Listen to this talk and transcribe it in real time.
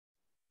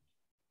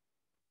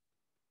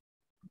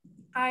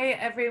Hi,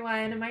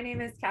 everyone. My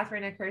name is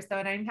Catherine Accurso,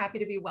 and I'm happy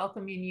to be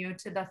welcoming you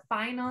to the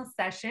final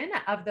session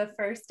of the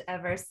first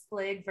ever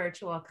SFLIG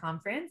virtual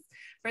conference.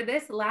 For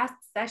this last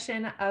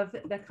session of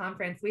the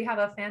conference, we have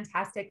a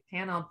fantastic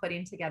panel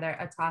putting together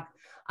a talk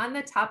on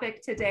the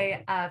topic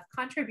today of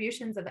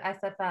contributions of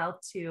SFL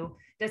to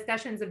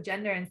discussions of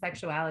gender and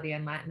sexuality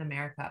in Latin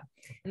America.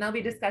 And they'll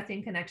be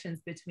discussing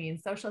connections between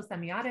social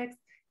semiotics,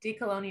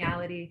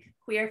 decoloniality,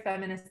 queer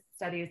feminist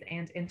studies,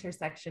 and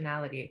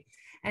intersectionality.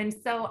 And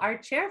so our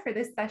chair for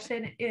this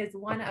session is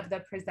one of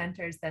the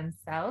presenters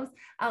themselves.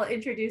 I'll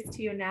introduce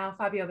to you now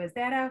Fabio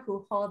Becerra,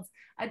 who holds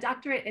a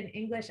doctorate in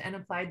English and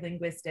applied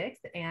linguistics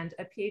and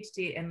a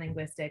PhD in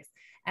linguistics,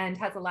 and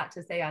has a lot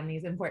to say on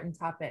these important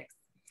topics.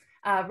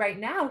 Right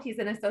now, he's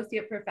an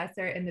associate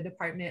professor in the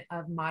Department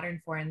of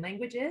Modern Foreign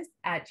Languages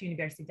at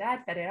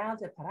Universidade Federal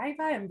de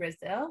Paraíba in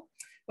Brazil,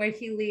 where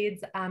he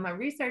leads a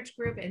research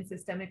group in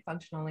systemic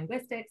functional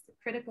linguistics,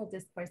 critical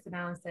discourse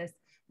analysis,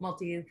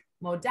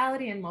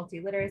 multimodality and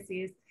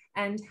multiliteracies,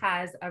 and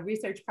has a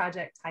research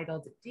project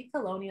titled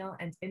Decolonial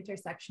and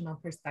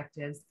Intersectional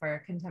Perspectives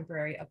for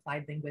Contemporary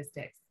Applied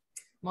Linguistics,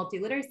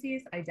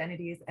 Multiliteracies,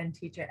 Identities, and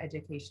Teacher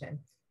Education,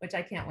 which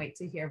I can't wait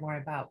to hear more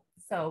about.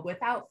 So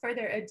without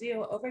further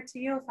ado, over to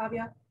you,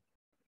 Fabio.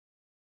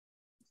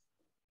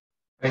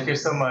 Thank you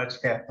so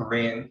much,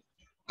 Catherine.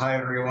 Hi,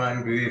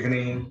 everyone. Good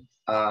evening.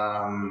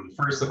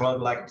 First of all,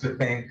 I'd like to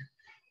thank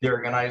the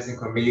organizing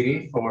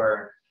committee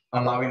for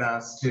allowing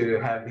us to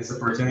have this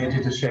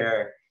opportunity to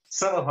share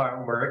some of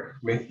our work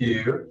with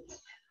you,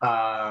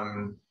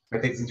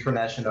 with its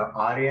international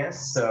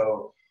audience.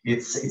 So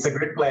it's a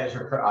great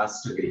pleasure for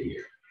us to be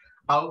here.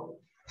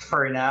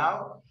 For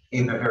now,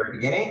 in the very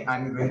beginning,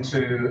 I'm going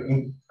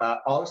to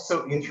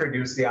also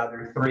introduce the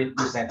other three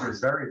presenters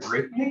very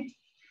briefly,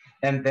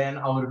 and then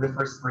I'll do the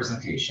first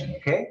presentation,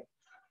 okay?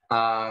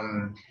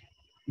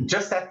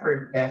 Just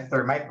after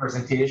my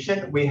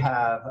presentation, we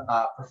have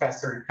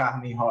Professor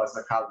Carmen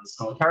Rosa Caldas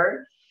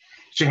Coulthard.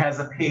 She has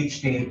a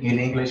PhD in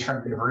English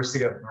from the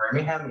University of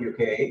Birmingham,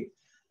 UK,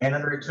 and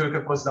undertook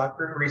a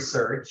postdoctoral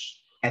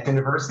research at the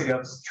University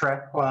of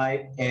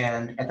Strathclyde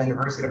and at the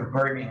University of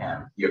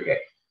Birmingham, UK.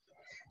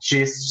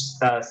 She's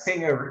a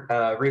senior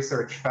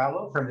research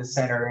fellow from the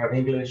Center of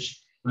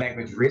English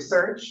Language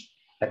Research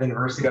at the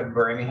University of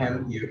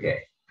Birmingham, UK,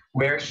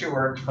 where she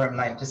worked from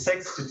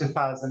 1996 to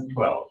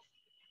 2012.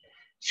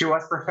 She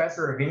was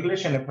professor of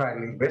English and applied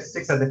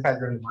linguistics at the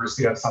Federal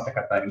University of Santa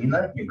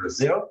Catarina in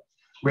Brazil,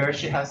 where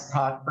she has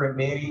taught for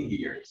many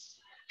years.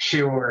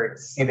 She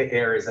works in the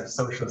areas of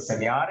social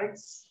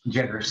semiotics,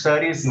 gender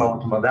studies,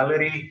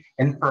 multimodality,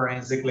 and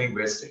forensic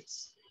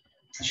linguistics.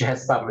 She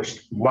has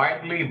published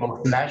widely,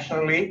 both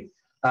nationally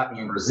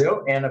in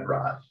Brazil and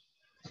abroad.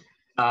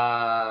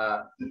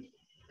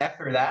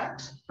 After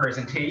that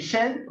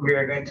presentation, we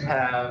are going to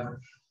have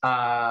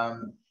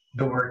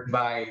the work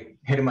by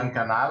Herman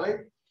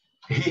Canale.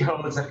 He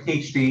holds a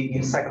PhD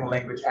in second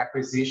language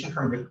acquisition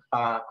from the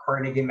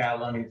Carnegie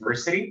Mellon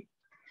University.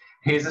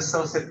 He is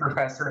associate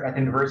professor at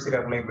the University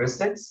of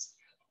Linguistics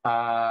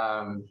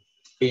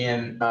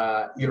in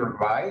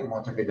Uruguay,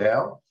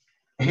 Montevideo.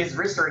 His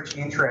research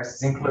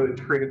interests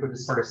include critical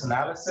discourse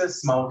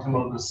analysis,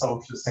 multimodal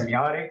social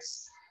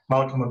semiotics,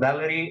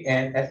 multimodality,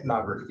 and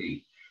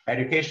ethnography,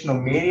 educational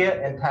media,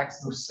 and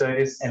textbook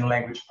studies and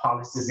language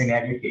policies in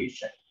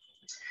education.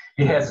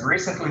 He has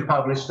recently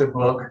published the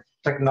book,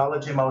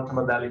 Technology,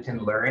 Multimodality,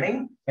 and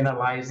Learning,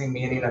 Analyzing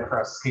Meaning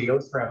Across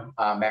Scales from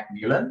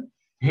Macmillan.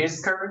 He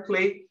is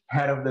currently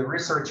head of the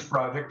research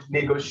project,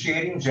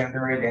 Negotiating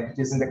Gender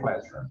Identities in the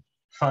Classroom,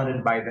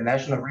 funded by the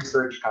National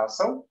Research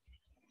Council.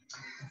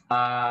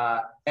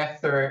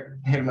 After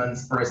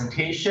Herman's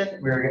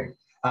presentation, we're going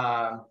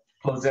to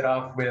close it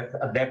off with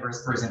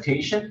Deborah's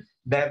presentation.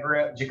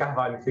 Deborah de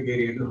Carvalho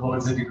Figueiredo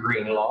holds a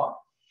degree in law,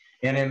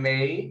 an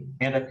MA,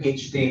 and a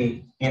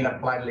PhD in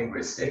applied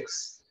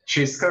linguistics.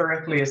 She's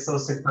currently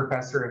associate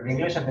professor of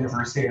English at the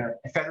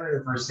Federal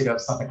University of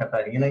Santa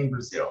Catarina in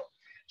Brazil.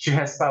 She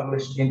has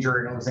published in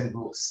journals and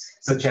books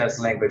such as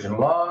Language and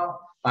Law,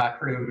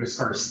 Critical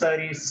Discourse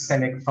Studies,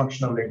 Systemic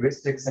Functional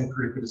Linguistics, and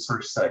Critical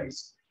Discourse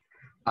Studies.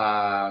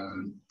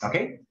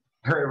 Okay,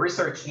 her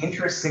research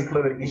interests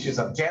include issues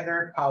of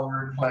gender,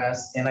 power,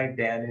 class, and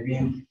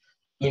identity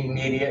in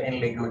media and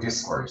legal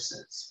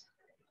discourses.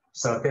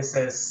 So this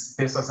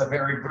was a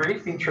very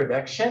brief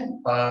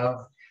introduction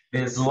of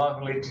this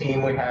lovely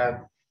team we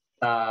have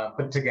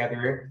put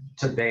together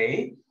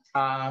today.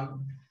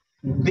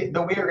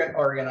 The way we're going to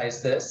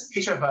organize this,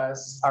 each of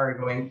us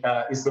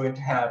is going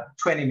to have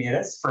 20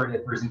 minutes for the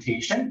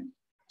presentation.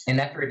 And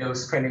after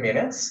those 20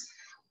 minutes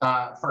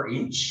for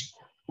each,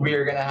 we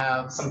are going to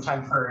have some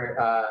time for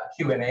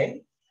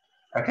Q&A.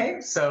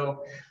 Okay,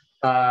 so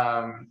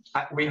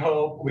we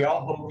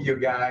all hope you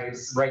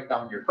guys write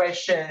down your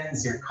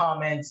questions, your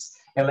comments,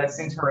 and let's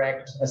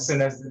interact as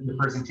soon as the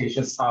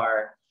presentations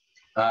are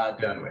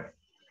done with.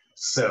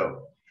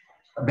 So,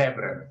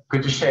 Deborah,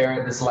 could you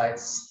share the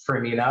slides for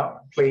me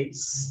now,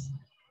 please?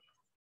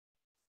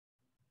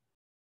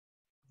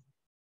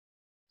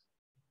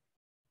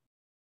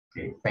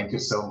 Okay, thank you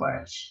so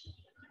much.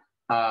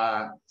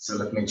 So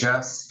let me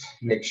just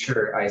make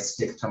sure I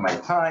stick to my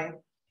time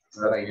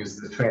so that I use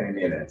the 20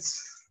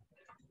 minutes.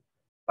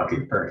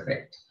 Okay,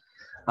 perfect.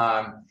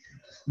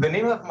 The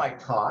name of my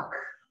talk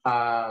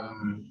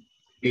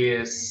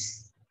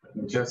is, let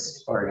me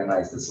just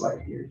organize the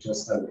slide here,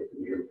 just a bit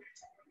here.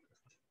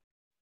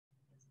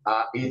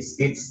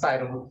 It's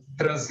titled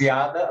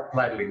Transviada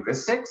Applied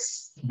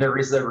Linguistics. There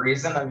is a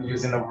reason I'm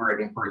using a word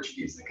in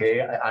Portuguese,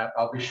 okay?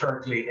 I'll be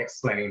shortly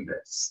explaining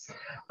this.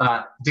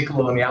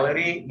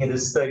 Decoloniality in the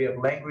study of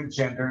language,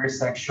 gender,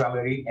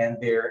 sexuality, and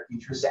their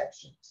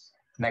intersections.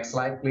 Next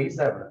slide, please,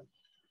 Deborah.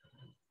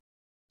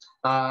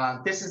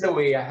 This is the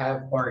way I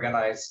have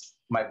organized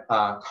my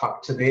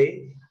talk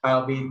today.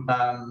 I'll be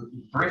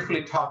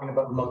briefly talking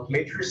about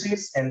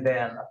multiliteracies and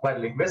then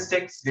applied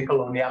linguistics,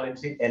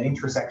 decoloniality, and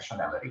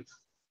intersectionality.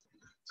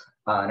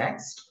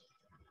 Next.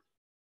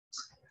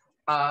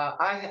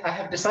 I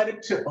have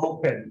decided to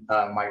open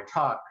my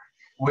talk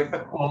with a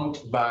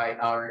quote by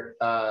our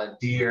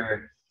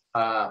dear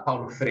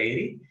Paulo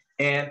Freire,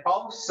 and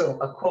also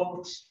a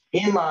quote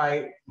in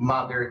my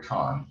mother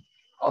tongue.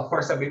 Of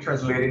course, I'll be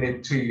translating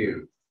it to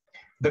you.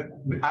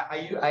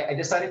 I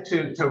decided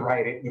to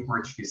write it in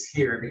Portuguese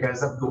here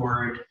because of the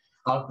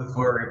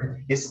verb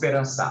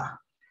esperançar,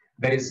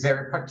 that is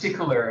very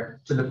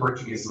particular to the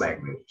Portuguese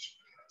language.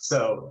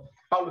 So,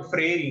 Paulo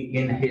Freire,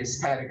 in his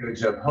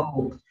Pedagogy of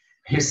Hope,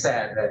 he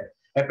said that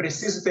é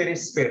preciso ter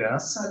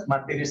esperança,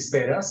 mas ter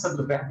esperança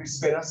do verbo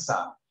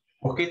esperançar,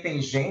 porque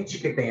tem gente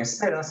que tem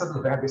esperança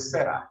do verbo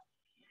esperar.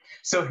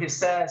 So he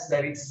says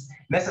that it's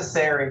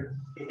necessary,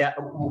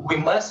 we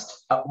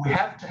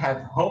have to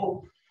have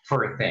hope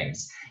for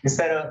things,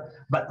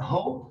 but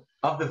hope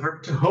of the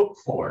verb to hope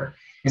for,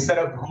 instead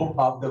of hope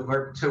of the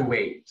verb to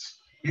wait.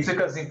 It's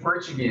because in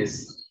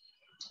Portuguese,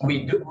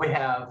 we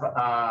have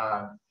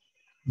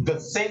the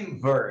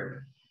same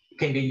verb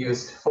can be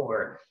used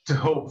for to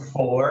hope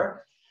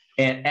for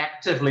and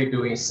actively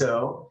doing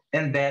so,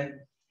 and then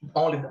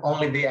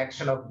only the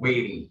action of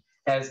waiting,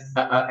 as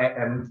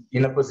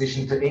in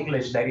opposition to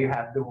English that you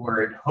have the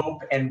word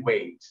hope and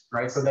wait,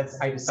 right? So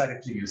I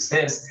decided to use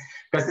this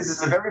because this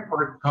is a very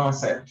important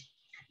concept,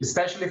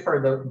 especially for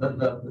the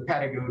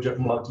pedagogy of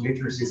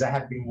multiliteracies I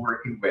have been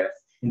working with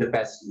in the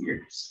past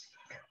years.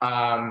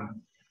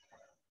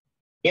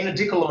 In a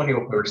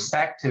decolonial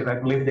perspective, I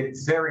believe that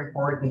it's very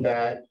important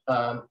that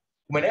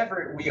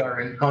whenever we are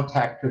in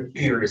contact with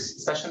theories,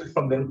 especially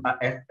from the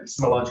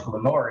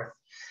epistemological north,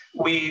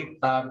 we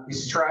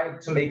strive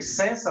to make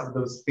sense of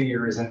those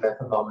theories and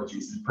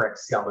methodologies and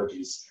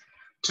praxeologies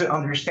to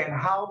understand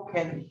how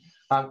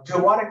to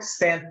what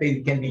extent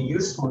they can be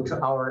useful to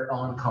our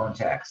own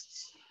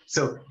contexts.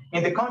 So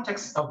in the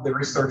context of the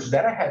research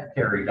that I have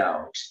carried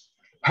out,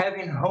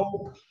 having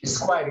hope is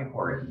quite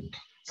important.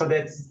 So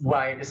that's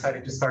why I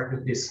decided to start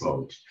with this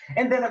quote.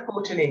 And then a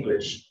quote in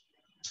English.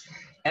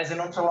 As an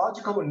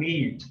ontological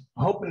need,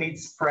 hope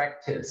needs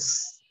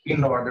practice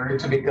in order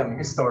to become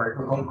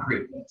historical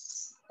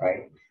concreteness,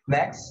 right?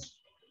 Next.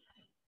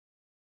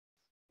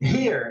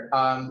 Here,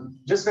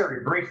 just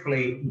very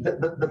briefly,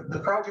 the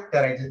project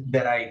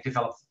that I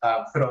developed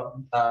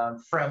from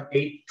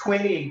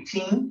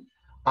 2018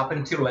 up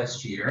until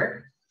last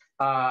year,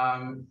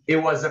 it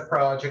was a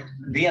project,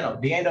 the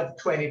end of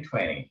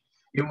 2020.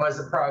 It was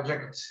a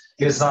project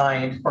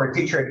designed for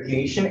teacher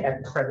education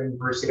at the Federal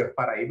University of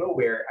Paraíba,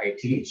 where I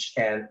teach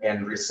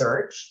and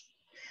research.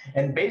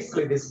 And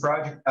basically this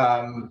project,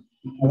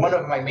 one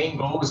of my main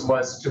goals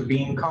was to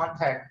be in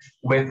contact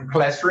with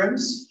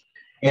classrooms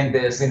in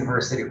this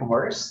university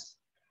course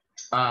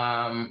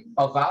of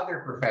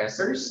other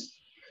professors,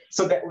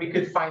 so that we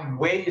could find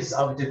ways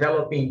of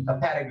developing a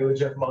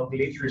pedagogy of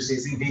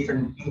multiliteracies in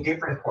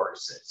different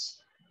courses.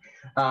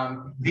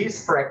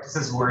 These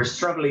practices were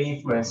strongly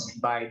influenced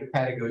by the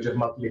pedagogy of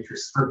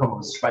multiliteracy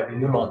proposed by the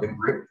New London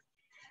Group,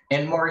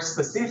 and more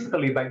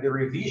specifically by the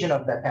revision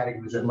of that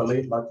pedagogy of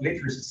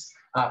multiliteracies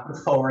put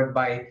forward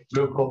by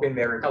Leucope and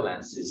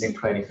Meritalensis in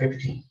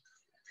 2015.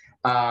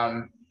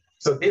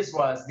 So this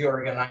was the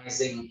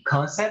organizing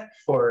concept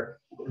for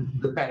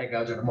the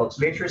pedagogy of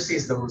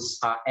multiliteracies, those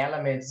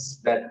elements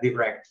that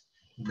direct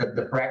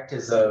the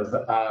practice of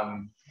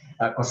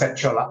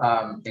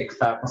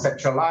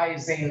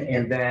conceptualizing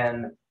and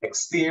then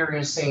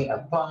experiencing,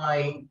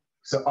 applying,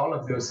 so all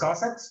of those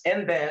concepts,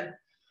 and then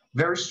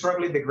very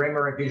strongly the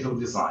grammar and visual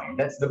design.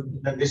 That's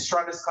the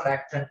strongest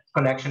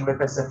connection with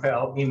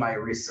SFL in my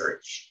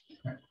research.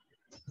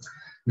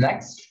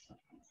 Next.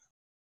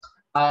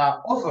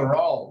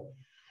 Overall,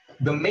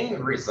 the main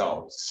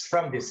results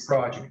from this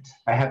project,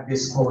 I have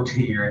this quote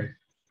here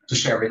to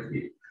share with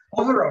you.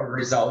 Overall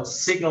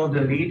results signal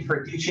the need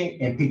for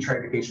teaching and teacher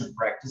education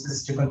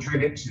practices to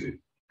contribute to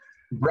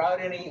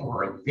broadening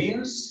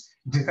worldviews,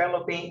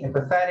 developing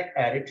empathetic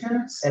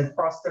attitudes, and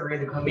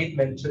fostering the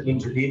commitment to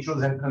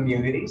individuals and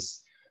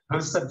communities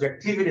whose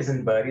subjectivities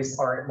and bodies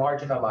are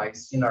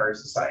marginalized in our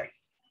society.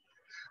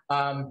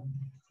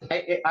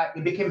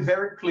 It became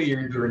very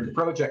clear during the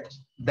project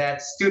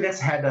that students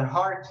had a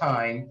hard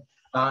time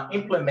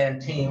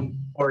implementing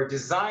or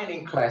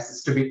designing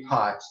classes to be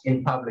taught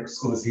in public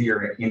schools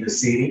here in the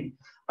city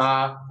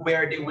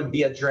where they would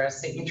be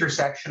addressing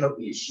intersectional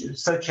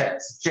issues such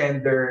as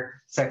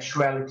gender,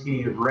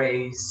 sexuality,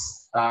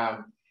 race,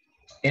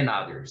 and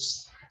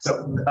others.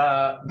 So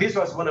this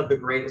was one of the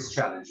greatest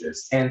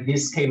challenges, and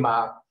this came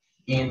up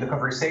in the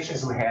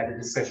conversations we had, the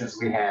discussions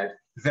we had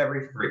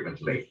very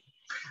frequently.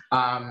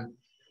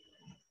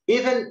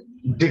 Even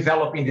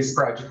developing this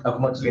project of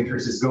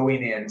multilinguals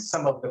going in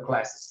some of the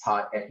classes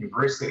taught at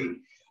university,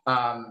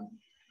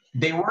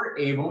 they were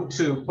able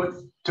to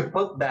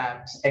put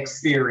that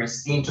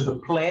experience into the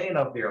planning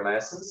of their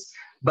lessons,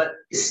 but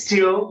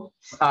still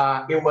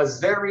it was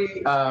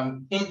very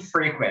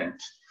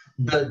infrequent.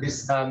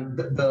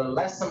 The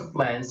lesson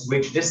plans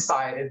which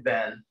decided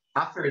then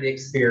after the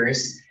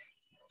experience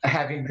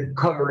having the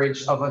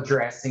courage of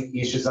addressing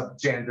issues of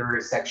gender,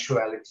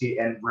 sexuality,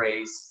 and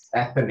race,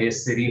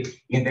 ethnicity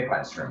in the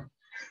classroom.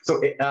 So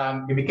it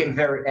became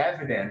very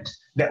evident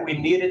that I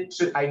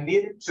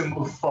needed to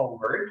move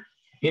forward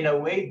in a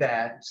way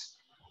that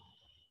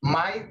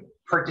my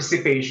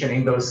participation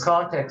in those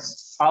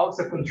contexts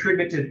also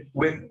contributed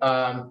with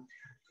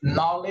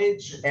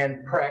knowledge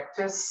and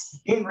practice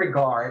in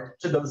regard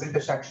to those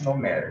intersectional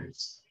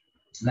matters.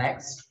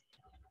 Next.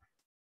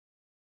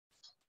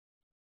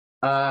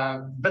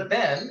 But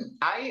then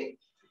I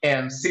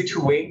am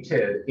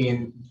situated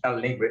in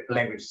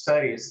language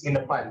studies in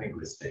applied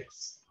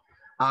linguistics.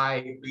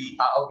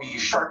 I'll be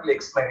shortly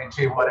explaining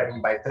to you what I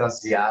mean by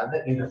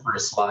transviada in the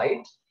first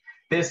slide.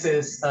 This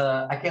is,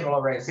 I can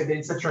already say that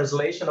it's a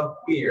translation of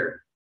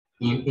queer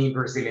in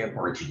Brazilian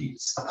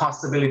Portuguese, a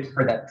possibility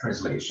for that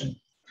translation.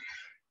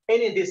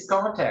 And in this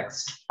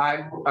context,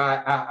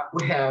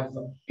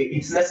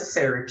 it's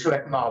necessary to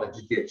acknowledge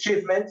the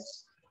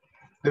achievements,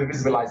 the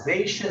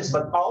visualizations,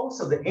 but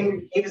also the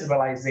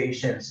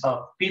invisibilizations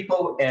of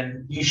people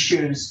and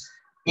issues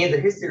in the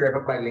history of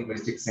applied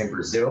linguistics in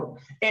Brazil,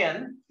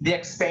 and the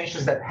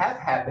expansions that have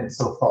happened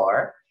so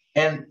far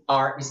and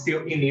are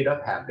still in need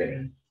of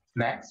happening.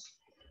 Next.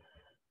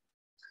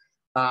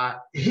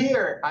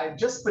 Here, I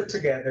just put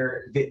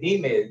together the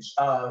image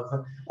of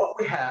what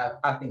we have,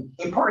 I think,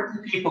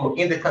 important people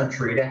in the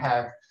country that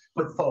have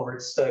put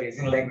forward studies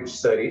in language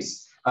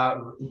studies,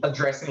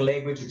 addressing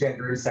language,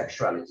 gender, and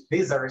sexuality.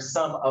 These are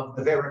some of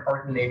the very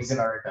important names in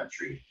our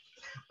country.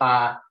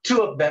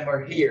 Two of them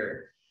are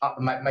here,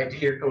 my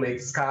dear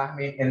colleagues,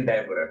 Carmen and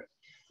Deborah,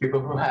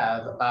 people who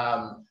have,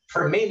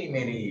 for many,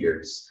 many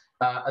years,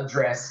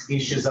 addressed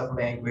issues of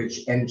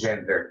language and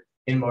gender,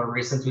 and more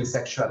recently,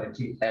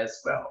 sexuality as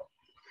well.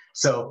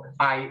 So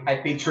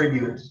I pay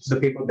tribute to the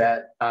people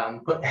that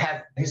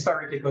have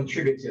historically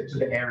contributed to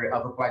the area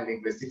of applied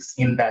linguistics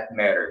in that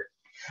matter.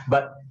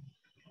 But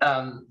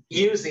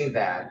using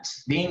that,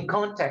 being in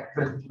contact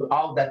with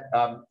all that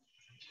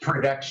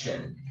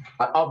production,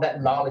 all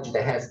that knowledge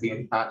that has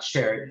been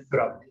shared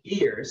throughout the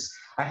years,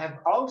 I have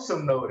also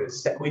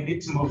noticed that we need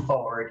to move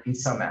forward in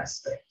some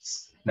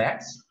aspects.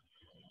 Next.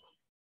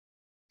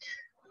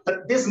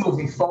 But this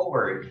moving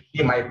forward,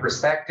 in my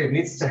perspective,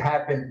 needs to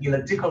happen in a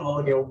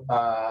decolonial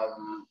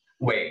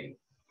way.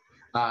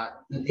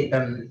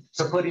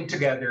 So putting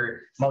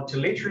together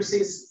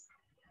multiliteracies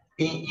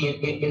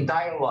in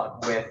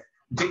dialogue with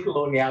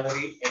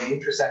decoloniality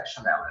and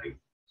intersectionality.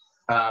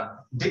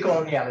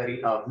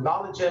 Decoloniality of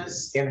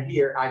knowledges, and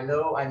here I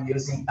know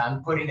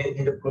I'm putting it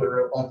in the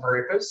plural on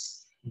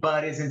purpose,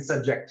 but it's in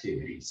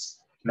subjectivities.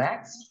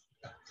 Next.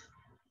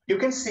 You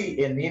can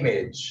see an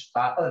image,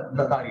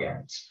 not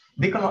yet.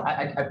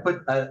 I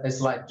put a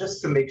slide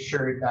just to make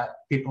sure that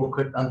people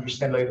could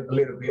understand a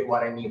little bit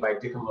what I mean by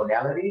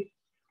decoloniality.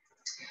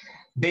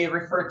 They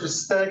refer to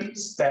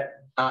studies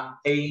that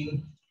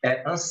aim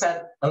at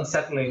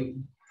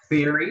unsettling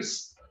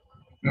theories,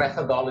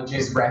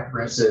 methodologies,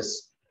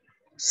 references,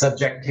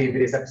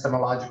 subjectivities,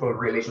 epistemological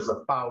relations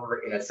of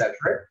power, and etc.,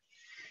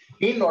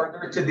 in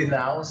order to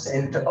denounce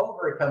and to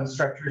overcome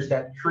structures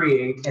that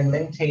create and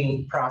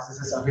maintain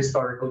processes of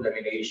historical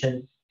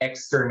domination,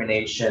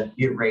 extermination,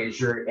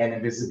 erasure, and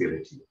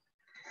invisibility.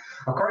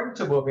 According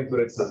to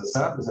Boaventura de Sousa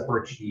Santos, a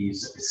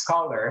Portuguese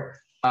scholar,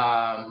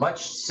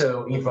 much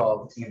so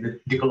involved in the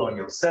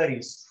decolonial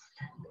studies,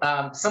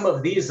 some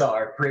of these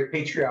are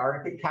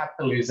patriarchy,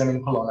 capitalism,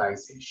 and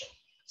colonization.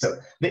 So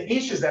the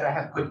issues that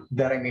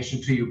I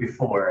mentioned to you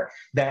before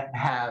that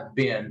have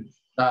been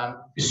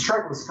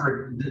struggles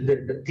for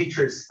the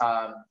teachers,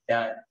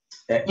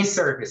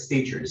 pre-service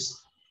teachers,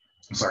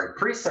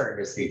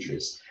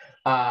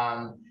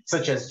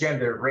 such as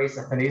gender, race,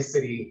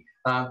 ethnicity.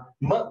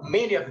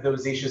 Many of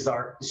those issues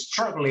are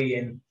strongly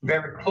and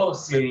very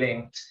closely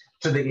linked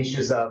to the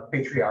issues of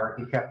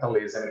patriarchy,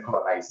 capitalism, and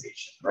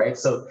colonization, right?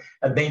 So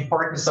the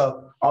importance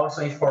of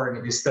also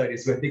informing these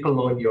studies with the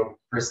colonial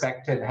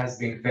perspective has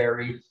been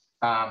very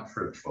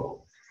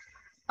fruitful.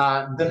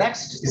 The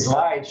next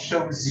slide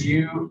shows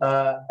you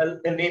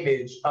an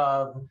image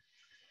of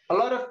a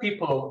lot of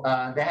people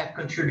that have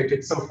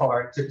contributed so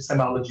far to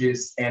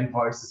epistemologies and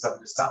voices of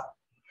the South.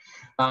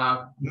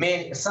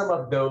 Some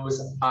of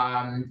those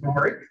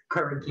work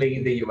currently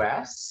in the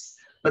US,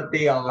 but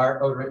they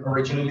are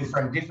originally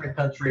from different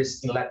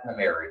countries in Latin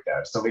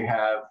America. So we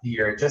have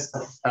here just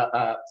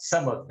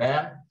some of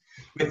them,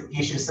 with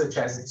issues such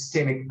as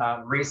systemic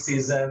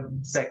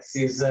racism,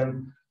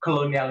 sexism,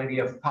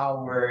 coloniality of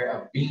power,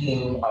 of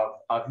being,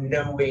 of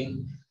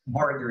knowing,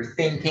 border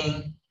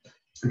thinking,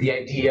 the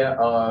idea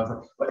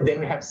of, then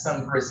we have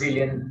some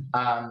Brazilian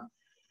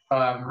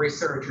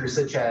researchers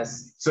such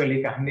as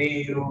Sueli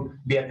Carneiro,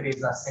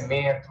 Beatriz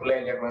Nascimento,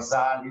 Lélia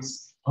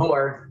Gonzalez, who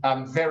are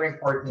very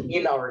important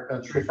in our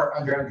country for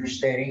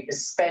understanding,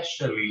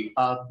 especially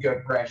of the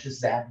oppressions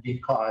that have been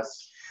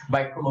caused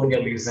by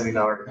colonialism in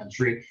our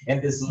country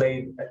and the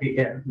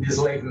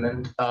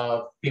enslavement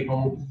of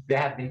people that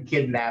have been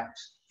kidnapped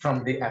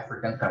from the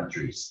African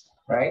countries,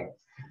 right?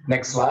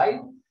 Next slide.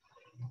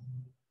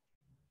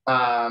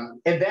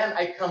 And then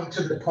I come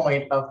to the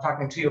point of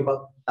talking to you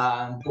about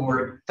the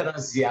word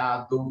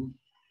transviado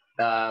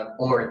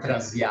or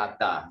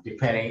transviada,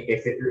 depending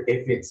if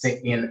it's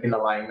in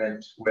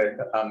alignment with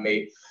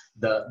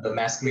the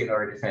masculine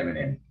or the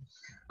feminine.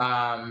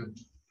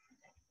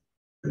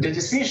 The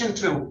decision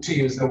to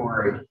use the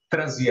word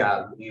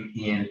transviado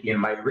in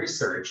my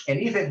research, and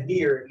even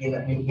here in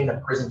a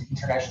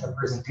international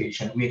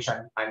presentation, which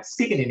I'm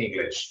speaking in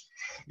English,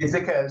 is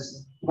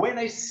because when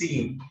I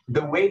see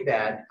the way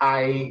that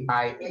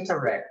I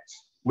interact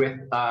with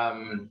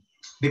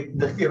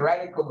the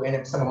theoretical and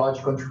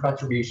epistemological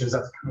contributions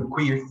of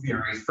queer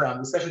theory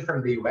especially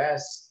from the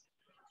US,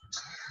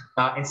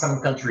 in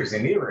some countries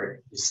in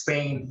Europe,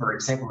 Spain, for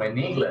example, and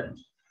England,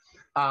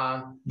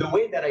 the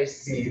way that I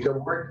see the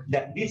work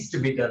that needs to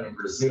be done in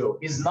Brazil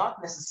is not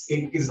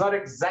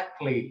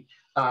exactly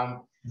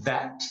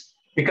that,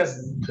 because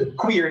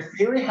queer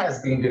theory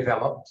has been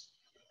developed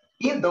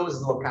in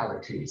those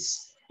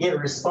localities in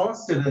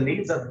response to the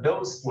needs of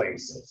those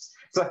places.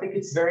 So I think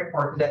it's very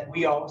important that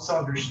we also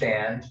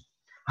understand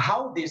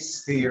how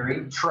this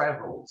theory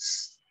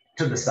travels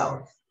to the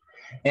South.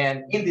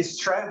 And in this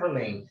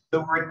traveling,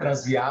 the word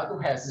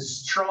transviado has a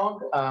strong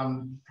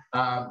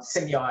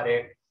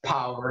semiotic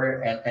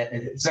power, and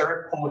it's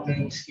very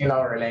potent in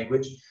our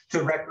language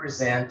to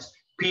represent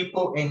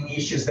people and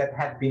issues that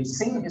have been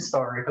seen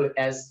historically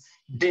as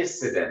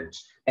dissident,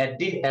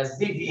 as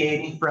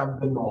deviating from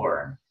the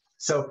norm.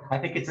 So I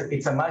think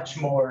it's a much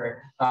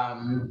more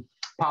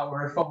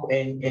powerful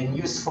and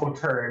useful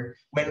term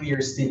when we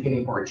are speaking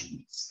in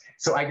Portuguese.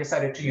 So I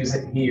decided to use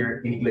it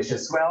here in English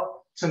as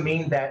well, to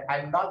mean that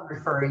I'm not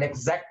referring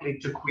exactly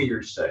to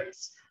queer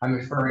studies. I'm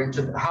referring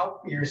to how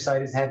queer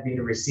studies have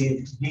been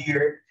received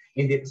here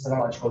in the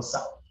epistemological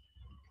South.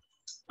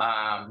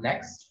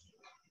 Next.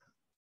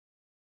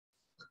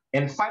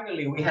 And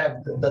finally, we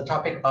have the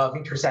topic of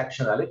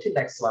intersectionality.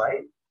 Next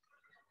slide.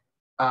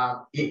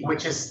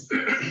 Which is,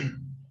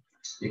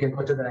 you can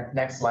put to the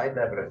next slide,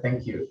 Deborah,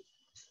 thank you.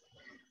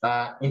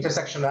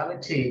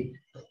 Intersectionality,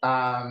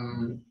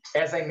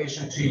 as I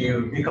mentioned to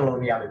you,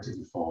 decoloniality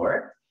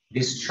before,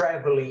 this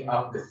traveling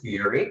of the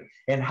theory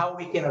and how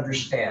we can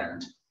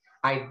understand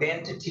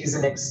identities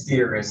and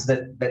experience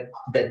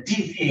that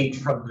deviate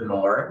from the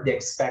norm, the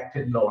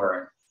expected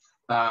norm,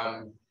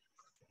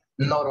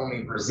 not only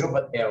in Brazil,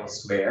 but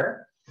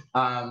elsewhere.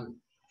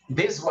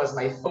 This was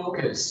my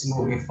focus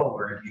moving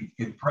forward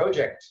in the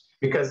project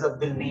because of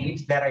the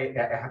need that I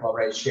have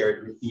already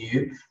shared with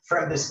you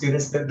from the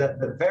students,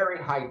 the very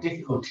high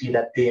difficulty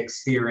that they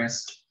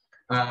experienced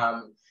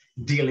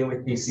dealing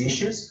with these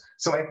issues.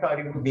 So I thought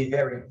it would be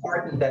very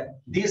important that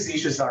these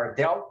issues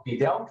be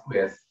dealt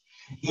with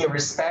in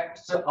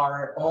respect to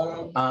our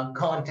own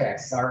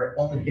context, our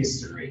own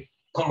history,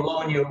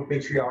 colonial,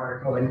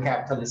 patriarchal, and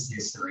capitalist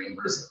history in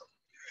Brazil.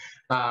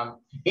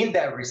 In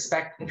that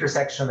respect,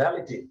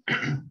 intersectionality,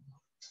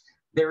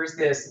 there is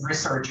this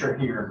researcher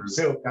here in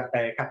Brazil,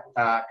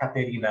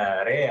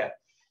 Caterina Rea.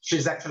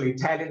 She's actually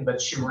Italian,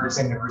 but she works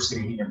in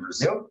university here in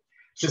Brazil.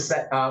 She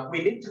said,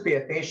 we need to pay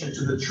attention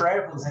to the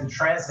travels and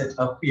transit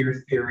of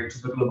queer theory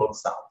to the global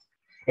South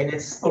and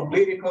its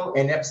political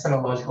and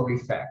epistemological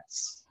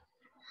effects.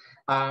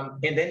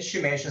 And then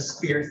she mentions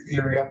queer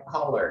theory of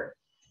color,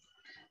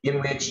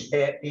 in which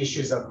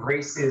issues of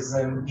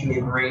racism,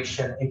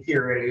 immigration,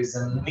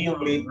 imperialism,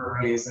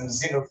 neoliberalism,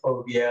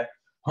 xenophobia,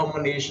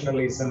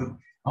 homonationalism,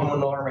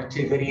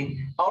 homonormativity,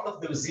 all of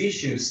those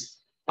issues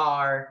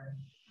are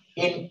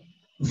in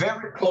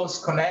very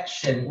close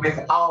connection with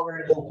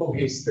our local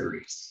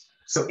histories.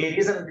 So it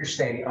is an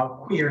understanding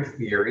of queer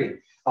theory,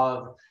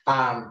 of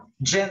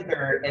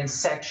gender and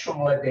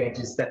sexual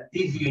identities that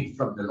deviate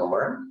from the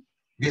norm,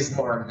 this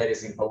norm that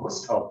is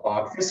imposed,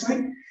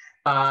 obviously,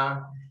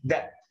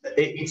 that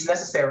it's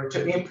necessary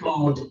to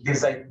include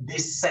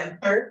this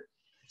center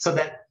so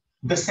that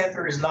the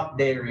center is not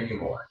there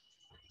anymore.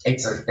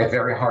 It's a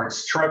very hard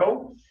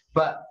struggle,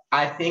 but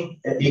I think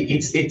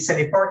it's an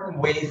important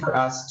way for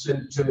us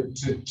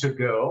to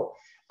go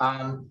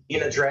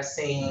in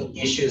addressing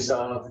issues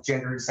of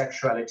gender and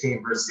sexuality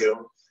in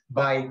Brazil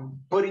by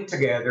putting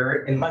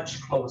together in much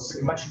more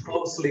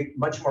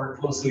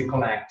closely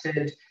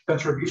connected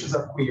contributions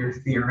of queer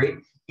theory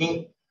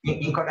in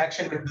in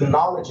connection with the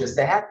knowledges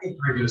that have been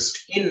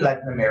produced in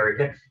Latin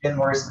America and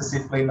more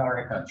specifically in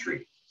our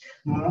country,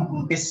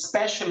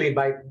 especially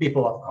by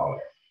people of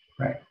color,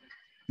 right?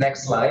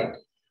 Next slide.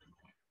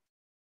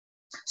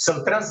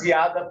 So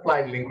transviada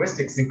applied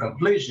linguistics in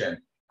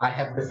conclusion, I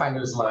have the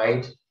final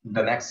slide,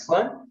 the next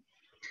one,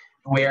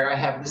 where I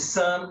have the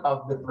sum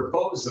of the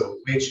proposal,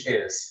 which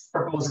is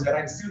proposal that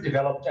I'm still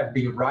developed, I've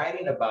been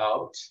writing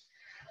about.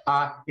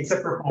 It's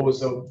a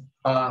proposal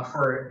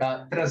for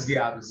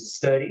transviados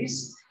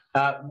studies,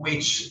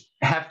 which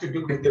have to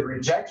do with the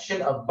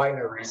rejection of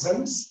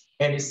binarisms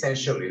and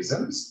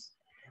essentialisms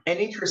and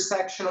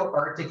intersectional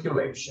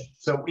articulation.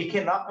 So we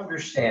cannot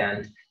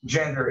understand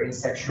gender and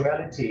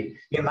sexuality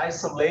in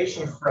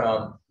isolation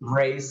from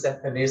race,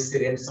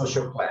 ethnicity, and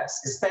social class,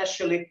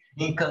 especially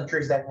in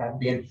countries that have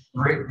been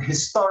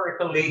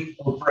historically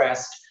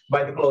oppressed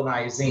by the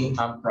colonizing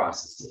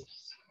processes,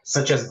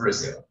 such as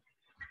Brazil.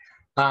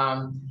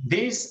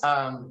 This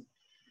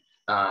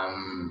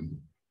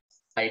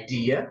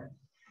idea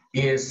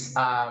is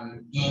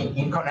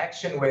in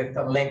connection with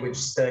language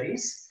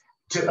studies,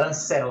 to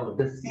unsettle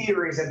the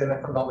theories and the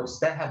methodologies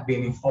that have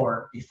been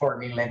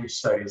informing language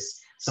studies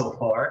so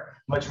far,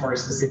 much more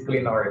specifically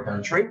in our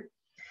country,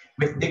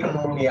 with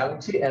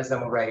decoloniality, as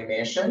I already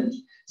mentioned,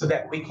 so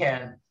that we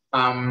can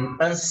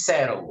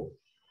unsettle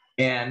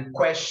and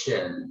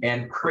question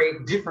and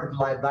create different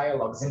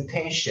dialogues and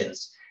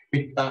tensions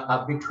between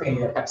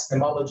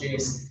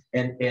epistemologies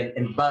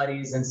and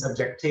bodies and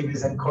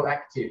subjectivities and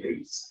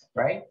collectivities,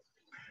 right?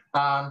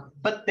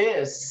 But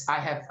this, I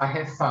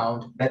have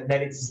found that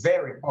it's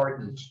very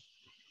important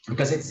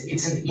because it's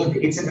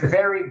in the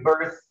very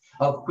birth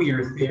of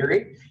queer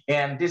theory,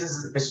 and this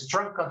is a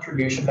strong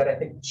contribution that I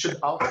think should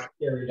also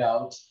be carried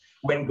out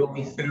when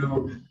going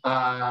through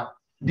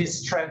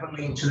this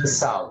traveling to the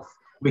South,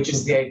 which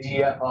is the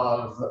idea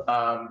of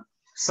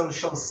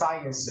social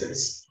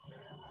sciences.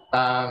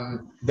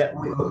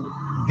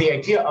 The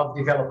idea of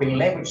developing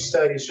language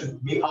studies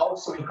should be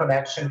also in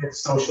connection with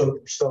social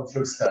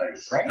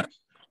studies, right?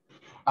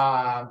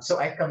 So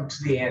I come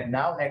to the end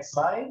now. Next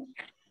slide.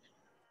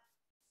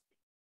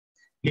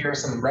 Here are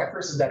some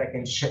references that I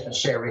can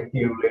share with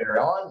you later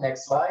on.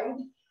 Next slide.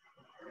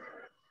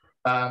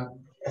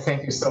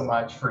 Thank you so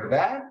much for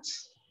that.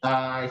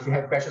 If you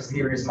have questions,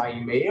 here is my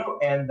email,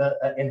 and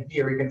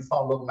here you can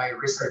follow my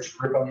research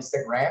group on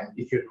Instagram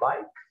if you'd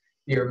like.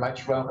 You're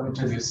much welcome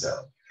to do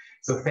so.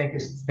 So thank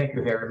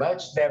you very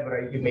much.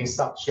 Deborah, you may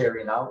stop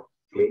sharing now,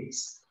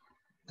 please.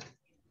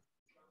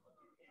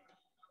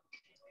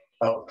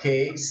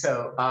 Okay,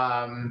 so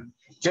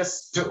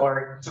just to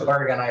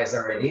organize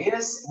our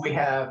ideas, we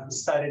have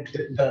started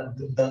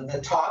the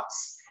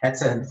talks at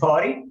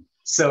 7:40.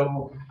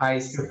 So I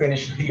still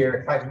finished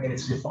here 5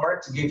 minutes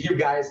before to give you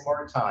guys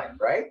more time,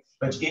 right?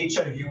 But each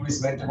of you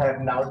is meant to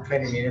have now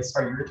 20 minutes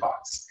for your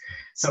talks.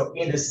 So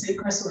in the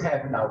sequence, we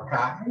have now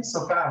Carmen.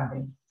 So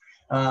Carmen,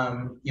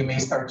 you may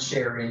start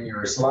sharing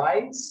your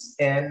slides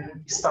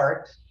and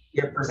start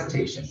your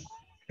presentation.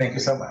 Thank you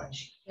so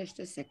much. Just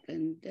a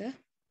second.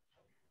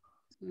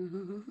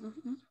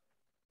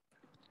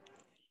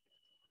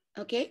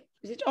 Okay,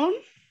 is it on?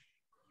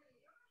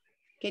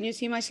 Can you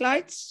see my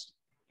slides?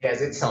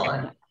 Yes, it's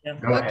on.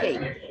 Go okay,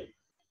 ahead.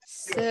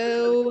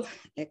 So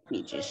let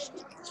me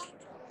just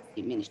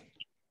finish.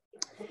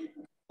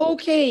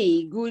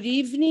 Okay, good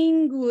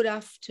evening, good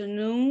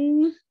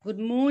afternoon, good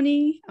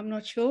morning, I'm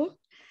not sure.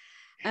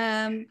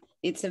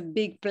 It's a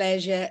big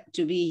pleasure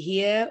to be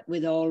here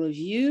with all of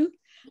you.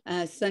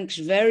 Thanks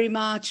very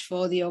much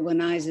for the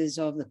organizers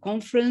of the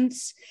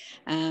conference,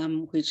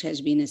 which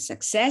has been a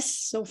success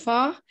so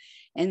far.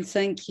 And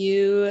thank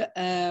you,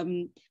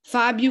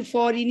 Fabio,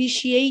 for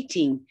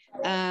initiating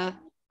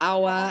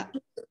our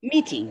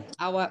meeting,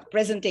 our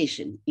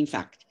presentation, in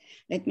fact.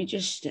 Let me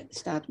just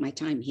start my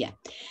time here.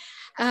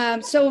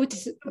 So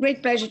it's a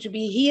great pleasure to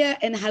be here,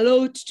 and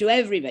hello to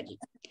everybody.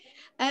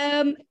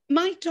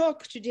 My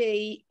talk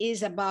today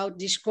is about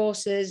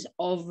discourses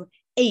of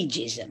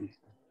ageism.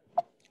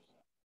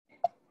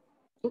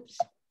 Oops,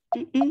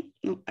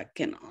 no, I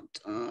cannot.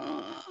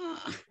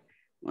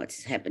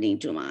 What's happening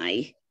to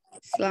my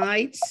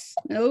slides?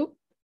 No.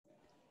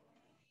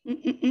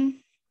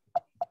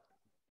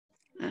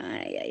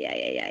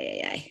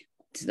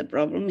 What's the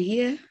problem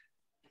here?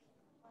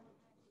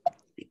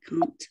 I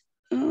can't.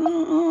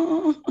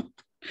 Oh.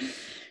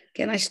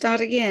 Can I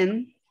start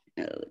again?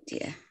 Oh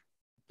dear.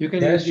 You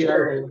can use the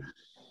arrow.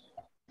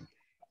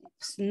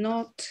 It's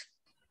not.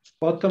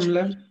 Bottom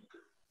left,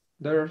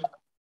 there,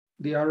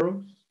 the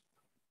arrow.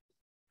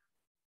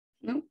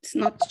 No, it's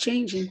not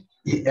changing.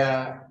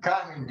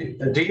 Carmen,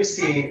 do you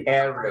see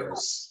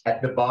arrows at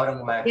the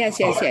bottom left?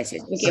 Yes. Okay, so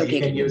okay,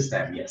 you can use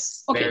them,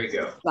 yes. Okay. There we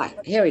go. Right,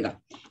 here we go.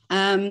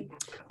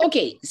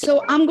 Okay,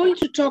 so I'm going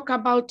to talk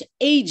about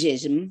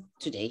ageism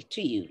today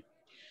to you,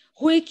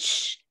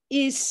 which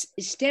is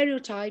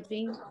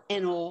stereotyping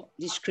and or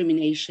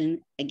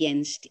discrimination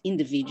against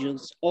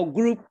individuals or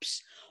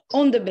groups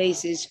on the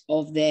basis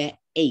of their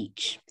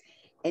age.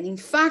 And in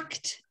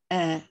fact,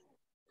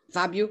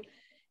 Fabio,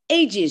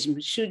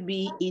 ageism should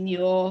be in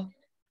your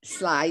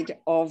slide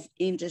of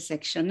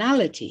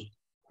intersectionality.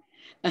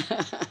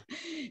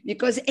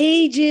 Because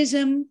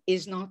ageism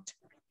is not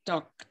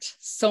talked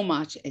so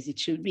much as it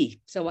should be.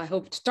 So I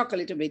hope to talk a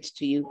little bit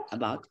to you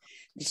about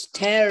this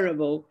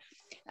terrible,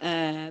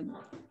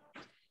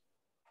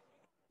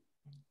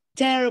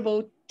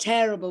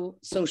 terrible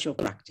social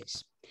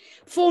practice.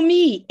 For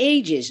me,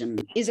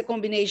 ageism is a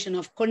combination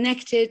of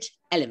connected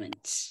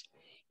elements.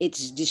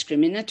 It's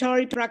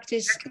discriminatory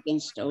practice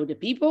against older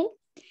people.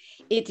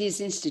 It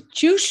is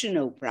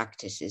institutional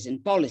practices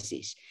and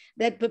policies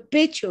that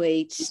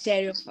perpetuate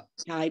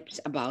stereotypes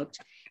about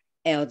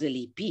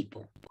elderly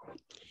people.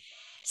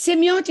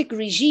 Semiotic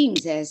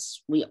regimes,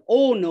 as we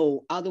all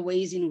know, are the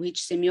ways in which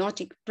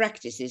semiotic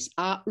practices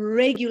are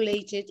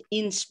regulated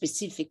in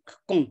specific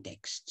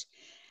contexts.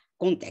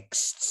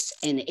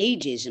 And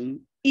ageism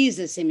is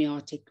a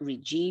semiotic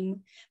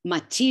regime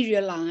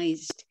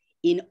materialized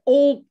in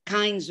all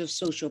kinds of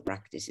social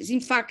practices, in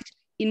fact,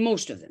 in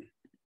most of them.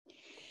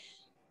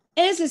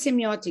 As a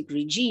semiotic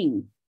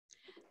regime,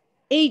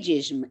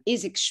 ageism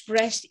is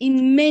expressed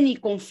in many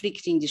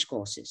conflicting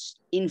discourses,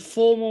 in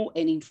formal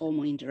and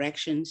informal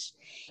interactions,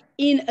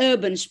 in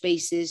urban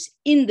spaces,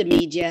 in the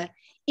media,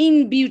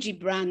 in beauty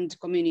brand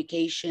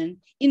communication,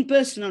 in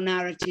personal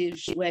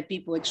narratives where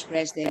people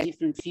express their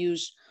different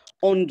views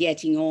on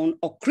getting on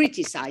or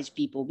criticize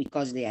people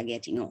because they are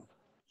getting on.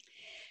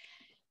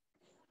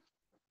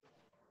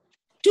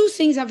 Two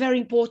things are very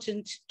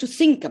important to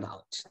think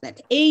about,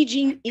 that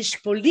aging is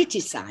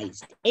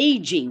politicized.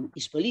 Aging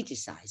is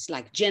politicized,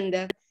 like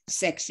gender,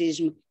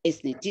 sexism,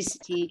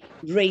 ethnicity,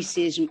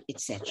 racism,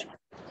 etc.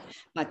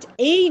 But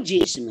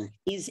ageism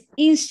is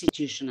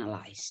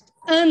institutionalized,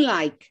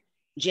 unlike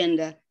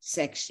gender,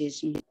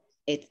 sexism,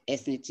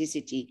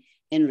 ethnicity,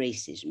 and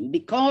racism,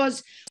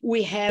 because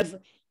we have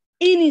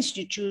in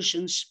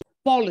institutions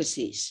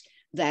policies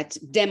that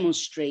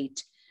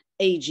demonstrate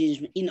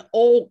ageism in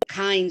all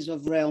kinds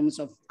of realms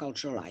of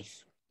cultural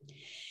life.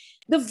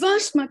 The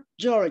vast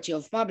majority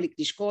of public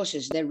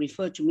discourses that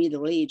refer to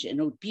middle age and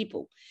old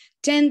people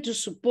tend to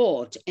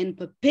support and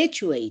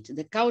perpetuate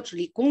the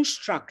culturally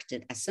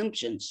constructed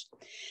assumptions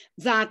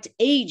that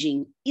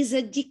aging is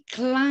a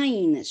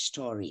decline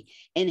story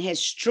and has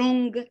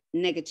strong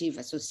negative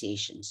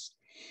associations.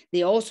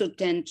 They also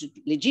tend to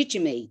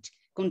legitimate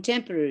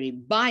contemporary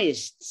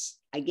biases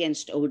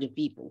against older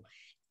people,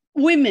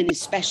 women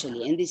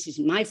especially, and this is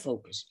my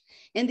focus.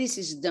 And this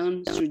is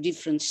done through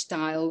different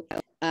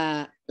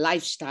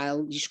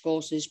lifestyle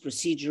discourses,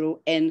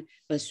 procedural and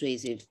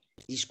persuasive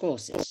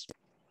discourses.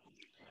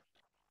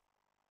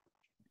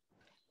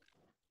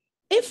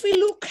 If we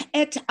look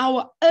at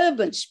our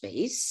urban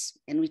space,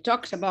 and we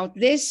talked about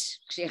this,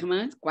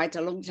 Germain, quite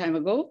a long time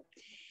ago,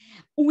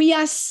 we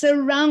are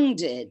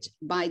surrounded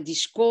by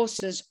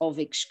discourses of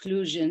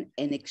exclusion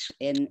and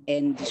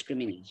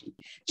discrimination.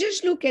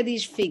 Just look at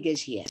these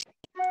figures here.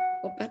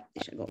 Opa,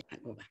 I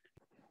go back.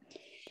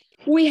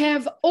 We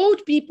have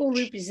old people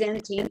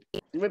represented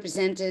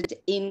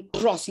in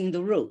crossing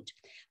the road.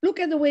 Look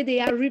at the way they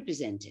are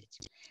represented.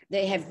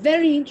 They have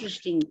very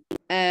interesting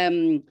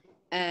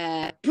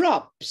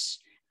props,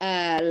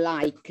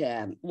 like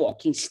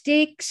walking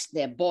sticks,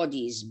 their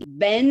bodies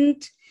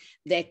bent.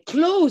 Their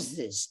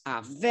clothes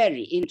are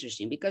very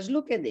interesting because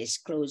look at this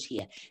clothes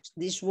here.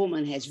 This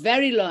woman has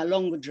very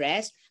long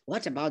dress.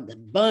 What about the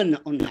bun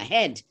on her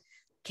head?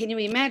 Can you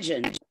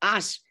imagine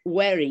us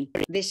wearing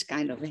this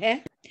kind of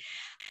hair?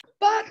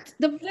 But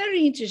the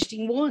very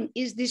interesting one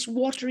is this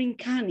watering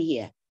can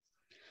here.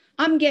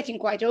 I'm getting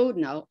quite old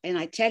now, and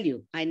I tell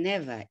you, I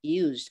never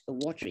used a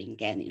watering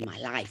can in my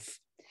life.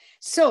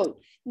 So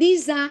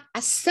these are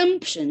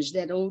assumptions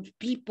that old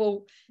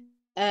people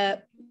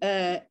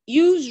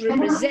use,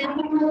 represent,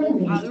 or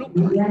look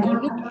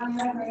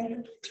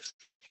like.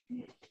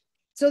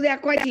 So they are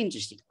quite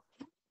interesting,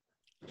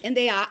 and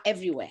they are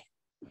everywhere.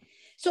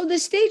 So the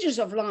stages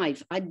of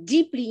life are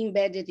deeply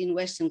embedded in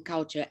Western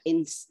culture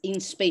in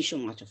spatial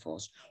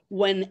metaphors.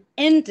 One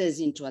enters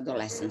into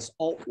adolescence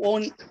or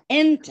one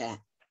enter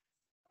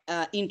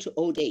into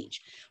old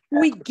age.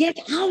 We get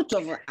out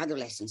of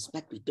adolescence,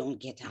 but we don't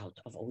get out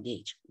of old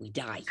age. We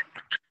die.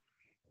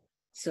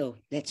 So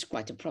that's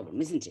quite a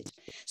problem, isn't it?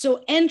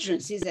 So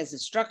entrances as a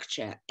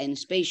structure and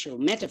spatial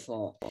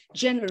metaphor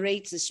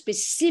generates a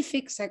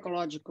specific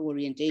psychological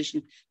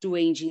orientation to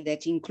aging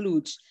that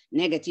includes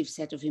negative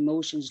set of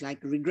emotions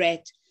like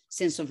regret,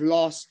 sense of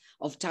loss,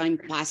 of time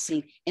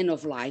passing, and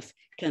of life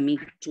coming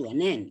to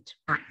an end.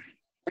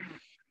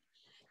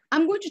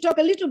 I'm going to talk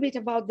a little bit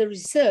about the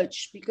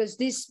research because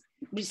this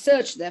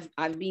research that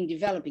I've been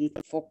developing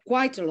for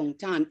quite a long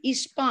time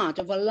is part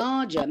of a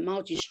larger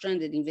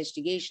multi-stranded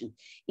investigation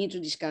into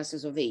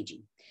discussions of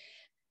aging.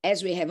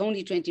 As we have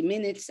only 20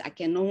 minutes, I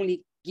can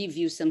only give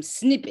you some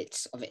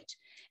snippets of it.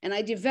 And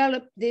I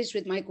developed this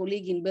with my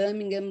colleague in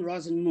Birmingham,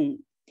 Rosen Moon,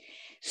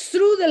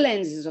 through the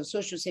lenses of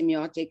social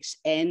semiotics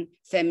and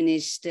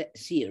feminist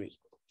theory.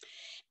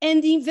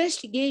 And the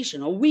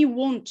investigation, or we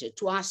wanted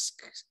to ask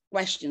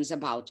questions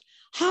about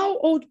how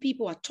old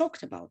people are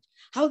talked about,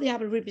 how they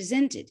are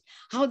represented,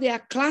 how they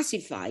are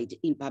classified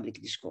in public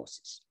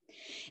discourses.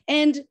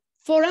 And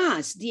for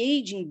us, the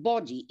aging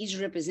body is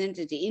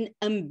represented in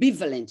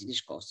ambivalent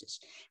discourses,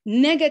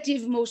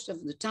 negative most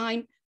of the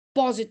time,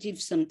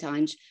 positive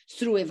sometimes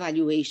through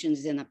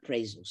evaluations and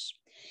appraisals.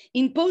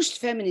 In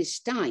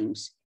post-feminist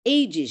times,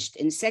 ageist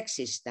and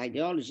sexist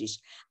ideologies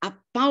are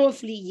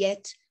powerfully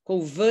yet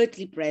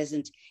covertly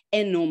present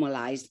and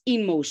normalized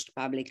in most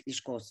public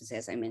discourses,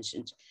 as I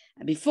mentioned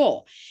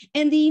before.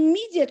 And the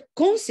immediate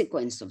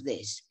consequence of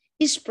this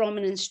is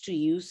prominence to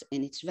youth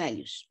and its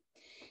values.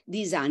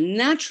 These are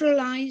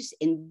naturalized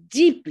and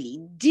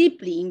deeply,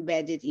 deeply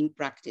embedded in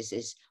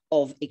practices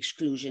of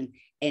exclusion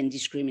and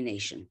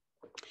discrimination.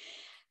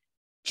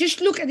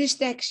 Just look at this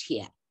text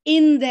here,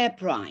 in their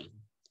prime.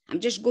 I'm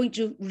just going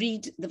to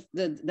read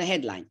the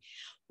headline.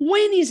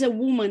 When is a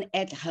woman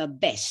at her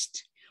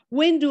best?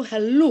 When do her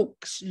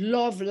looks,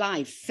 love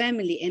life,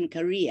 family, and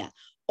career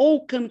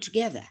all come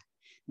together?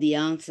 The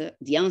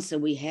answer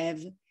we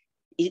have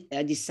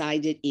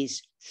decided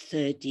is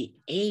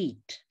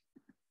 38.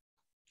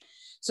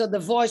 So the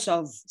voice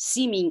of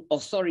seeming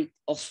authority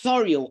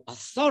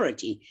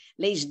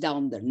lays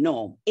down the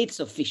norm. It's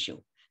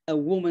official. A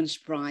woman's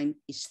prime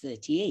is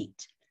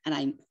 38.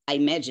 And I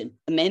imagine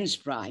a man's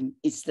prime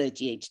is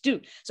 38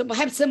 too. So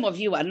perhaps some of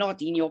you are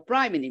not in your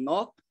prime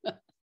anymore.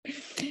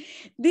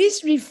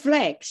 This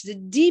reflects the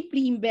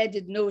deeply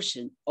embedded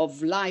notion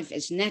of life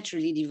as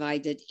naturally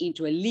divided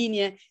into a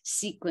linear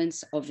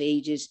sequence of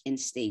ages and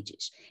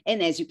stages.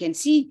 And as you can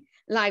see,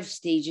 life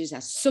stages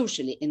are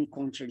socially and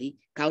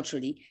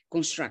culturally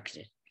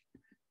constructed.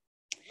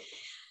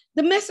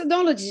 The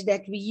methodologies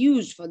that we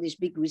used for this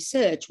big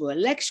research were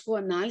lexical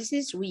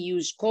analysis. We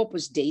used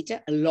corpus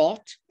data a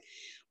lot.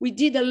 We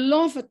did a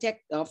lot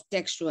of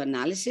textual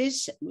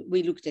analysis.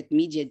 We looked at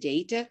media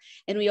data,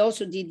 and we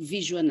also did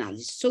visual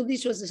analysis. So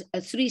this was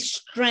a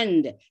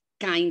three-strand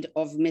kind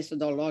of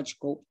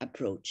methodological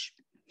approach.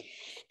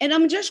 And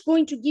I'm just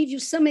going to give you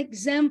some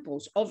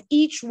examples of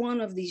each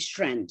one of these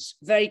strands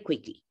very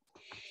quickly.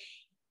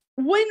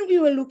 When we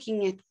were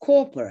looking at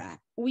corpora,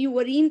 we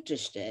were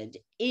interested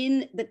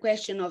in the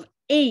question of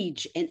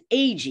age and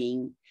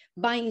aging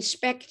by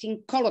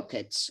inspecting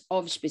collocates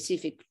of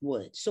specific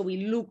words. So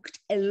we looked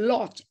a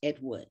lot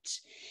at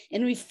words,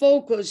 and we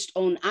focused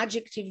on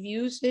adjective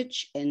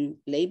usage and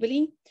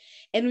labeling,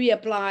 and we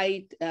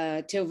applied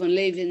Theo van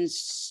Leeuwen's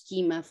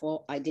schema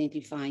for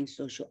identifying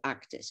social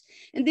actors.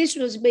 And this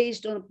was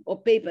based on a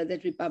paper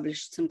that we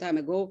published some time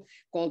ago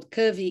called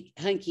Curvy,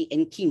 Hunky,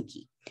 and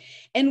Kinky.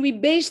 And we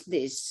based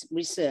this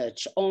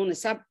research on a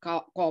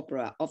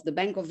subcorpora of the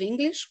Bank of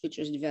English, which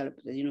was developed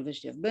at the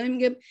University of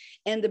Birmingham,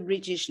 and the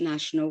British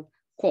National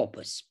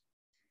Corpus.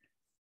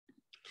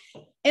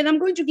 And I'm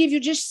going to give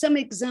you just some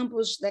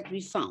examples that we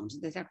found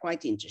that are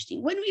quite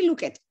interesting. When we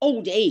look at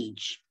old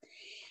age,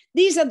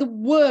 these are the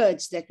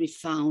words that we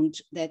found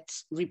that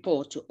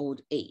report to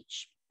old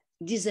age.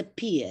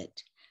 Disappeared,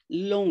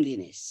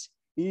 loneliness,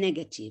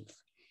 negative,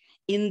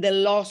 in the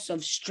loss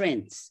of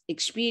strength,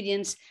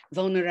 experience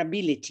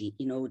vulnerability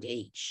in old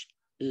age,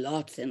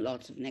 lots and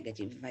lots of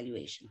negative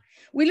evaluation.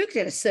 We looked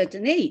at a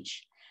certain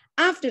age.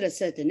 After a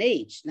certain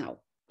age, now,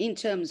 in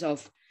terms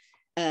of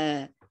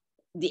the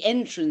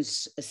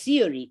entrance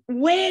theory,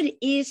 where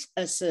is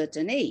a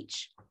certain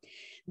age?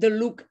 The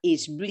look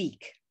is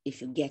bleak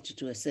if you get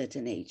to a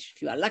certain age,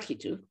 if you are lucky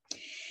to.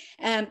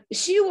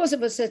 She was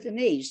of a certain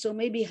age, so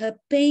maybe her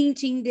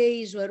painting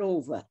days were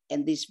over,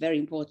 and this very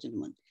important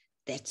one.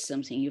 That's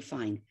something you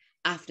find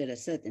after a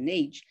certain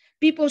age.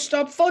 People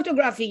stop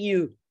photographing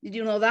you. Did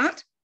you know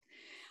that?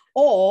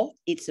 Or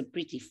it's a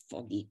pretty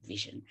foggy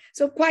vision.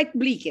 So quite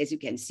bleak, as you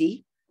can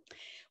see.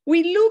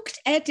 We looked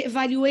at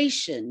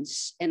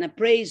evaluations and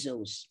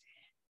appraisals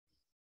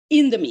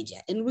in the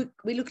media, and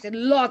we looked at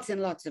lots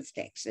and lots of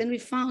texts, and we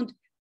found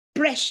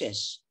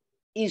precious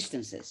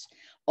instances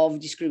of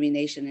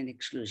discrimination and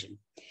exclusion.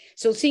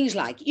 So things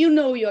like, you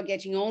know you're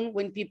getting on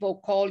when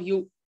people call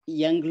you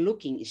young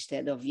looking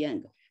instead of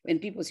young. When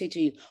people say to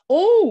you,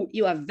 oh,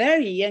 you are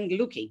very young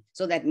looking,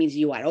 so that means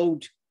you are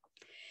old.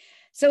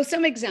 So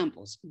some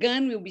examples.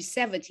 Gun will be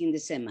 70 in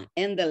December,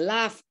 and the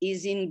laugh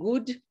is in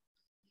good,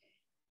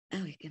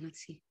 oh, I cannot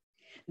see.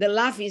 The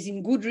laugh is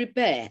in good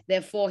repair,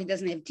 therefore he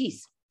doesn't have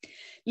teeth.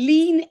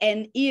 Lean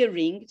and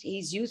earringed,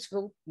 he's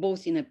useful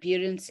both in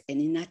appearance and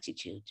in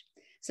attitude.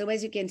 So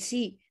as you can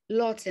see,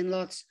 lots and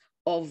lots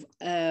of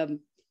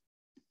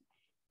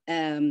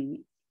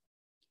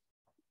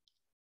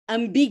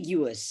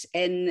ambiguous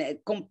and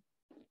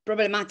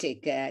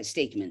problematic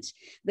statements.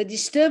 The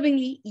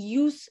disturbingly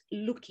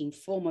youth-looking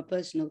former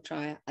personal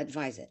trial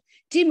advisor.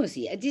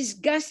 Timothy, a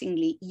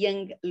disgustingly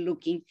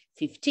young-looking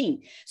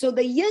 15. So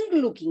the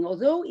young-looking,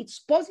 although it's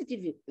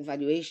positive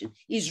evaluation,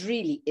 is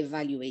really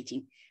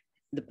evaluating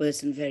the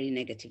person very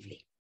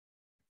negatively.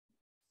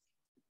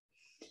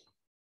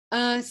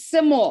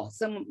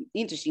 Some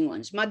interesting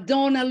ones.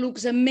 Madonna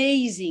looks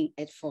amazing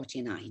at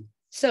 49.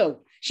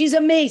 So she's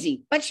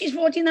amazing, but she's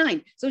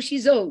 49, so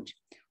she's old.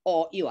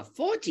 Or you are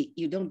 40,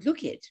 you don't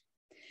look it.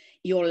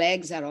 Your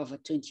legs are of a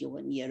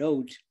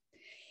 21-year-old.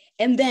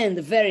 And then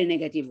the very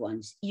negative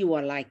ones, you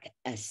are like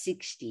a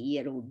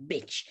 60-year-old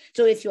bitch.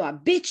 So if you are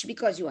a bitch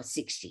because you are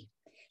 60,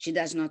 she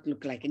does not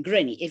look like a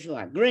granny. If you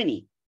are a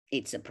granny,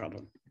 it's a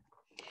problem.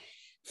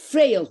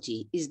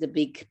 Frailty is the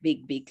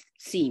big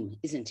theme,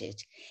 isn't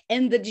it?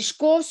 And the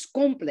discourse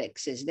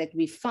complexes that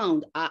we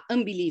found are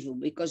unbelievable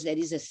because there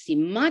is a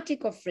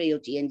thematic of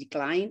frailty and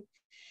decline,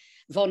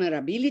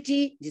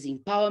 vulnerability,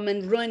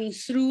 disempowerment running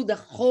through the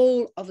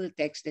whole of the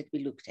text that we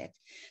looked at.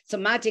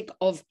 Thematic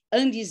of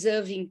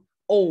undeserving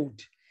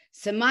old,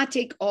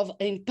 thematic of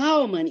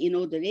empowerment in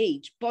older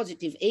age,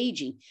 positive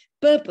aging,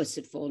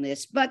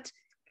 purposefulness, but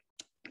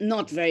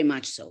not very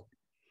much so.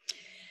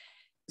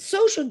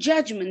 Social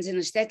judgments and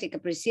aesthetic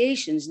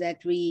appreciations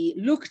that we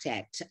looked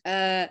at,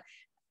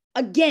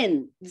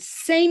 again, the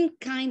same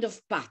kind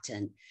of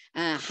pattern.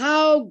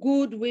 How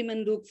good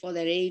women look for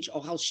their age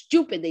or how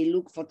stupid they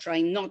look for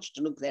trying not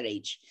to look their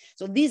age.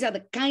 So these are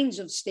the kinds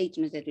of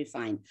statements that we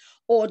find.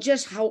 Or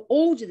just how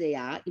old they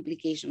are,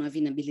 implication of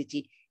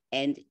inability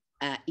and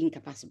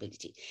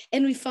incapacity.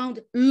 And we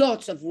found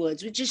lots of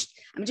words.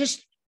 I'm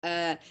just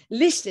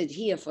listed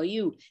here for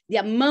you the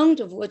amount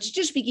of words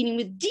just beginning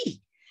with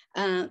D.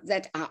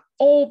 That are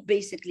all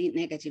basically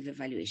negative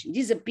evaluation: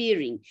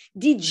 disappearing,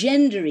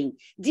 degendering,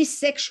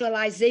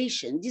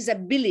 desexualization,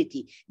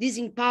 disability,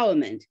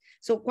 disempowerment.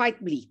 So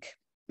quite bleak,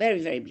 very,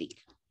 very bleak.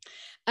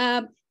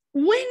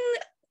 When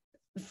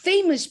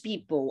famous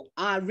people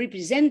are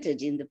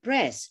represented in the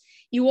press,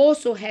 you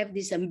also have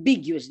this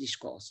ambiguous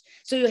discourse.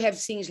 So you have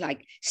things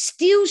like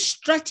still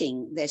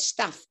strutting their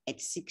stuff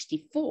at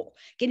 64.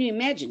 Can you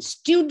imagine?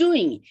 Still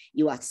doing it.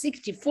 You are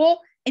 64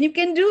 and you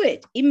can do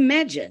it.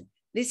 Imagine.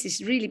 This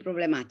is really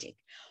problematic.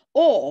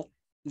 Or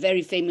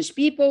very famous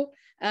people,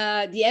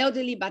 the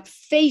elderly but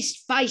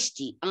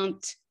feisty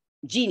Aunt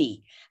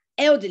Ginny,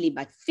 elderly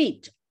but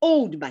fit,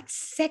 old but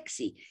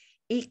sexy.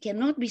 It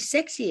cannot be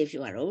sexy if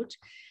you are old,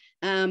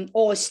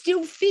 or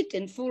still fit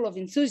and full of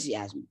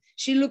enthusiasm.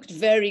 She looked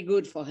very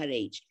good for her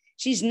age.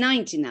 She's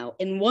 90 now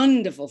and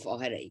wonderful for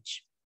her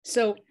age.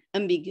 So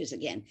ambiguous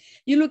again.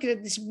 You look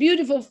at this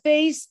beautiful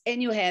face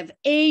and you have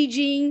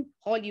aging,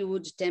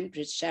 Hollywood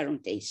temperate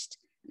Sharon taste.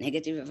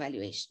 Negative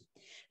evaluation.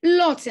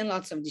 Lots and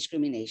lots of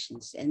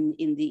discriminations and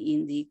in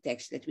the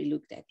text that we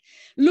looked at.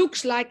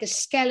 Looks like a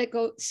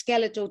skeletal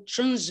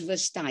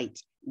transvestite,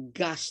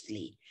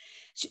 ghastly.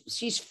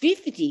 She's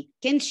 50.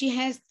 Can she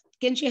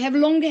have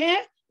long hair?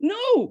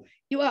 No,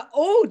 you are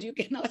old, you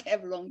cannot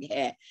have long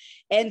hair.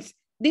 And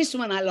this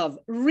one I love,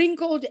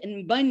 wrinkled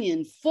and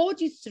bunion,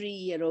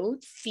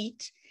 43-year-old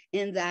feet,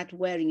 and that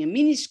wearing a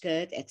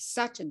miniskirt at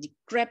such a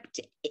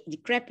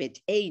decrepit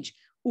age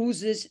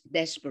oozes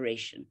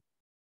desperation.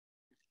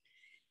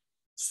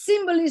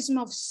 Symbolism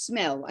of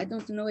smell. I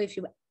don't know if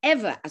you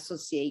ever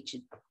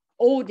associated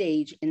old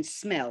age and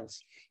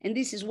smells. And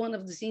this is one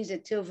of the things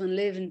that Til van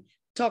Leeuwen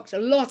talked a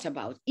lot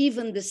about.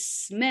 Even the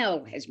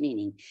smell has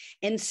meaning.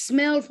 And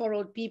smell for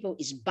old people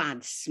is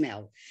bad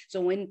smell.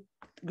 So when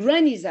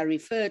grannies are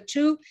referred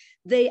to,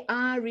 they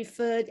are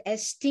referred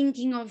as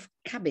stinking of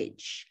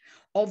cabbage,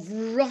 of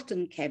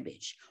rotten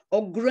cabbage,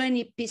 or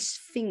granny piss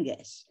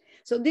fingers.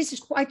 So this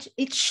is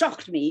it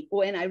shocked me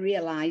when I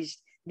realized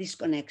this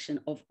connection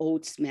of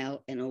old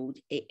smell and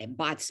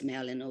bad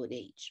smell and old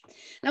age.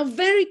 Now,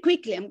 very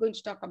quickly, I'm going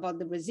to talk about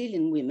the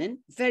Brazilian women,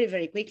 very,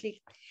 very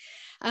quickly.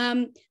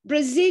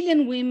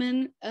 Brazilian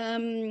women,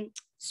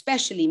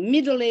 especially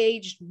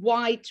middle-aged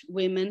white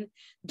women,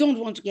 don't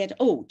want to get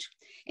old.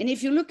 And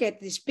if you look at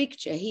this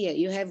picture here,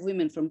 you have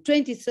women from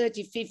 20,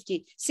 30,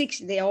 50,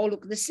 60, they all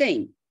look the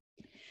same.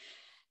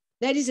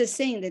 That is a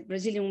saying that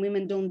Brazilian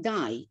women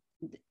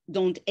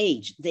don't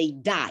age, they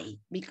die,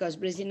 because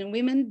Brazilian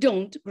women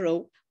don't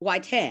grow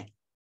white hair.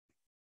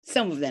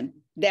 Some of them,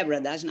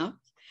 Deborah does not.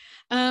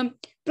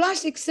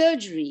 Plastic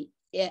surgery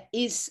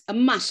is a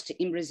must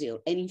in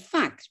Brazil. And in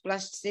fact,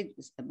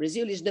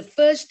 Brazil is the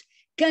first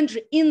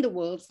country in the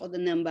world for the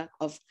number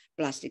of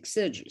plastic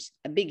surgeries,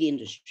 a big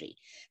industry.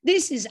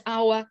 This is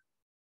our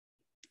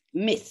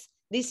myth.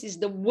 This is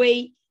the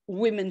way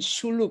women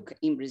should look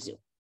in Brazil.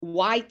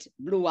 White,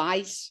 blue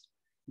eyes,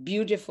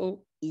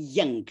 beautiful,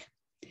 young.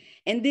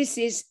 And this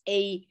is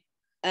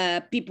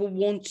people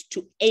want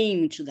to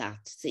aim to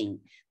that thing.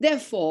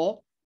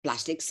 Therefore,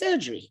 plastic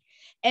surgery.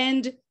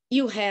 And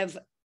you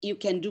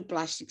can do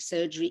plastic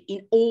surgery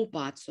in all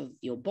parts of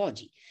your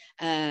body.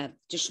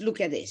 Just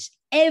look at this.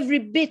 Every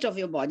bit of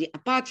your body,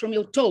 apart from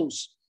your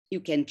toes, you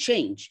can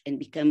change and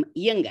become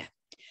younger.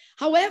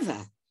 However,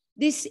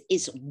 this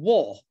is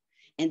war,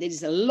 and there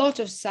is a lot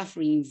of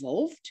suffering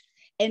involved.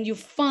 And you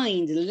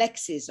find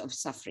lexes of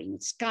suffering,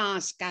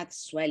 scars,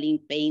 cuts, swelling,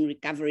 pain,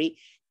 recovery,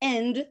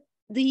 and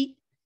the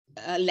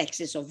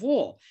lexis of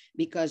war,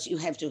 because you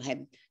have to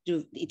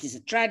it is a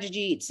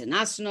tragedy, it's an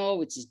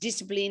arsenal, it's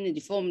discipline,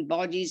 deformed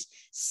bodies,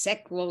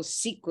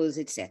 sequels,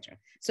 etc.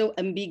 So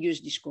ambiguous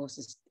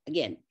discourses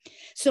again.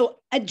 So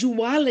a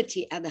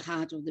duality at the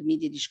heart of the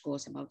media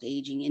discourse about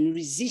aging and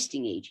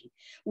resisting aging.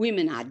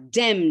 Women are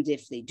damned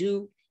if they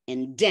do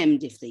and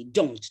damned if they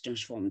don't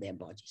transform their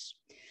bodies.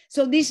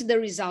 So this is the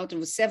result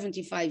of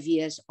 75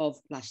 years of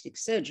plastic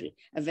surgery,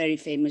 a very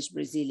famous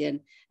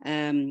Brazilian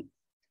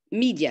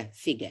media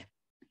figure,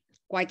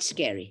 quite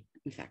scary,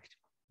 in fact.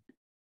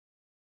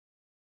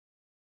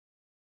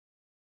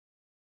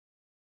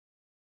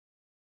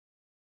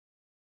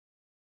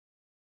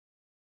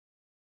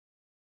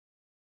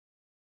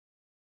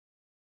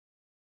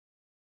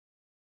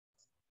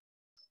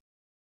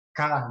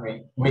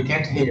 Carmen, we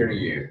can't hear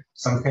you.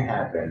 Something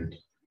happened.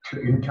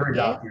 Turn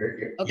Yeah. off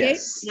your Okay.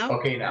 yes. Now?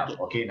 Okay now.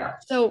 Okay now.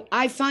 So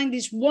I find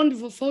this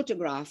wonderful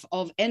photograph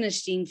of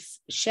Ernestine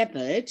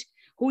Shepherd,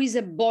 who is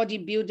a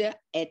bodybuilder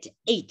at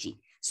 80.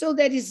 So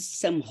there is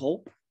some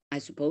hope, I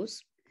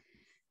suppose,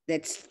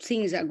 that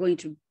things are going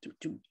to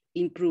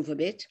improve a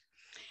bit.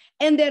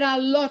 And there are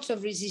lots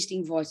of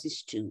resisting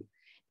voices too.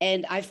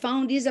 And I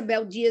found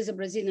Isabel Dias, a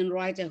Brazilian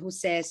writer, who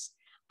says,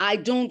 I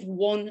don't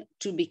want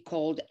to be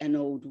called an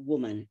old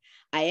woman.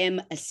 I am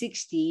a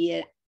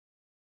 60-year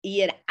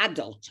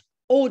adult,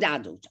 old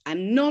adult.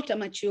 I'm not a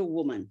mature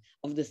woman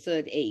of the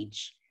third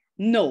age.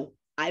 No,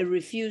 I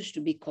refuse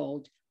to be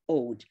called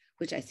old,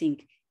 which I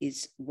think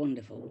is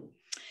wonderful.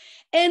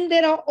 And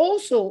there are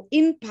also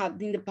in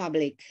the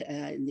public,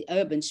 in the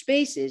urban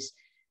spaces,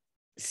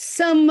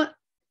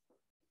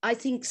 I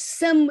think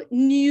some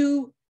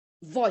new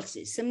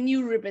voices, some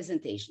new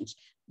representations.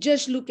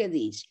 Just look at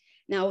these.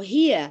 Now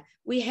here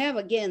we have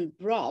again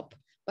prop,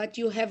 but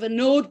you have an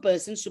old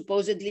person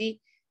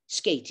supposedly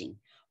skating,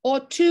 or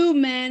two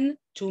men,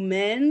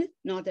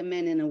 not a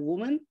man and a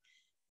woman,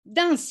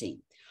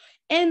 dancing.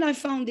 And I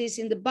found this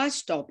in the bus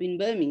stop in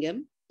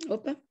Birmingham.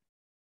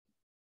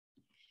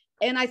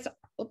 And I thought,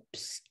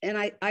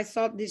 I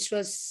thought this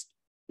was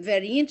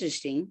very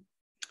interesting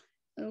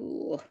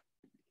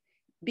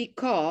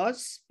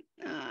because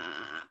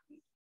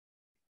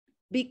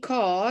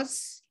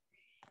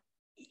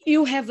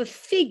you have a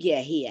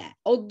figure here.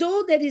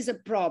 Although there is a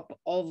prop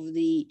of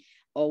the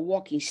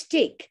walking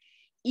stick,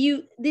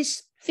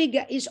 this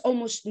figure is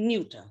almost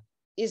neuter,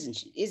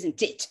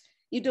 isn't it?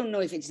 You don't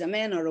know if it's a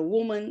man or a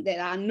woman.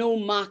 There are no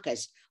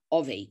markers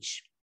of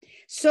age.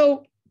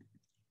 So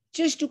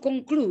just to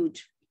conclude,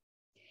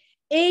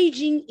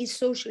 aging is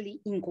socially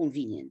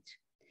inconvenient.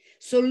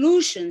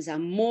 Solutions are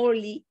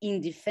morally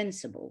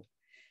indefensible,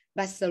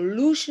 but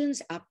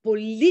solutions are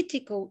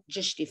political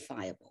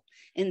justifiable.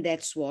 And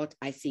that's what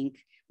I think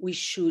we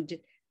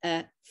should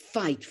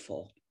fight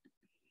for.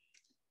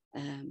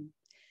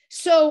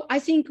 So I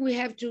think we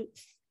have to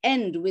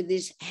end with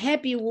this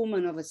happy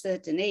woman of a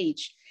certain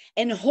age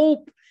and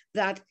hope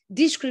that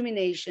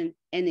discrimination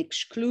and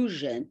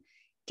exclusion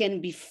can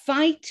be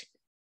fought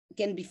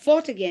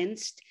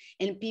against,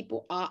 and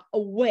people are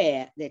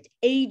aware that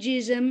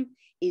ageism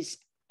is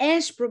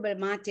as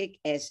problematic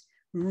as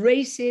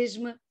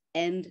racism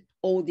and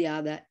all the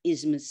other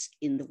isms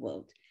in the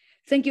world.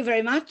 Thank you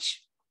very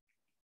much.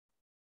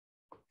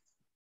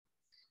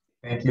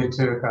 Thank you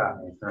too,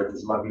 Carmen, for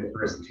this lovely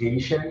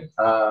presentation.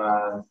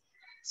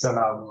 So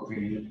now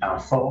moving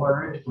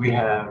forward, we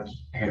have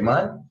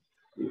Herman.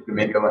 You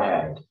may go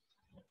ahead.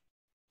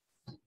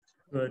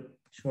 Good,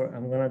 sure.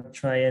 I'm gonna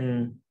try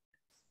and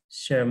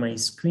share my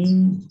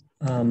screen.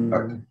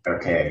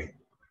 Okay.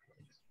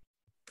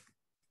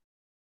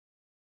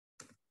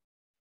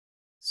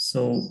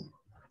 So,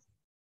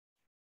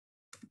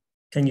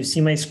 can you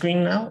see my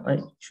screen now? I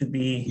should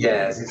be.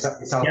 Yes,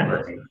 it's all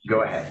working.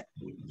 Go ahead.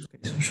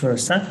 Okay, sure,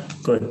 start.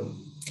 Good.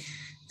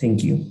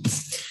 Thank you.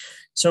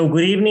 So,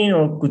 good evening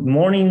or good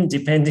morning,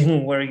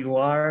 depending where you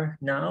are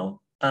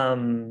now.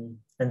 And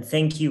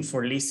thank you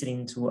for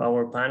listening to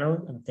our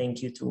panel, and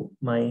thank you to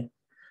my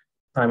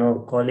panel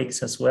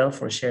colleagues as well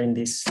for sharing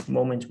this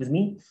moment with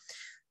me.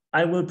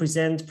 I will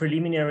present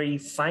preliminary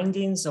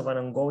findings of an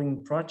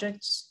ongoing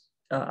project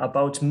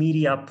about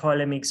media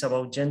polemics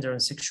about gender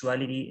and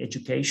sexuality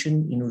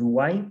education in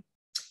Uruguay.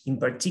 In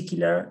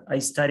particular, I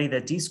study the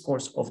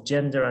discourse of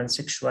gender and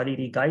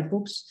sexuality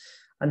guidebooks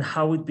and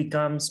how it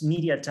becomes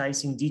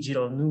mediatizing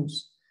digital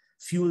news,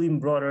 fueling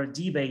broader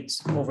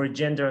debates over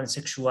gender and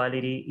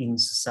sexuality in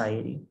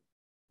society.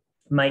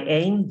 My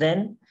aim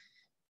then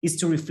is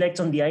to reflect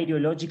on the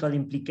ideological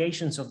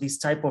implications of this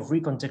type of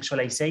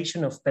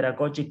recontextualization of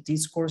pedagogic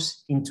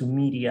discourse into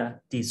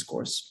media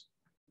discourse.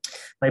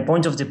 My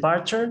point of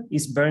departure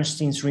is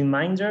Bernstein's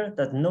reminder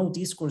that no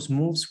discourse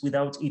moves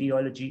without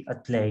ideology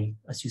at play,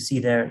 as you see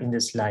there in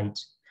the slide.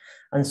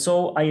 And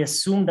so I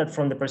assume that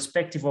from the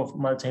perspective of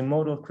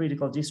multimodal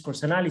critical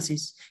discourse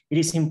analysis, it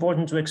is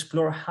important to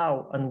explore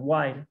how and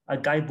why a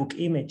guidebook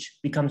image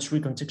becomes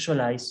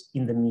recontextualized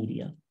in the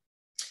media.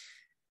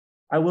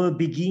 I will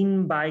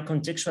begin by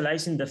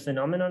contextualizing the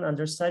phenomenon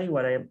under study,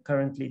 what I am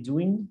currently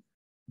doing.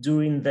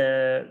 During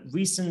the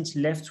recent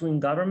left-wing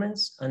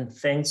governments, and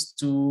thanks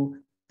to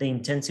the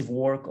intensive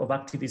work of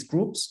activist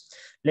groups,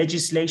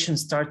 legislation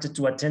started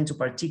to attend to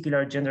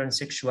particular gender and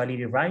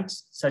sexuality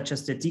rights, such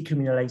as the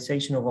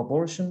decriminalization of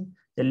abortion,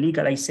 the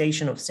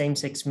legalization of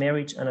same-sex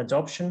marriage and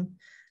adoption,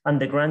 and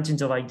the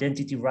granting of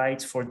identity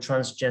rights for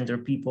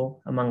transgender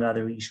people, among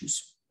other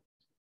issues.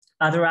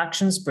 Other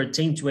actions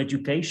pertain to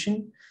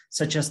education,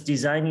 such as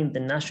designing the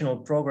National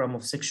Program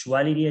of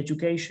Sexuality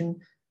Education,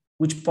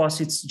 which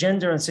posits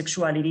gender and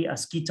sexuality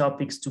as key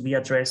topics to be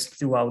addressed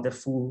throughout the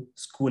full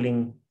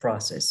schooling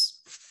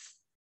process.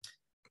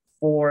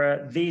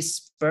 For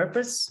this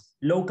purpose,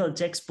 local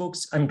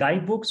textbooks and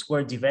guidebooks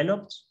were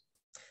developed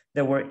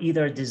that were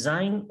either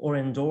designed or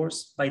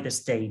endorsed by the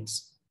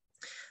states.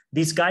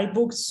 These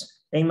guidebooks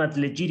aim at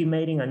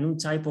legitimating a new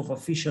type of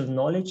official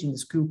knowledge in the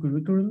school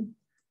curriculum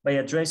by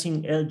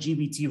addressing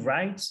LGBT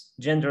rights,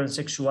 gender and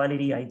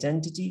sexuality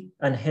identity,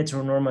 and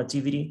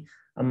heteronormativity,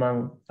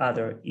 among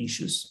other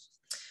issues.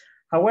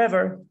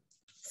 However,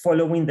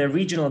 following the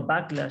regional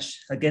backlash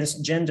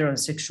against gender and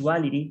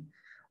sexuality,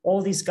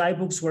 all these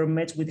guidebooks were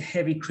met with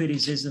heavy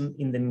criticism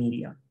in the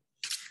media.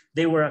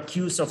 They were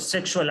accused of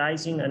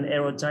sexualizing and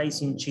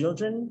erotizing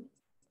children,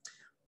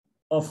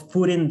 of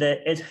putting the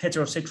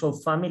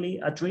heterosexual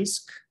family at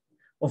risk,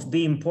 of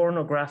being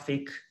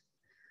pornographic,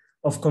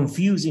 of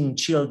confusing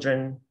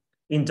children,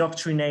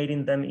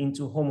 indoctrinating them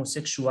into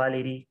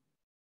homosexuality,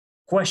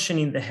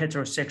 questioning the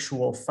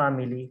heterosexual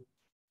family,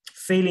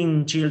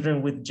 failing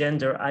children with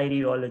gender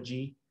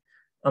ideology,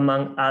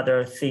 among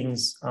other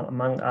things,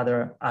 among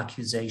other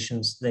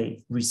accusations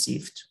they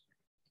received.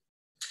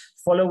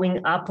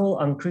 Following Apple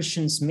and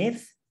Christian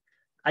Smith,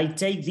 I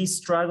take these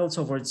struggles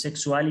over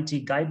sexuality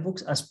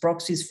guidebooks as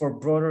proxies for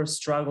broader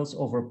struggles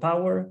over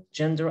power,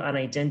 gender, and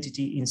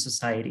identity in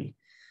society.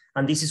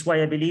 And this is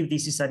why I believe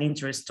this is an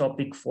interest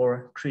topic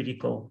for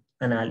critical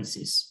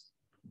analysis.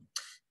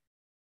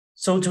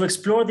 So to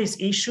explore this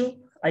issue,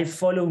 I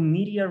follow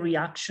media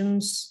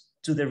reactions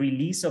to the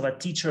release of a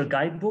teacher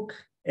guidebook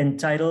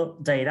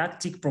entitled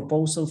Didactic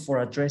Proposal for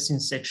Addressing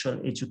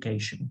Sexual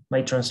Education,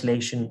 my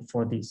translation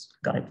for this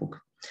guidebook.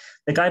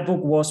 The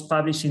guidebook was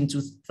published in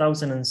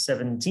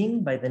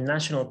 2017 by the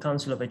National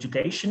Council of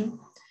Education.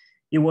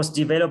 It was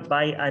developed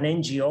by an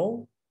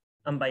NGO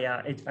and by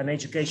an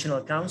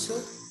educational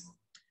council,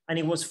 and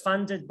it was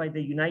funded by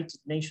the United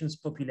Nations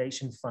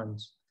Population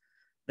Fund.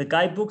 The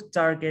guidebook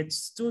targets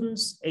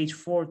students aged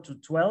 4 to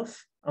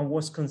 12 and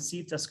was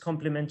conceived as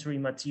complementary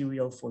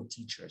material for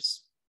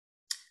teachers.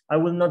 I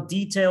will not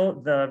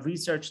detail the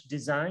research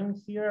design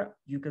here.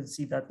 You can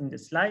see that in the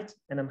slide,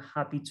 and I'm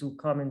happy to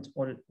comment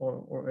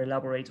or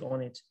elaborate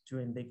on it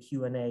during the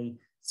Q&A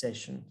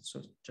session.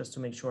 So just to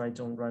make sure I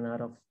don't run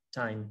out of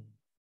time.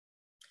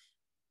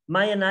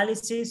 My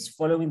analysis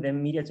following the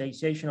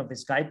mediatization of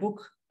this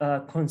guidebook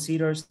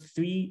considers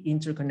three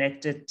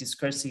interconnected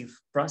discursive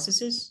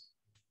processes: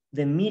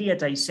 the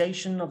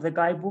mediatization of the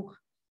guidebook,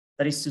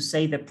 that is to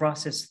say, the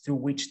process through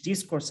which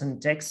discourse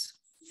and text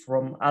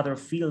from other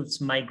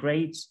fields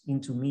migrate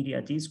into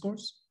media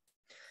discourse;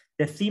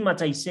 the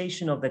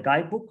thematization of the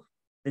guidebook,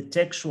 the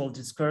textual,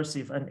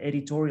 discursive, and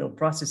editorial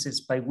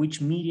processes by which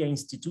media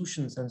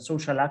institutions and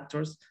social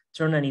actors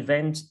turn an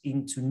event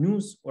into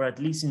news, or at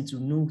least into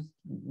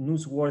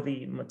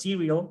newsworthy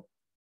material;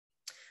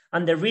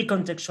 and the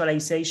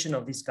recontextualization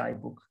of this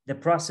guidebook, the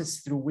process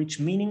through which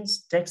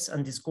meanings, texts,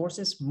 and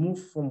discourses move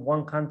from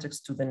one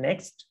context to the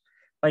next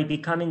by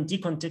becoming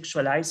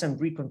decontextualized and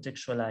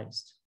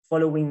recontextualized.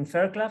 Following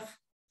Fairclough,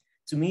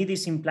 to me,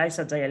 this implies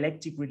a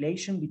dialectic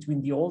relation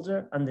between the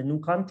older and the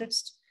new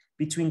context,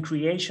 between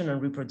creation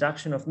and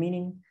reproduction of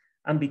meaning,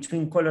 and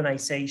between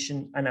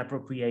colonization and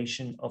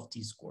appropriation of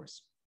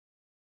discourse.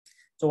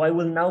 So I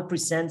will now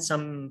present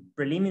some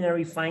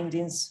preliminary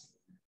findings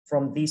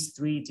from these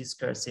three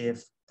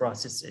discursive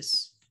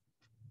processes.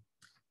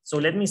 So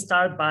let me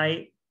start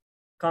by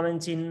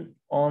commenting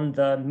on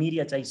the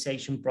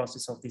mediatization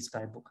process of this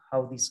guidebook,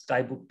 how this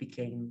guidebook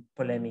became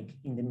polemic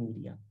in the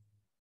media.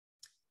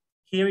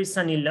 Here is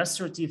an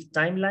illustrative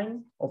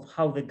timeline of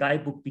how the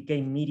guidebook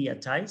became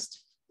mediatized.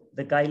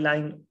 The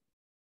timeline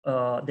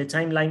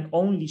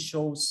only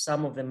shows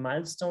some of the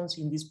milestones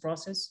in this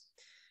process.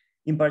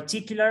 In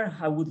particular,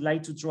 I would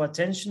like to draw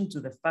attention to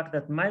the fact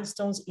that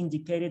milestones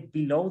indicated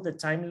below the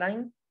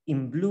timeline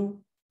in blue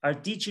are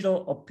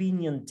digital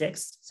opinion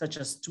texts, such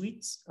as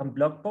tweets and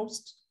blog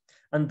posts,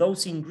 and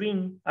those in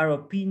green are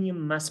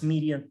opinion mass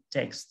media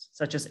texts,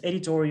 such as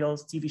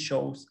editorials, TV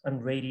shows,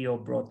 and radio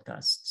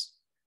broadcasts.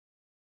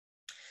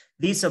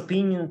 These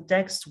opinion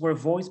texts were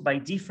voiced by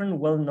different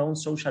well-known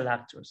social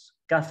actors: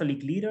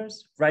 Catholic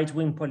leaders,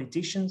 right-wing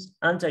politicians,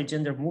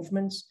 anti-gender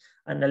movements,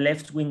 and a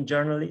left-wing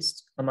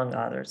journalist, among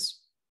others.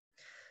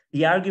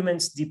 The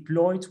arguments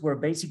deployed were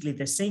basically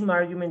the same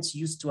arguments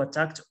used to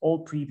attack all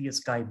previous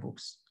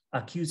guidebooks,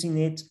 accusing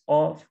it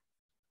of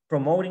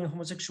promoting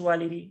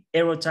homosexuality,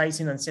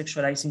 erotizing and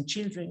sexualizing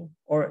children,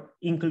 or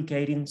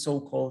inculcating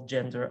so-called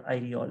gender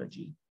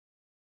ideology.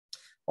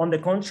 On the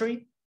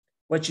contrary,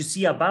 what you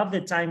see above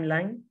the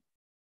timeline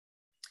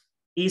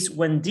is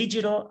when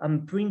digital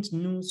and print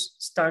news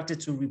started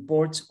to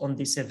report on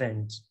this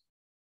event,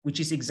 which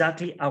is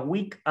exactly a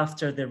week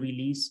after the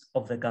release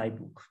of the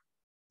guidebook.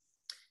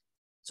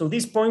 So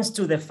this points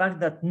to the fact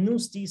that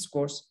news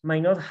discourse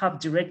might not have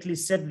directly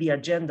set the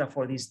agenda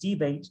for this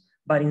debate,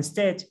 but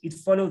instead it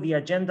followed the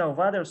agenda of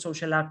other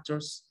social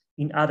actors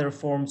in other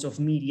forms of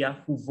media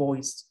who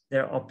voiced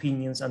their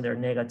opinions and their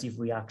negative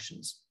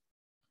reactions.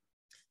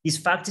 This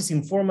fact is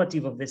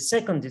informative of the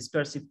second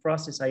discursive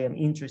process I am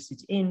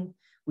interested in,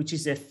 which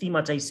is a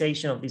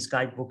thematization of this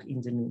guidebook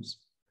in the news.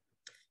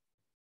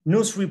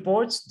 News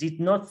reports did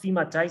not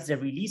thematize the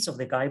release of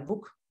the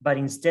guidebook, but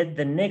instead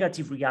the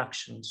negative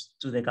reactions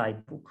to the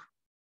guidebook.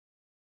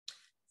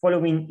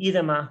 Following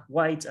Idema,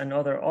 White, and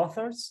other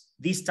authors,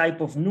 this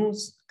type of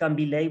news can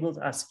be labeled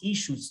as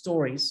issue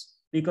stories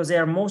because they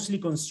are mostly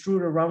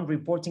construed around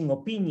reporting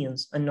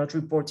opinions and not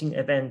reporting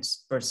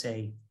events per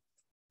se.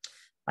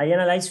 I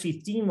analyzed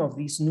 15 of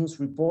these news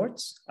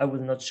reports. I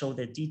will not show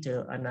the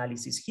detailed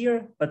analysis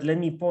here, but let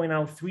me point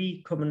out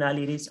 3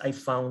 commonalities I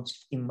found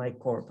in my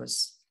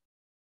corpus.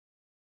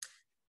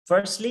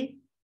 Firstly,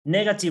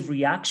 negative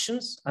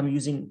reactions. I'm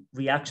using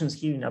reactions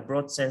here in a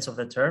broad sense of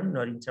the term,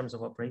 not in terms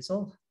of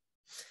appraisal.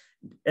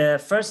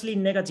 Firstly,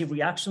 negative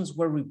reactions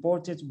were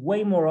reported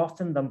way more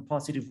often than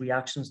positive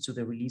reactions to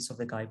the release of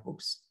the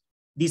guidebooks.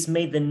 This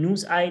made the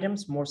news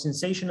items more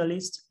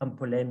sensationalist and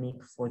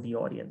polemic for the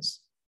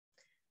audience.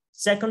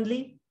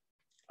 Secondly,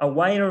 a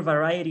wider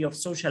variety of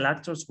social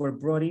actors were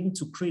brought in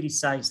to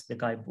criticize the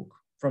guidebook,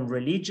 from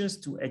religious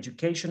to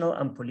educational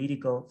and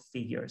political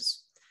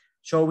figures,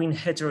 showing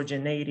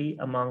heterogeneity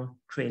among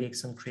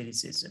critics and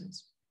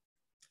criticisms.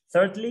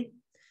 Thirdly,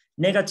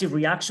 negative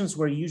reactions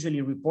were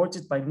usually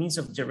reported by means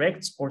of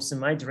direct or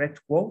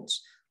semi-direct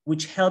quotes,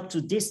 which helped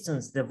to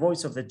distance the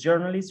voice of the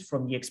journalist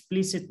from the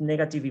explicit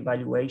negative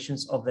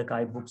evaluations of the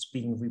guidebooks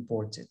being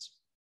reported.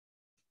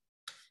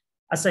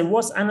 As I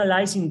was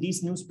analyzing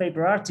these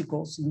newspaper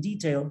articles in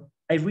detail,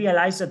 I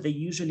realized that they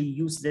usually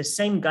use the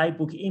same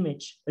guidebook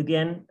image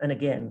again and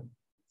again.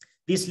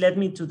 This led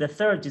me to the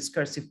third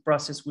discursive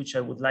process, which I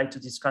would like to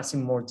discuss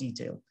in more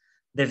detail: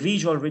 the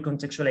visual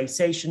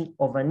recontextualization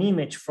of an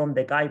image from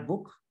the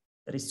guidebook,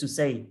 that is to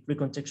say,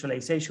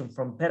 recontextualization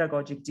from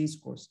pedagogic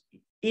discourse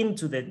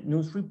into the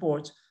news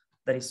report,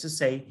 that is to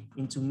say,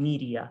 into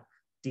media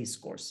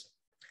discourse.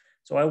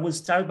 So I will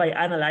start by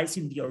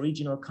analyzing the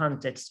original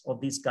context of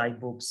this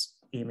guidebook's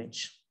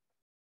image.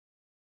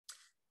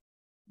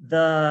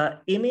 The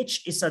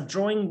image is a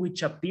drawing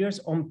which appears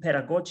on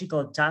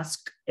pedagogical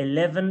task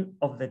 11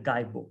 of the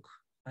guidebook.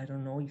 I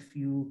don't know if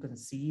you can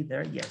see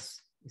there.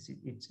 Yes,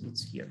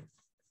 it's here.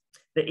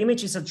 The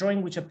image is a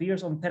drawing which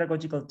appears on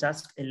pedagogical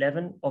task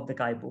 11 of the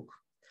guidebook.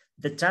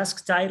 The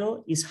task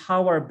title is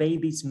How Are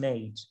Babies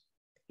Made?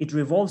 It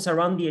revolves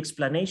around the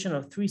explanation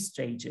of 3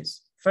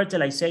 stages: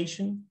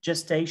 fertilization,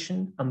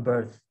 gestation, and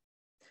birth.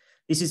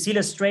 This is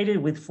illustrated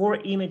with 4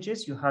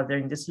 images you have there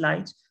in the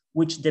slide,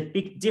 which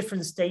depict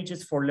different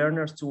stages for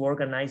learners to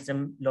organize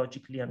them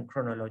logically and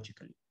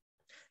chronologically.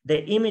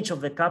 The image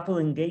of the couple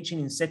engaging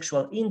in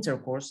sexual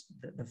intercourse,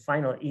 the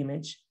final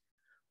image,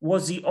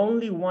 was the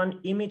only one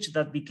image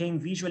that became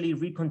visually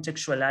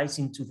recontextualized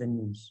into the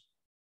news.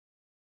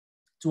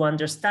 To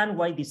understand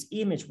why this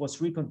image was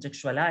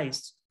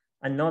recontextualized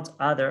and not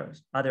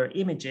other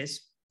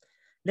images,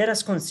 let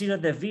us consider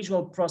the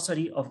visual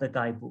prosody of the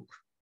guidebook.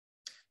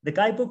 The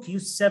guidebook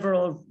used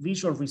several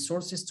visual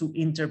resources to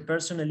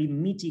interpersonally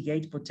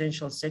mitigate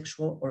potential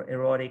sexual or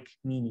erotic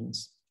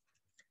meanings.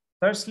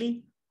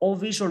 Firstly, all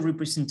visual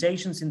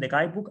representations in the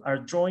guidebook are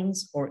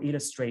drawings or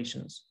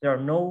illustrations. There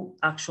are no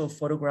actual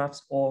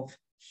photographs of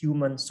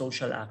human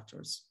social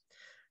actors.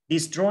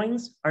 These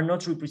drawings are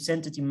not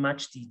represented in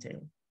much detail.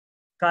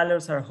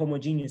 Colors are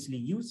homogeneously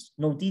used.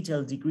 No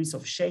detailed degrees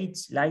of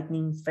shades,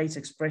 lighting, face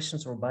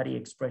expressions, or body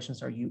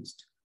expressions are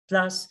used.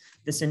 Plus,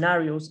 the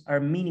scenarios are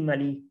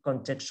minimally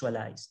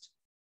contextualized.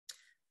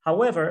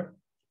 However,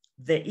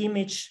 the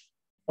image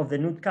of the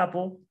nude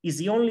couple is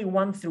the only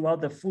one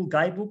throughout the full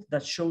guidebook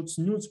that shows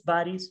nude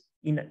bodies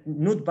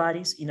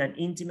in an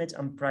intimate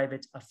and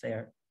private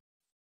affair.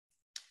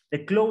 The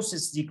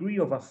closest degree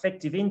of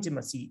affective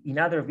intimacy in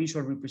other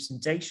visual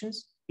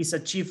representations is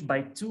achieved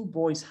by 2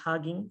 boys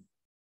hugging,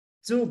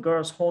 2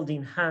 girls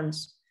holding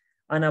hands,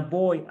 and a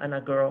boy and a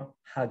girl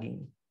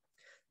hugging.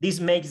 This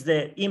makes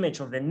the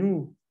image of the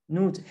nude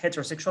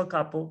heterosexual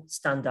couple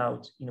stand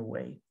out in a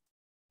way.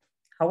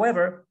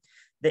 However,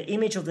 the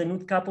image of the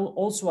nude couple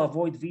also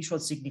avoids visual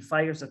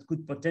signifiers that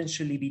could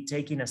potentially be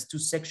taken as too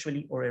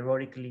sexually or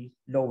erotically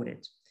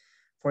loaded.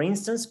 For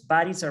instance,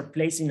 bodies are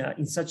placed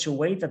in such a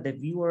way that the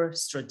viewer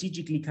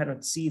strategically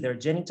cannot see their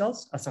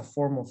genitals as a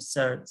form of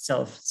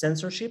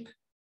self-censorship.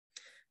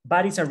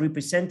 Bodies are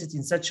represented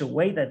in such a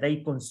way that they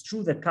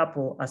construe the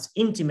couple as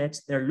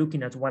intimate. They're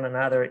looking at one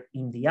another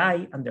in the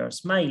eye and they're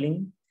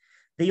smiling.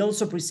 They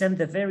also present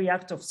the very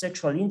act of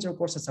sexual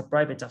intercourse as a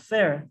private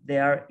affair. They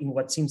are in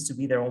what seems to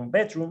be their own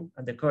bedroom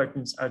and the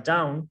curtains are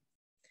down.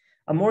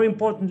 And more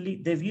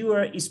importantly, the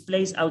viewer is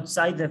placed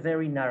outside the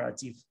very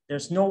narrative.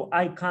 There's no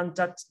eye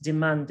contact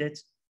demanded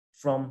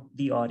from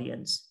the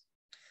audience.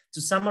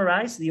 To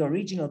summarize, the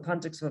original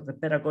context of the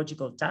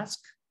pedagogical task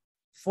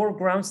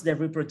foregrounds the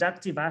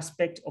reproductive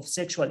aspect of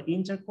sexual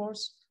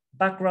intercourse,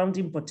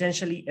 backgrounding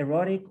potentially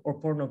erotic or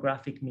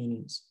pornographic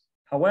meanings.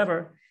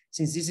 However,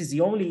 since this is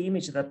the only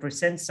image that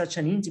presents such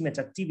an intimate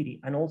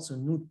activity and also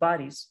nude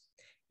bodies,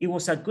 it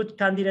was a good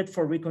candidate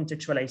for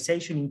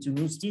recontextualization into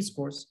news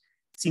discourse,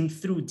 seen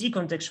through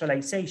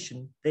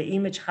decontextualization, the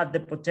image had the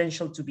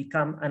potential to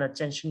become an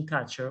attention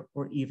catcher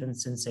or even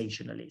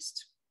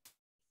sensationalist.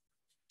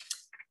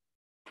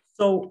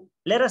 So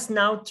let us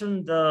now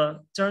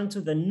turn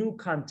to the new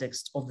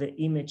context of the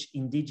image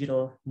in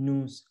digital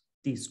news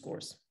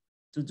discourse.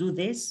 To do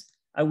this,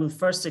 I will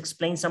first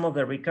explain some of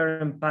the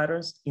recurrent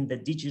patterns in the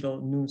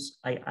digital news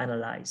I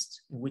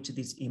analyzed, in which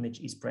this image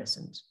is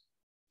present.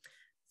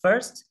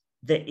 First,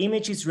 the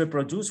image is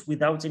reproduced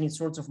without any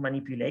sort of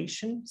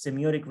manipulation.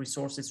 Semiotic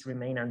resources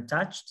remain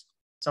untouched,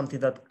 something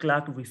that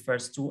Clark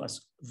refers to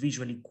as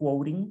visually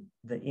quoting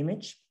the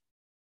image.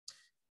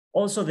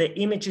 Also, the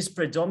image is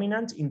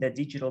predominant in the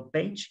digital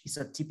page, is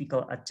a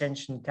typical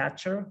attention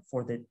catcher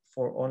for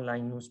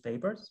online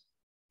newspapers.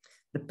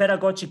 The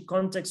pedagogic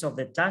context of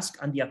the task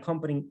and the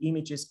accompanying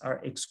images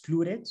are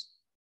excluded.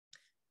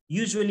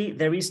 Usually,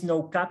 there is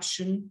no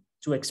caption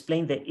to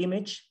explain the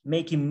image,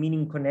 making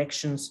meaning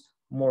connections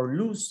more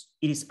loose.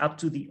 It is up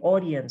to the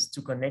audience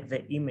to connect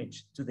the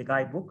image to the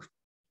guidebook.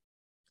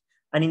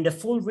 And in the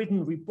full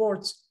written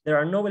reports, there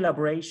are no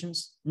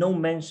elaborations, no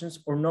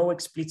mentions, or no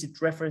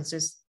explicit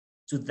references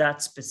to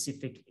that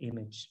specific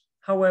image.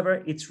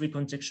 However, it's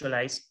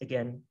recontextualized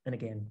again and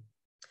again.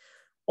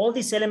 All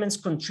these elements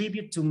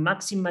contribute to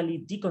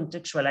maximally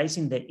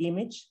decontextualizing the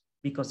image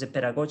because the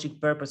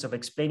pedagogic purpose of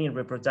explaining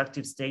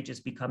reproductive stages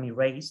become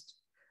erased,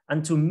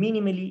 and to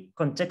minimally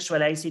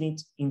contextualizing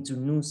it into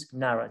news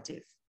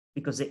narrative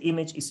because the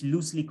image is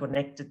loosely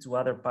connected to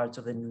other parts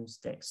of the news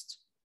text.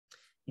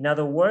 In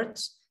other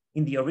words,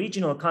 in the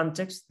original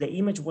context, the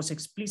image was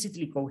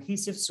explicitly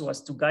cohesive so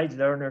as to guide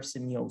learner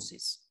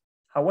semiosis.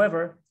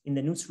 However, in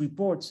the news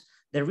reports,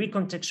 the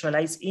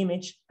recontextualized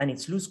image and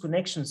its loose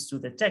connections to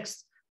the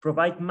text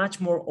provide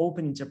much more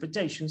open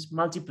interpretations,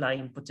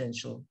 multiplying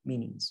potential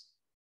meanings.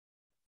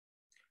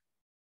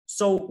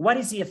 So what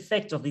is the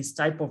effect of this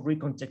type of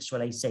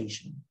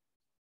recontextualization?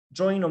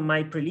 Drawing on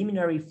my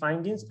preliminary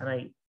findings, and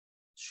I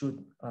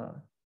should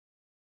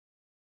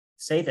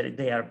say that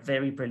they are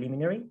very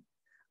preliminary,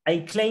 I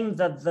claim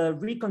that the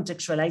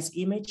recontextualized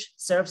image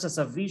serves as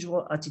a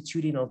visual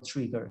attitudinal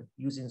trigger,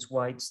 using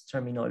White's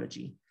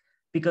terminology,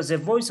 because the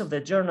voice of the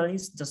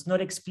journalist does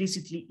not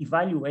explicitly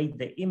evaluate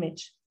the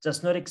image,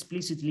 does not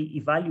explicitly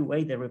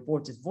evaluate the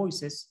reported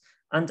voices,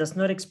 and does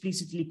not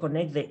explicitly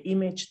connect the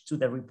image to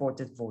the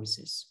reported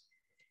voices.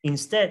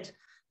 Instead,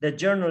 the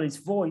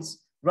journalist's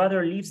voice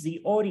rather leaves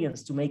the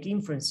audience to make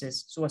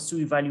inferences so as to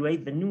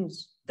evaluate the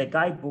news, the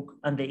guidebook,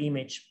 and the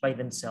image by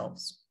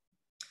themselves.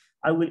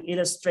 I will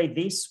illustrate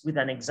this with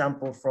an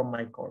example from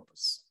my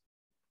corpus.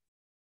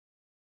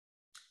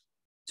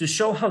 To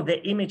show how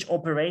the image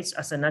operates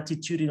as an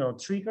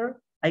attitudinal trigger,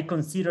 I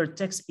consider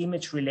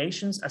text-image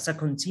relations as a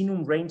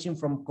continuum ranging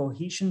from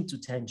cohesion to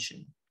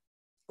tension.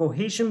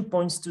 Cohesion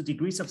points to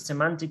degrees of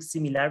semantic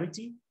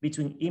similarity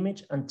between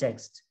image and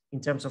text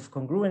in terms of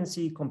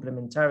congruency,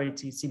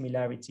 complementarity,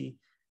 similarity,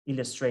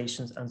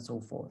 illustrations, and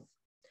so forth.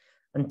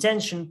 And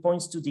tension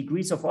points to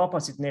degrees of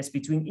oppositeness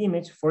between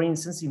image, for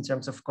instance, in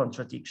terms of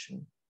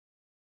contradiction.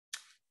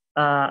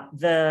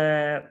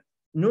 The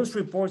news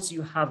reports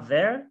you have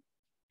there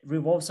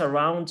revolves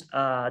around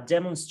a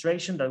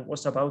demonstration that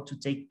was about to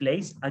take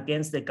place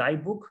against the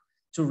guidebook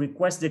to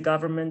request the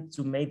government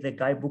to make the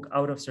guidebook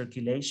out of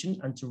circulation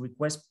and to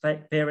request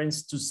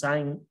parents to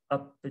sign a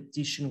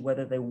petition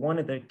whether they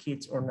wanted their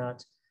kids or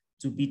not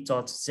to be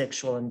taught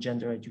sexual and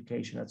gender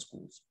education at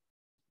schools.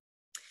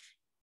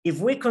 If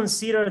we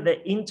consider the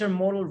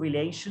intermodal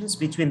relations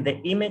between the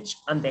image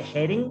and the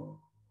heading,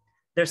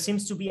 there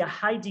seems to be a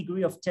high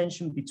degree of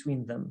tension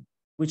between them,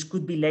 which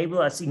could be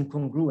labeled as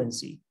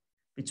incongruency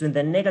between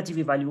the negative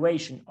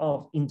evaluation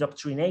of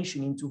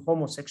indoctrination into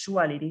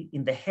homosexuality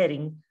in the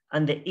heading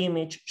and the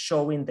image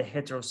showing the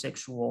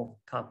heterosexual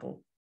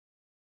couple.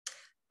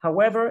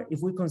 However,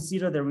 if we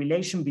consider the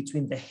relation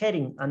between the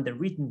heading and the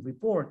written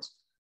report,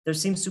 there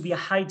seems to be a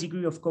high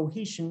degree of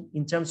cohesion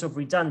in terms of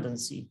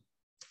redundancy,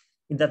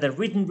 in that the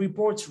written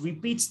report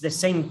repeats the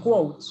same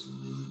quotes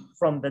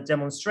from the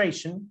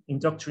demonstration,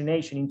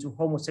 indoctrination into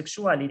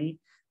homosexuality,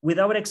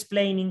 without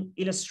explaining,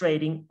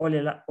 illustrating,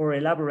 or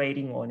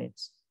elaborating on it.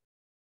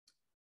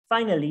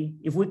 Finally,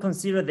 if we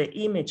consider the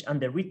image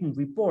and the written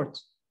report,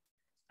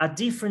 a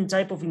different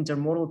type of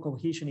intermodal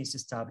cohesion is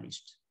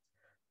established.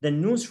 The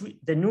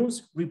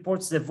news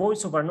reports the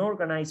voice of an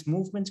organized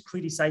movement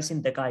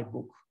criticizing the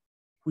guidebook,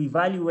 who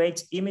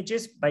evaluates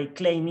images by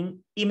claiming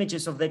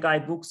images of the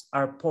guidebooks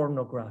are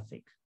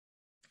pornographic.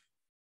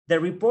 The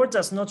report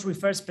does not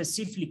refer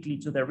specifically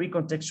to the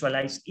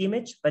recontextualized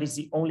image, but is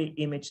the only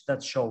image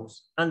that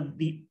shows, and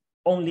the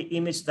only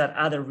image that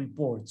other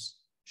reports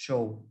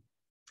show.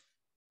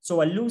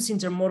 So a loose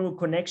intermodal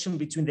connection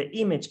between the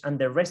image and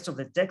the rest of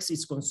the text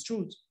is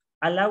construed,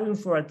 allowing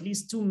for at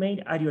least two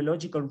main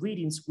ideological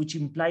readings which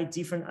imply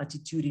different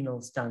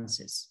attitudinal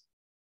stances.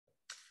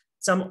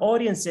 Some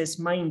audiences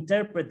might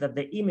interpret that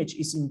the image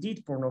is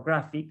indeed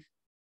pornographic.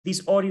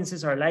 These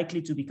audiences are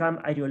likely to become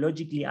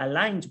ideologically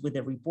aligned with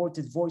the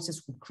reported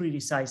voices who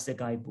criticize the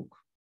guidebook.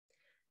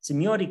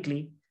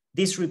 Semiotically,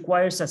 This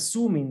requires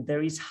assuming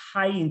there is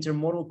high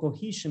intermodal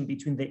cohesion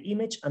between the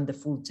image and the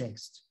full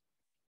text.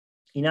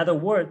 In other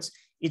words,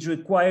 it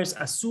requires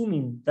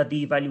assuming that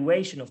the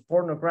evaluation of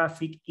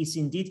pornographic is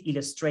indeed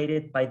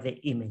illustrated by the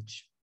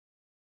image.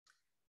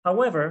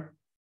 However,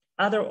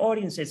 other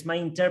audiences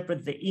might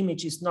interpret the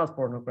image is not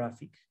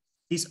pornographic.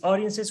 These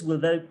audiences will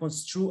then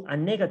construe a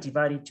negative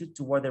attitude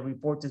toward the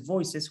reported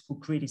voices who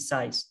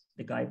criticize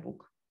the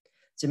guidebook.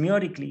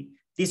 Semiotically,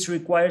 this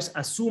requires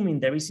assuming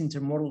there is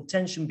intermodal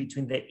tension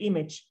between the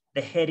image,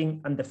 the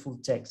heading, and the full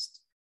text.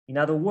 In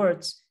other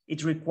words,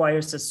 it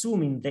requires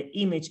assuming the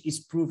image is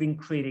proving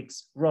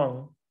critics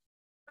wrong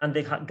and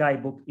the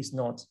guidebook is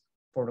not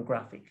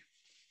pornographic.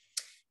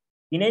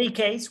 In any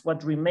case,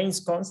 what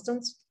remains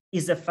constant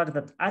is the fact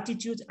that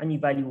attitude and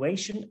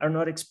evaluation are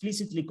not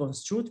explicitly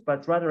construed,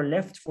 but rather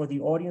left for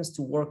the audience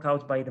to work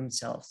out by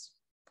themselves.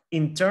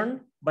 In turn,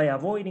 by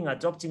avoiding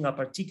adopting a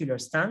particular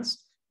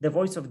stance, the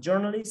voice of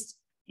journalists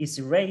is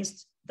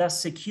erased,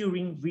 thus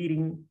securing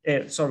reader-audience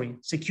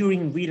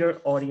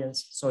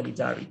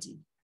solidarity.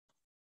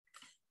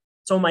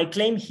 So my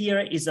claim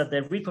here is that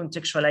the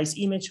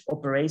recontextualized image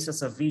operates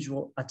as a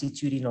visual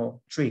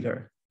attitudinal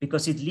trigger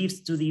because it leaves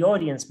to the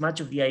audience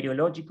much of the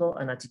ideological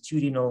and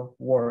attitudinal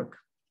work.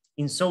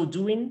 In so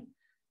doing,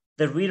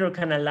 the reader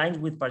can align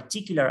with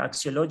particular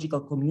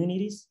axiological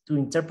communities to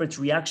interpret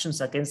reactions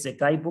against the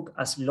guidebook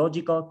as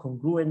logical,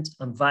 congruent,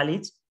 and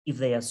valid if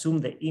they assume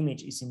the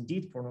image is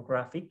indeed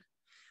pornographic,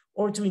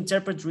 or to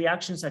interpret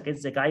reactions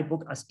against the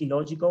guidebook as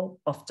illogical,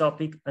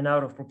 off-topic, and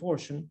out of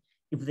proportion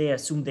if they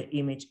assume the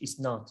image is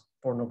not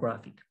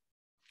pornographic.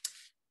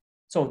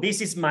 So this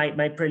is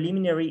my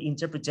preliminary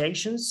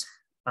interpretations.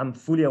 I'm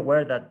fully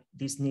aware that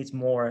this needs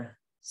more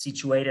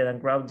situated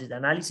and grounded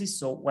analysis.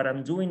 So what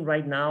I'm doing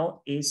right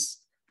now is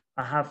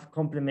I have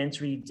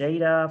complementary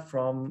data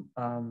from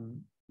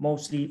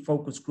mostly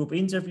focus group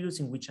interviews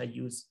in which I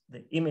use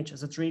the image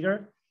as a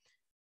trigger.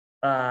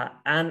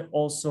 And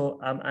also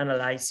I'm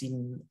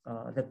analyzing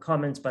the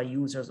comments by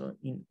users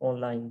in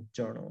online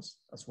journals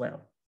as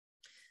well.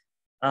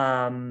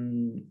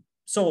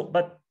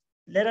 But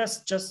let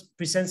us just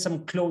present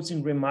some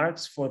closing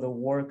remarks for the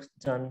work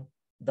done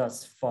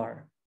thus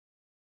far.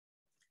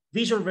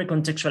 Visual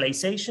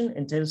recontextualization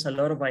entails a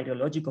lot of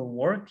ideological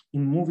work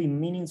in moving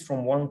meanings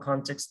from one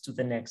context to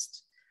the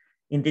next.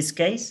 In this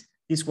case,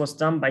 this was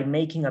done by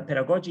making a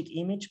pedagogic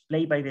image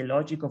play by the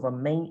logic of a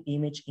main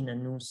image in a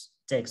news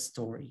text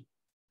story.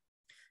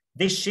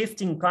 This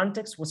shift in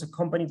context was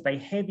accompanied by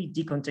heavy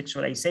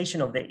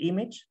decontextualization of the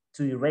image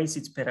to erase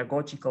its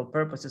pedagogical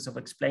purposes of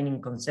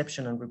explaining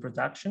conception and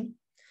reproduction,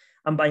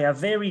 and by a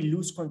very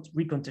loose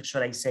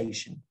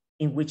recontextualization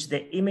in which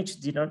the image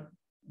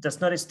does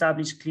not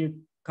establish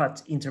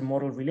clear-cut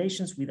intermodal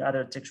relations with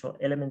other textual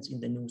elements in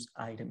the news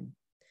item.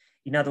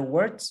 In other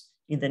words,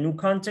 in the new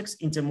context,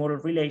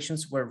 intermodal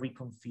relations were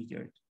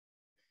reconfigured.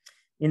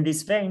 In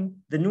this vein,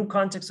 the new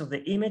context of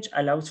the image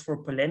allows for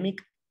polemic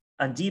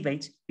and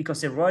debate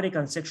because erotic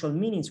and sexual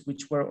meanings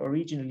which were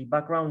originally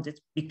backgrounded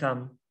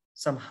become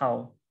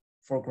somehow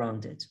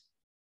foregrounded.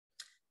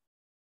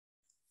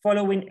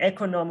 Following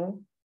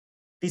economo,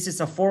 this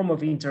is a form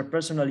of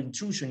interpersonal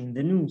intrusion in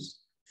the news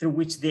through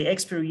which the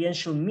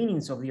experiential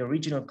meanings of the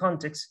original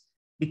context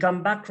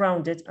become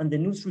backgrounded and the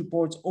news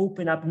reports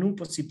open up new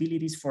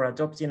possibilities for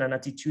adopting an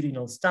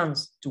attitudinal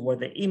stance toward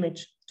the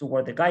image,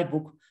 toward the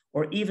guidebook,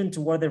 or even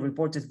toward the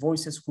reported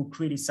voices who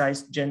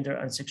criticize gender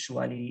and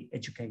sexuality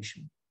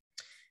education.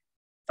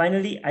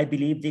 Finally, I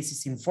believe this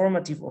is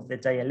informative of the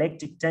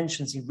dialectic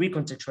tensions in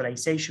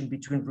recontextualization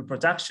between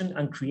reproduction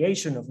and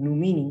creation of new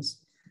meanings,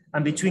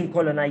 and between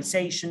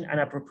colonization and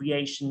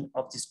appropriation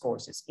of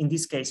discourses, in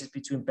these cases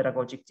between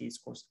pedagogic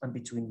discourse and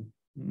between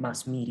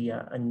mass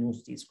media and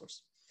news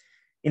discourse.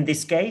 In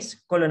this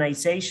case,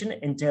 colonization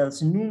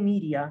entails new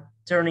media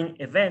turning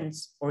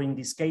events, or in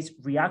this case,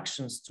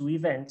 reactions to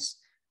events,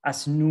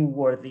 as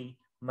newsworthy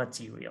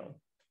material.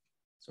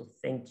 So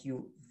thank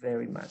you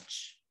very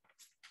much.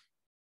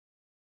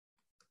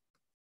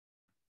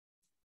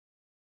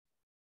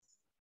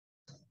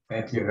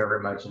 Thank you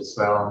very much as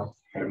well,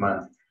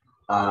 Herman.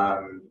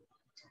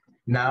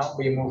 Now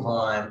we move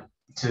on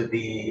to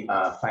the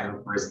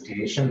final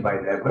presentation by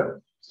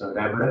Deborah. So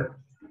Deborah,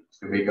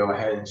 can we go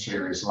ahead and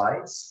share your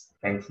slides?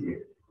 Thank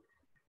you.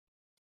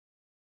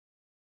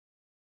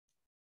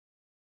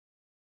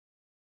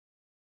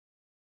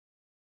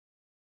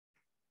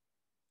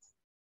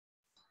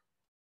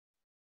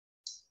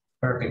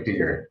 Perfect to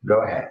hear.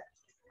 Go ahead.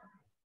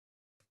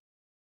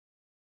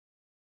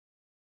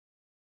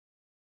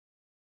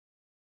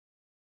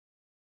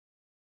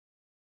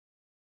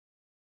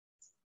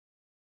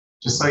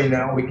 Just so you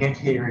know, we can't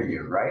hear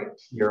you, right?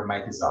 Your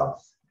mic is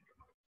off.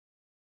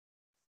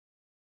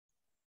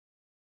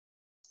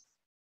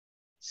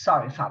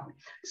 Sorry, Fabio.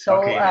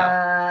 So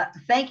okay,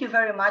 thank you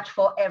very much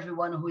for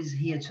everyone who is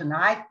here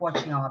tonight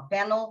watching our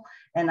panel.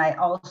 And I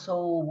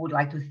also would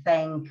like to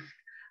thank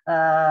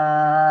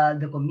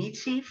the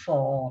committee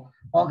for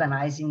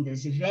organizing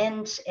this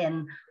event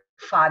and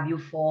Fabio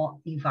for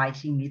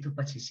inviting me to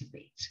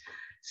participate.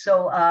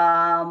 So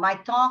my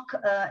talk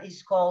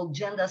is called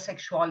Gender,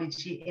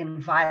 Sexuality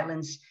and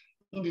Violence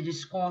in the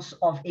Discourse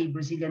of a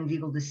Brazilian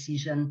Legal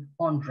Decision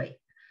on Rape.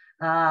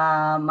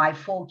 My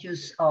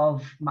focus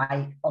of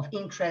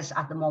interest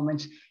at the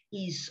moment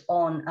is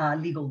on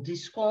legal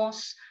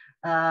discourse,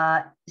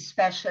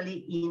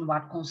 especially in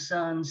what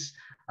concerns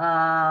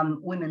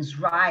women's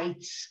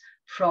rights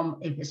from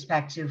a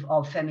perspective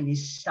of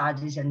feminist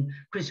studies and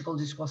critical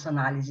discourse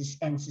analysis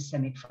and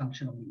systemic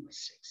functional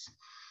linguistics.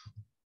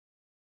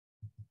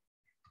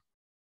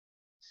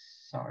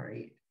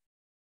 Sorry.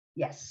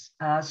 Yes,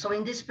 so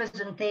in this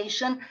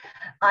presentation,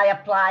 I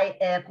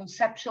apply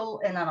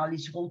conceptual and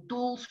analytical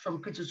tools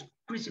from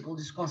critical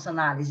discourse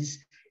analysis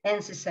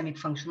and systemic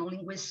functional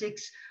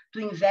linguistics to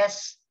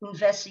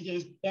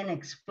investigate and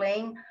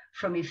explain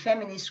from a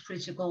feminist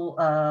critical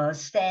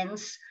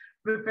stance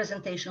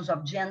representations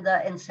of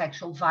gender and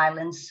sexual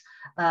violence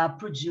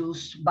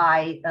produced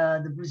by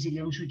the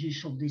Brazilian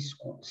judicial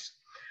discourse.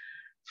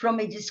 From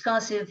a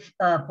discursive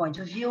point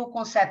of view,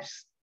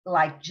 concepts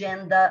like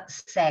gender,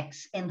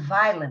 sex, and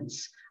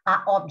violence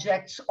are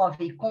objects of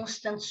a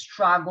constant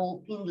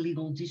struggle in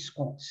legal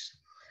discourse.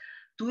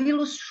 To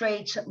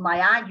illustrate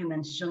my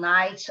arguments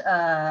tonight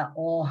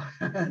or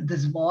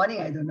this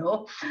morning, I don't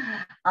know,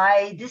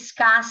 I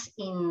discuss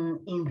in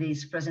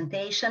this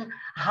presentation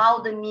how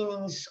the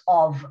meanings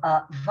of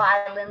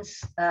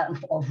violence,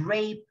 of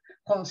rape,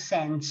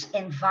 consent,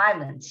 and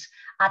violence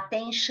are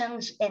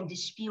tensioned and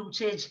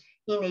disputed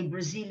in a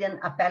Brazilian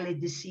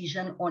appellate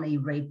decision on a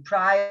rape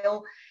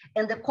trial,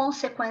 and the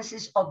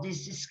consequences of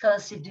this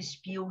discursive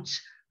dispute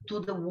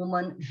to the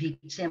woman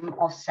victim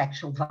of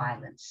sexual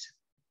violence.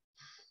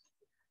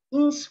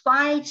 In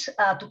spite,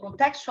 to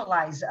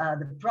contextualize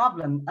the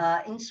problem,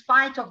 in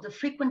spite of the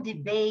frequent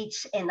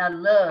debates and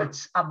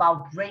alerts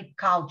about rape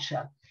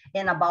culture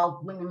and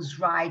about women's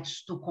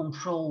rights to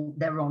control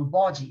their own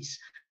bodies,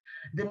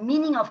 the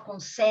meaning of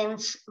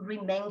consent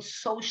remains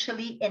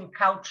socially and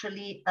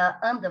culturally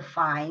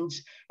undefined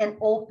and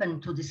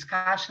open to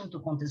discussion, to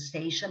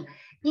contestation,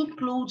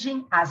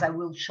 including, as I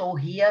will show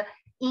here,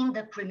 in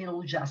the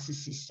criminal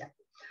justice system.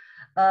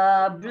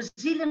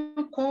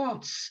 Brazilian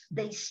courts,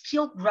 they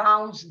still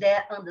ground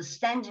their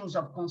understandings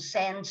of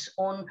consent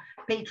on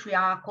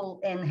patriarchal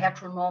and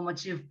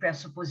heteronormative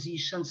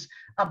presuppositions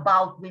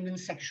about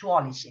women's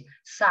sexuality,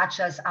 such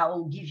as I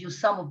will give you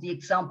some of the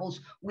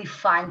examples we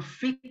find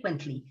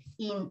frequently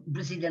in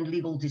Brazilian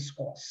legal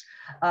discourse.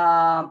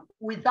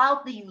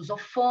 Without the use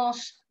of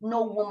force,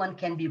 no woman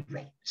can be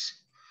raped.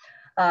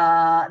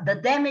 The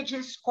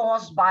damages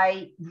caused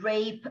by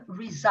rape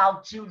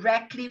result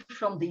directly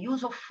from the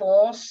use of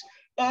force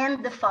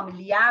and the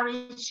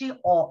familiarity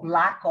or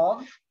lack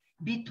of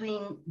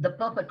between the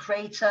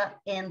perpetrator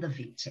and the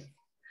victim.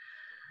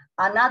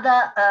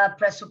 Another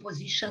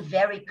presupposition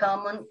very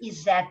common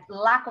is that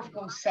lack of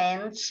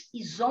consent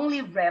is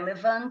only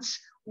relevant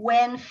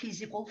when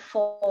physical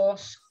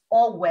force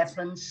or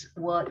weapons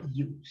were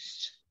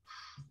used.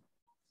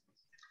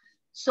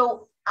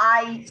 So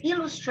I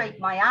illustrate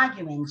my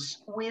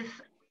arguments with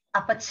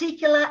a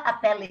particular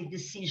appellate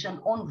decision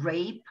on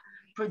rape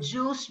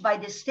produced by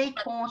the State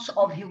Courts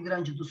of Rio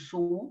Grande do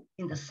Sul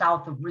in the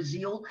south of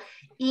Brazil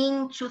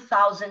in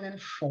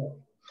 2004.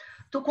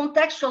 To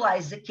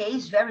contextualize the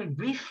case very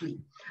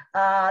briefly,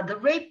 the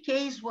rape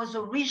case was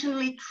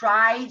originally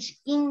tried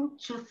in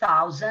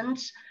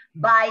 2000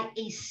 by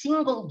a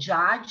single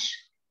judge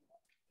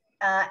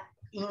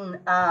in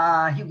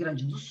Rio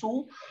Grande do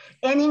Sul,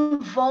 and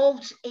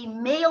involved a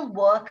male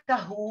worker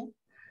who,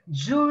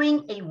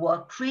 during a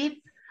work trip,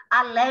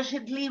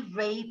 allegedly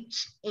raped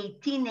a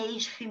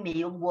teenage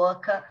female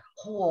worker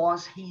who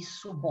was his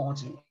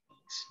subordinate.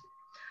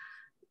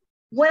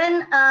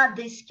 When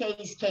this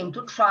case came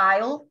to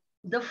trial,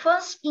 the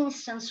first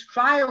instance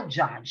trial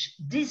judge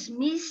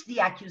dismissed the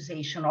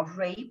accusation of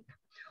rape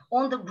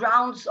on the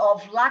grounds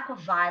of lack of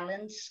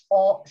violence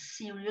or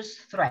serious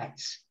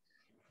threats,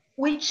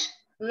 which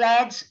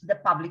led the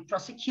public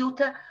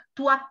prosecutor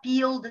to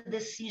appeal the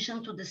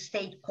decision to the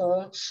state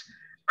courts,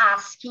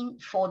 asking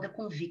for the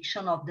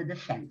conviction of the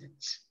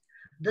defendants.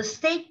 The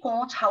state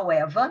court,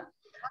 however,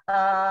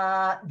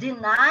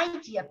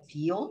 denied the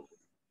appeal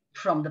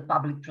from the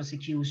public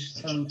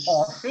prosecution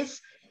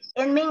office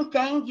and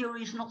maintained the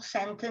original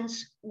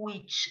sentence,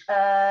 which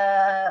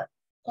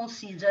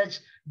considered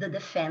the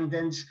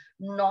defendants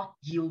not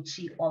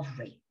guilty of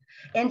rape.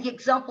 And the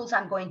examples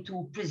I'm going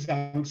to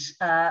present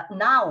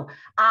now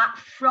are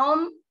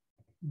from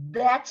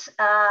that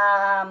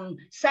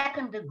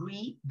second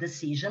degree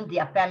decision, the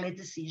appellate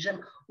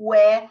decision,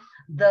 where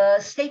the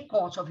State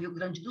Court of Rio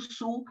Grande do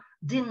Sul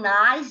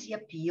denies the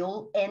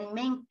appeal and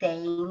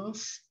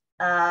maintains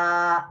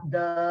that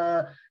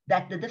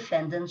the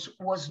defendant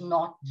was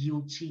not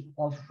guilty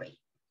of rape.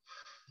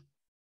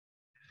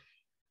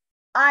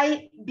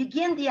 I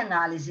begin the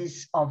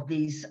analysis of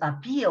this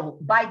appeal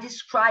by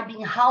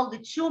describing how the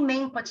two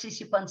main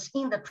participants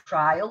in the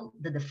trial,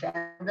 the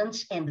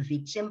defendants and the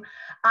victim,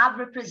 are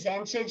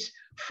represented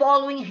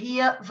following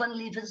here Van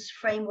Leeuwen's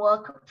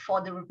framework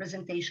for the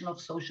representation of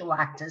social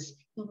actors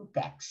in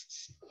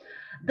texts.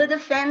 The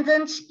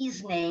defendant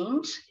is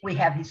named, we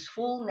have his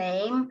full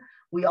name,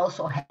 we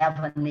also have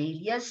an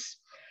alias.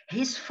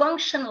 His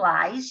function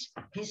lies,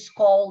 he's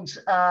called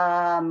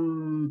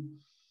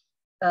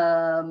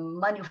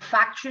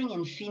manufacturing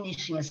and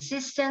finishing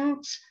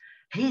assistant.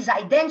 He's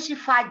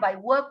identified by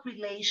work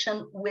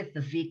relation with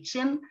the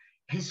victim.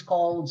 He's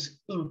called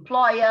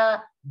employer,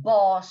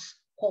 boss,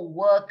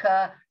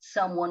 co-worker,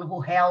 someone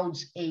who held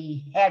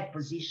a head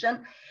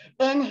position.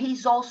 And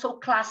he's also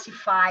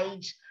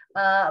classified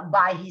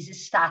by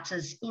his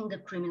status in the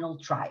criminal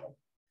trial.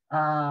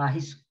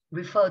 He's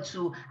referred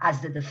to as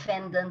the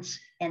defendant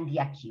and the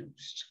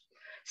accused.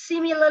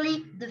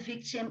 Similarly, the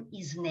victim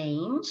is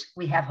named.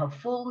 We have her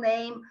full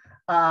name.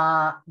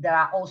 There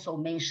are also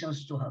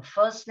mentions to her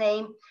first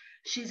name.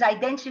 She's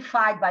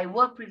identified by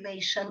work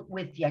relation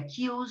with the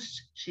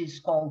accused. She's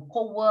called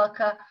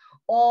co-worker,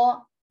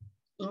 or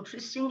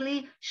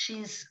interestingly,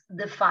 she's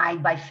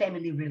defined by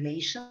family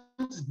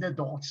relations, the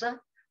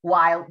daughter,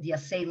 while the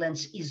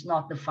assailant is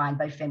not defined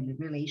by family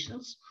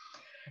relations.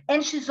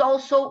 And she's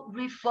also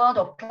referred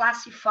or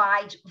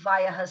classified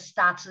via her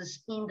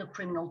status in the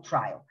criminal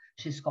trial.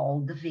 She's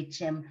called the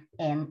victim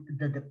and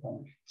the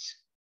deponent.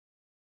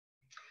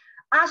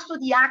 As to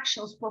the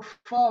actions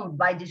performed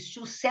by these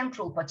two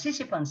central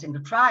participants in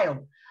the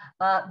trial,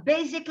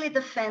 basically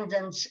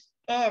defendants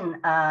and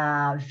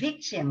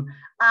victim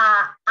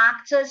are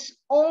actors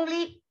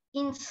only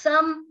in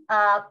some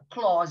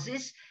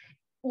clauses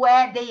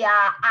where they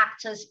are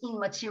actors in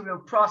material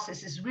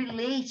processes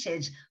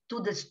related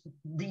to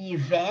the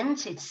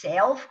event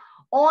itself,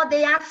 or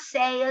they are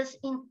sayers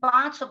in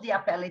parts of the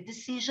appellate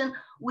decision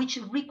which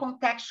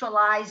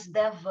recontextualize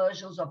their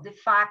versions of the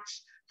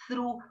facts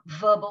through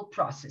verbal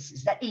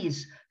processes, that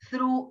is,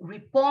 through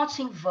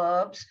reporting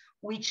verbs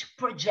which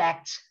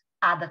project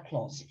other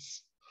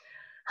clauses.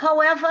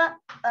 However,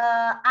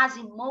 as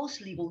in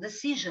most legal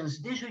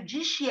decisions, the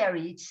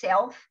judiciary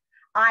itself,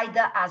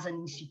 either as an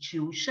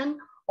institution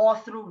or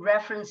through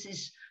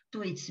references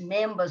to its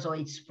members or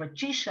its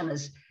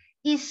practitioners,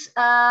 is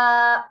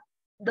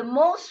the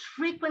most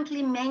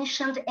frequently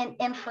mentioned and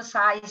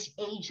emphasized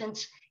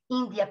agent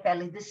in the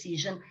appellate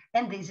decision,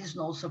 and this is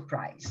no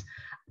surprise.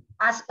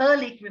 As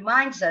Ehrlich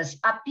reminds us,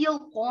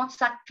 appeal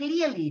courts are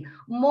clearly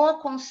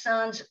more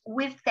concerned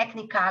with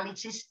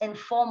technicalities and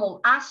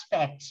formal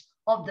aspects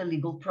of the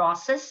legal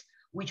process,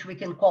 which we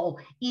can call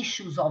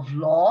issues of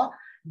law,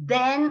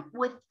 than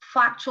with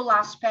factual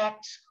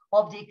aspects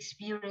of the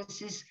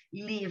experiences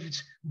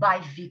lived by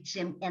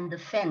victim and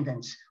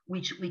defendants,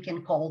 which we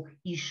can call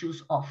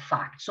issues of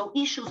fact. So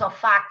issues of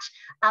fact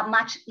are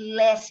much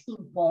less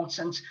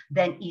important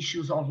than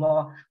issues of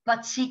law,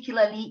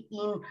 particularly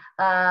in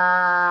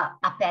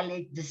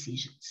appellate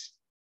decisions.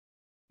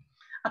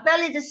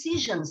 Appellate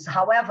decisions,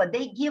 however,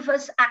 they give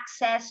us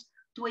access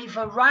to a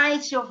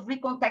variety of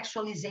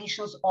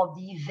recontextualizations of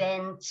the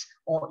events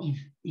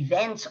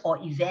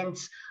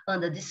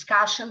under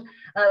discussion,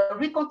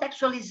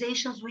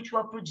 recontextualizations which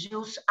were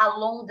produced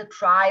along the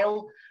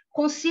trial,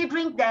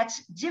 considering that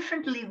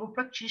different legal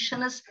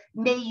practitioners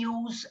may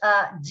use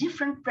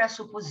different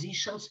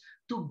presuppositions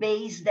to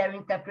base their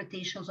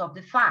interpretations of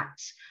the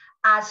facts.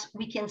 As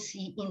we can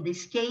see in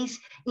this case,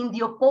 in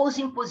the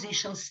opposing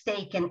positions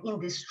taken in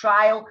this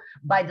trial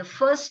by the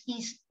first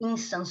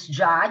instance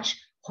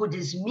judge, who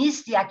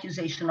dismissed the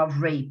accusation of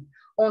rape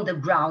on the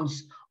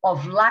grounds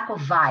of lack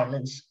of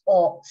violence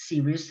or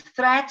serious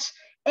threat,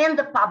 and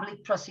the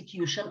public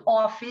prosecution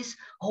office,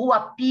 who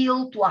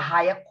appealed to a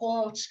higher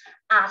court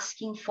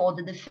asking for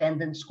the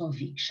defendant's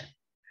conviction.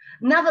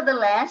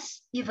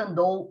 Nevertheless, even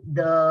though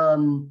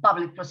the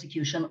public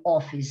prosecution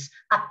office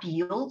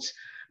appealed,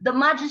 the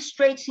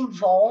magistrates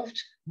involved,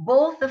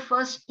 both the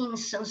first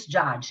instance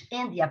judge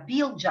and the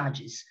appeal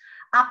judges,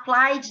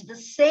 applied the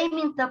same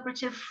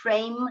interpretive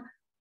frame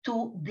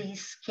to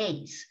this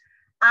case: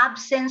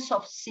 absence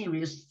of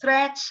serious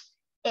threats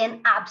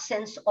and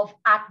absence of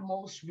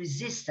utmost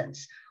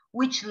resistance,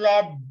 which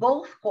led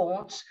both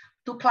courts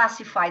to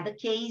classify the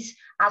case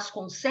as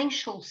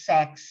consensual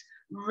sex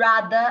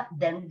rather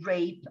than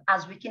rape,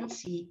 as we can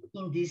see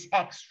in these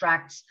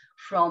extracts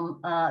from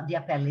the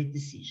appellate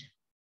decision.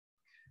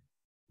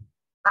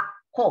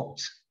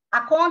 Quote,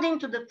 according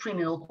to the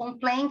criminal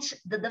complaint,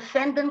 the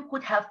defendant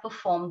could have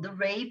performed the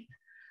rape,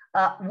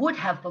 would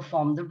have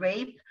performed the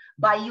rape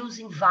by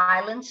using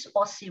violence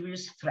or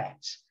serious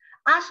threats.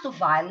 As to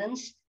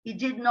violence, it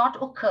did not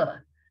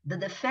occur. The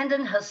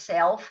defendant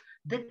herself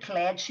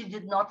declared she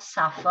did not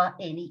suffer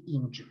any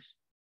injury.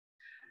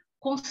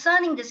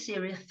 Concerning the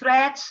serious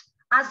threats,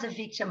 as the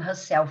victim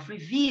herself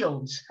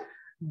revealed,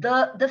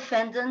 the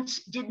defendant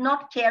did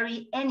not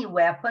carry any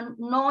weapon,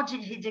 nor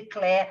did he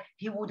declare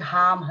he would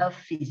harm her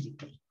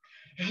physically.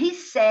 He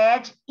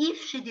said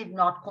if she did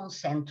not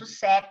consent to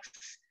sex,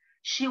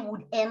 she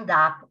would end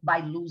up by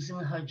losing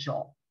her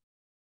job.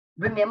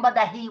 Remember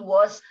that he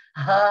was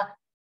her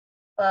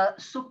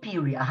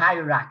superior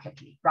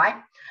hierarchically, right?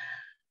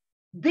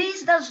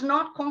 This does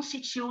not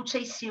constitute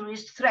a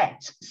serious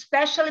threat,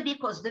 especially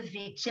because the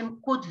victim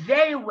could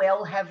very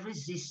well have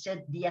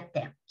resisted the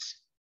attempt.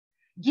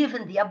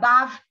 Given the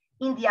above,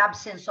 in the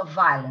absence of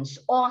violence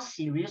or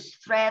serious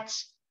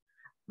threats,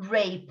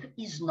 rape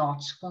is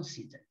not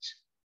considered.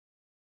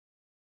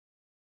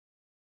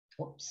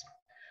 Oops.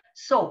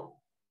 So,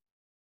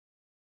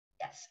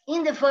 yes,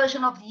 in the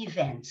version of the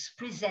events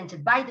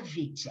presented by the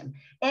victim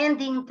and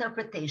the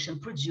interpretation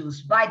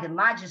produced by the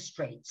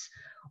magistrates,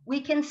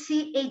 we can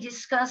see a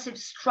discursive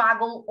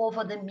struggle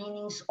over the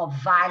meanings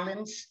of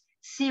violence,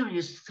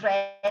 serious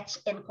threats,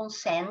 and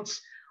consent,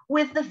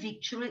 with the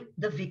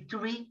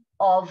victory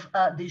of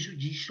the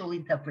judicial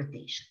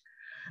interpretation.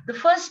 The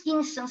first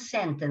instance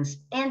sentence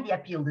and the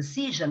appeal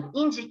decision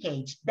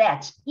indicate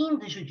that, in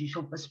the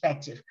judicial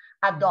perspective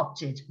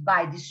adopted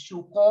by these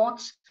two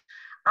courts,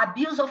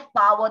 abuse of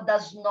power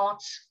does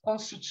not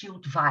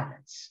constitute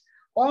violence.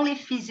 Only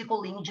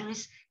physical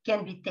injuries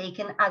can be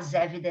taken as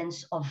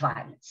evidence of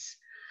violence.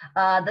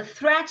 The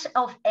threat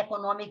of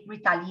economic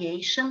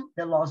retaliation,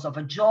 the loss of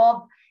a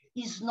job,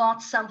 is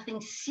not something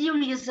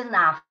serious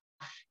enough.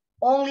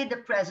 Only the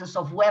presence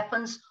of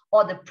weapons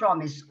or the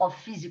promise of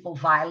physical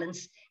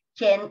violence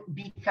can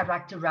be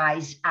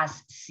characterized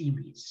as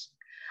serious.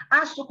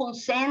 As to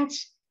consent,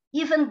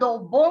 even though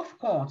both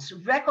courts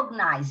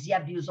recognize the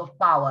abuse of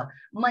power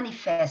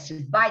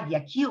manifested by the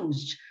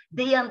accused,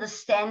 they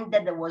understand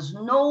that there was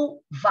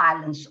no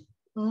violence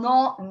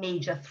nor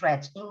major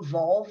threat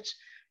involved.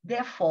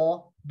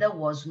 Therefore, there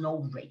was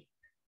no rape.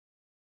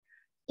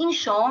 In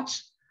short,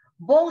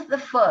 both the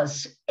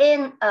first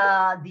and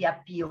the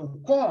appeal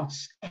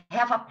courts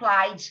have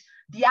applied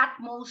the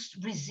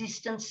utmost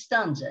resistance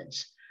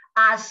standards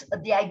as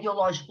the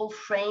ideological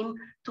frame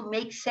to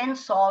make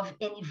sense of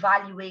and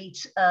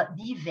evaluate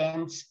the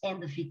events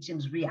and the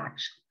victim's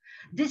reaction.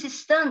 This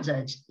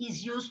standard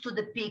is used to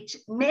depict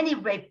many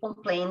rape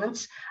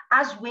complainants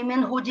as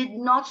women who did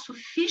not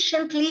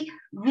sufficiently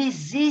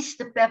resist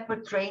the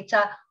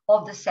perpetrator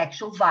of the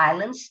sexual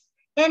violence,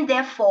 and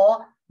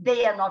therefore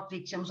they are not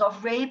victims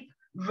of rape,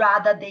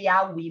 rather they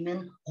are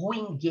women who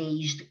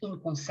engaged in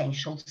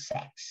consensual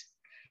sex.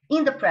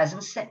 In the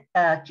present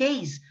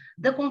case,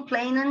 the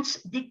complainant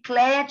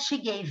declared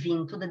she gave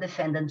in to the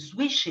defendant's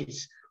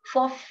wishes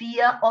for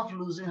fear of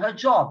losing her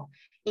job,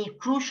 a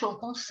crucial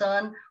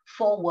concern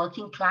for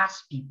working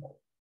class people.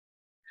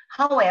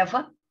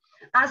 However,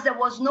 as there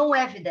was no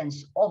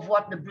evidence of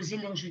what the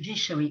Brazilian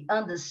judiciary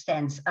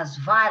understands as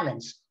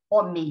violence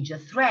or major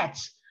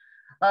threats,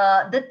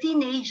 the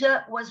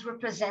teenager was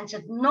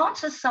represented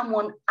not as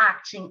someone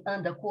acting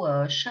under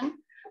coercion,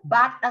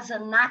 but as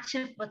an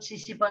active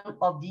participant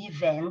of the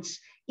events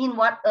in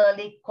what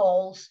Ehrlich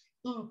calls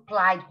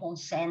implied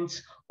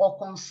consent or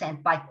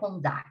consent by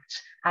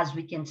conduct, as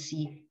we can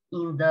see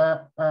in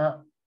the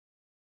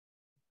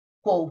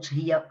quote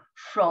here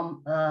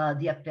from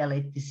the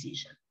appellate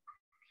decision.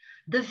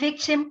 The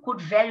victim could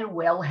very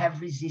well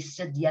have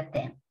resisted the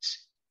attempt,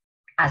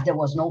 as there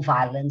was no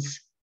violence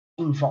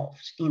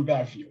involved in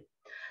their view.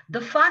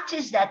 The fact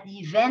is that the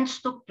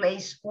events took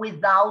place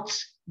without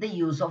the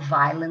use of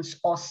violence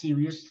or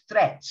serious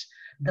threats.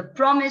 The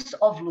promise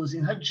of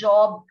losing her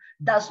job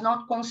does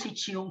not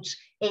constitute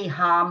a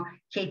harm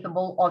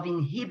capable of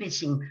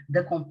inhibiting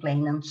the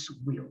complainant's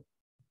will.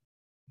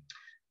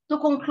 To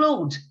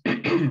conclude,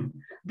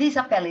 this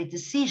appellate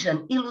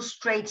decision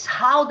illustrates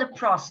how the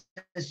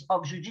process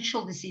of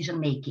judicial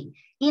decision-making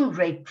in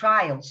rape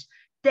trials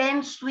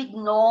tends to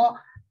ignore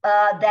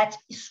that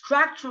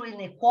structural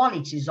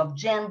inequalities of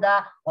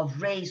gender,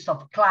 of race,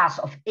 of class,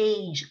 of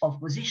age, of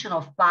position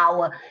of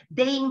power,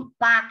 they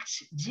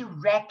impact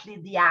directly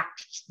the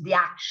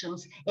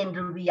actions and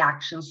the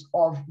reactions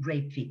of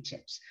rape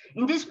victims.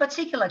 In this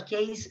particular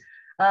case,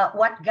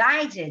 what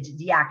guided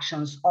the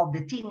actions of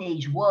the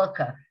teenage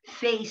worker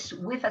faced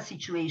with a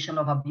situation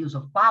of abuse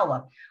of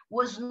power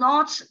was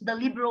not the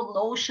liberal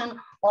notion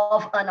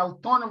of an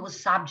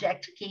autonomous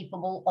subject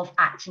capable of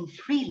acting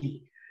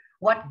freely.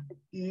 What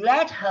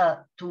led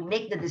her to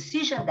make the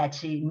decision that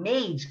she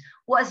made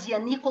was the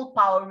unequal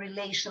power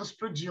relations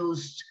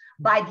produced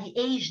by the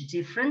age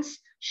difference.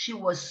 She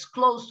was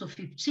close to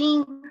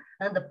 15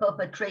 and the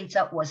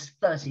perpetrator was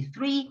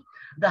 33.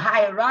 The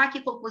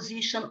hierarchical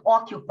position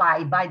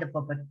occupied by the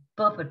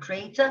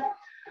perpetrator,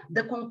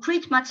 the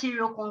concrete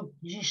material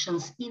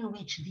conditions in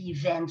which the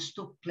events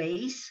took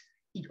place.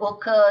 It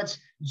occurred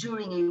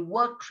during a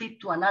work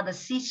trip to another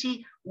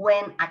city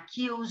when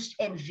accused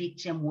and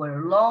victim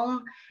were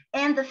alone,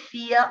 and the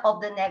fear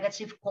of the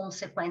negative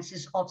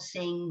consequences of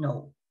saying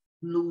no,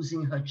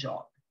 losing her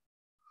job.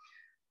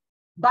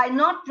 By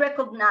not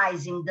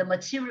recognizing the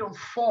material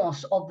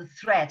force of the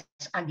threats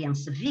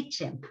against the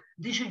victim,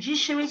 the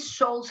judiciary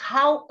shows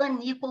how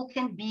unequal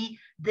can be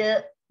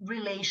the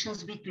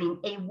relations between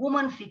a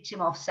woman victim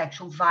of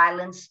sexual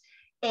violence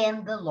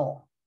and the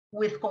law,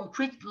 with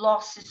concrete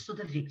losses to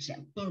the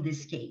victim. In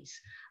this case,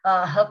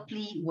 her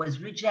plea was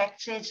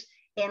rejected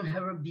and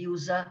her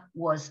abuser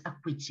was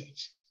acquitted.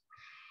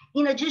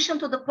 In addition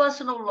to the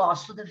personal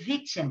loss to the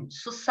victim,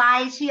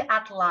 society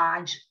at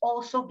large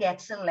also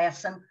gets a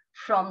lesson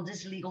from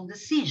this legal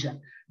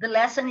decision. The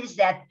lesson is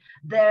that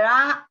there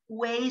are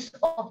ways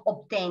of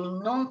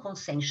obtaining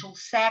non-consensual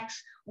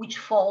sex which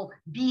fall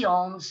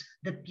beyond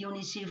the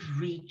punitive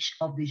reach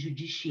of the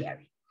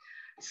judiciary.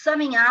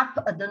 Summing up,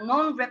 the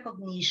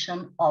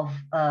non-recognition of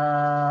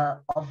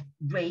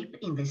rape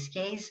in this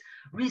case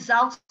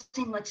results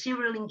in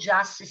material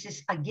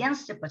injustices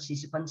against the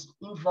participants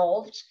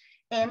involved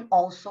and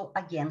also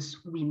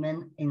against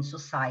women in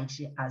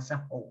society as a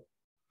whole.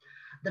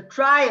 The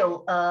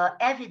trial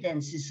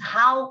evidences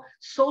how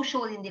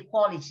social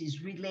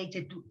inequalities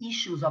related to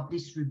issues of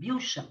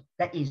distribution,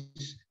 that is,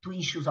 to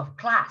issues of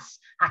class,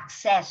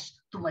 access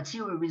to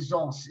material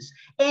resources,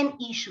 and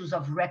issues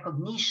of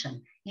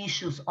recognition,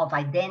 issues of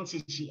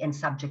identity and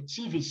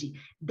subjectivity,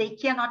 they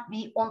cannot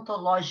be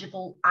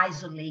ontological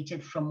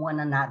isolated from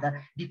one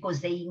another because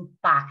they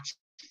impact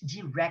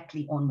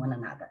directly on one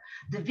another.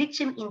 The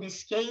victim in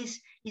this case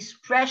is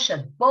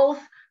pressured both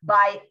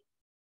by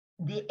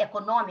the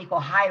economic or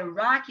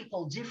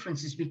hierarchical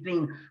differences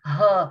between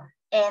her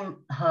and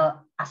her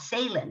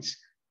assailants,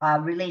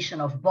 relation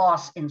of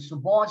boss and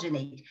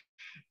subordinate,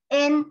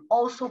 and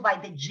also by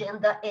the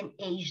gender and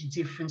age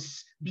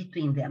difference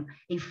between them.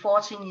 A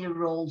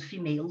 14-year-old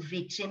female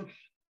victim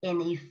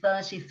and a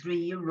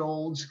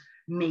 33-year-old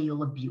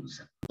male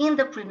abuser. In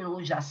the criminal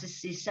justice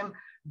system,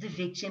 the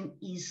victim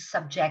is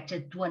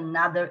subjected to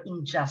another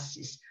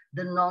injustice,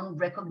 the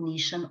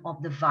non-recognition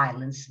of the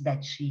violence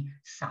that she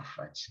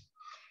suffered.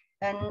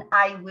 And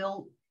I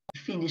will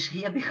finish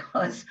here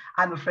because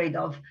I'm afraid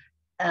of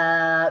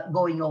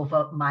going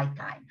over my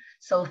time.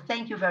 So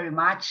thank you very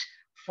much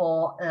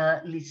for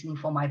listening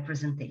for my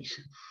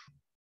presentation.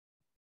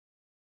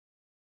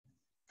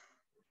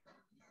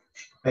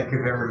 Thank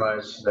you very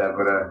much,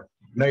 Deborah.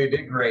 No, you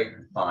did great.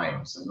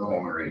 Fine, so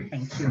don't worry.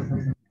 Thank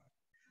you.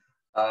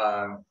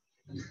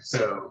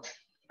 So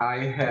I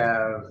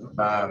have,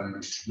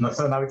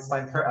 so now it's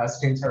time for us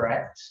to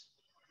interact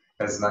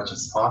as much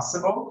as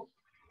possible.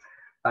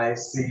 I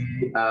see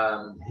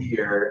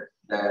here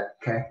that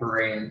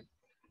Catherine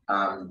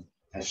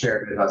has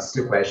shared with us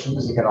 2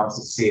 questions. You can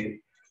also see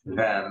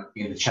them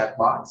in the chat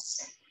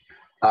box.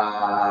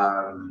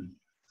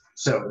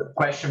 So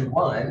question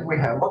 1, we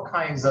have, what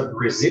kinds of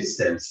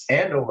resistance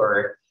and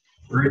or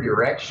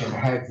redirection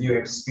have you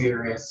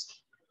experienced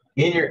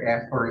in your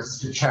efforts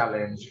to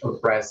challenge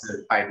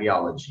oppressive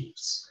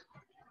ideologies?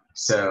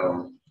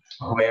 So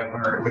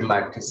whoever would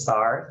like to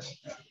start,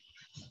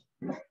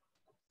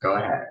 go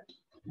ahead.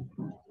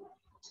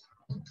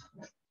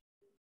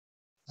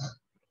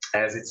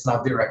 As it's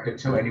not directed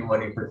to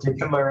anyone in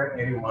particular,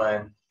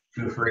 anyone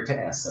feel free to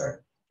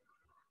answer.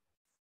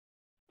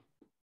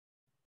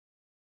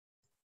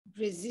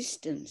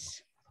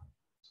 Resistance.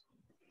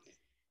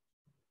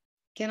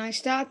 Can I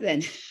start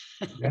then?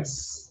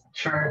 Yes,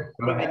 sure,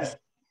 go ahead.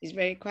 It's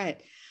very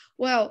quiet.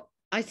 Well,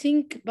 I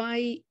think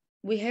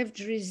we have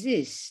to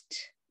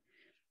resist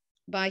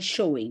by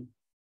showing,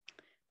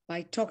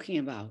 by talking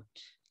about,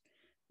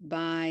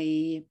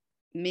 by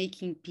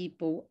making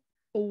people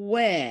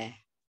aware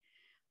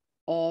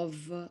of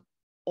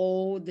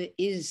all the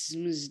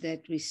isms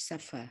that we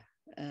suffer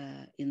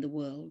in the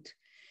world,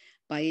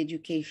 by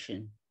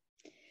education.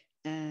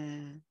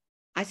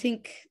 I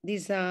think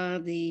these are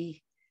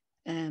the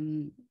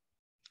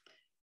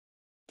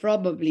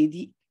probably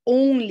the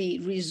only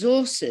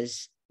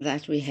resources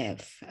that we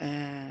have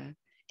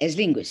as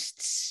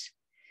linguists.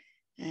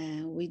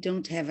 We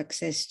don't have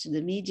access to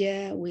the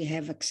media, we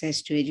have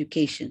access to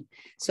education.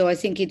 So I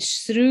think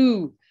it's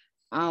through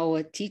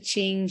our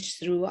teachings,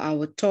 through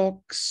our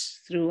talks,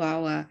 through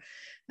our,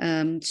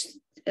 in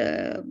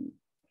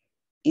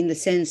the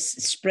sense,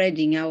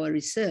 spreading our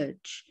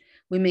research,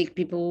 we make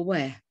people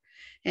aware.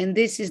 And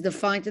this is the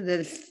fight that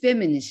the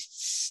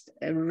feminists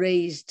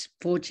raised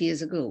 40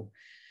 years ago,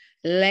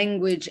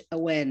 language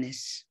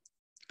awareness.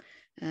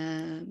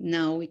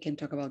 Now we can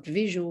talk about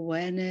visual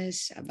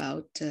awareness,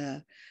 about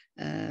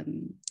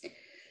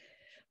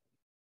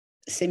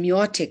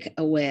semiotic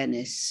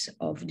awareness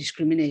of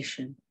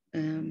discrimination.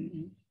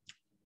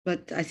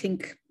 But I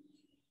think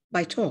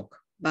by talk,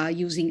 by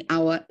using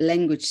our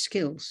language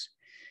skills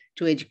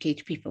to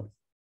educate people.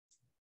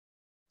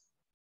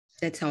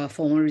 That's our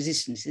form of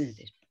resistance, isn't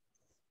it?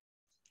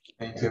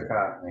 Thank you,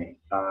 Catherine.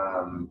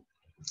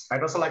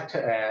 I'd also like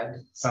to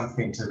add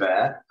something to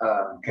that,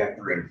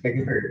 Catherine. Thank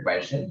you for your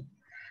question.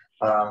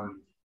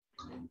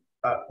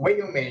 When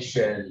you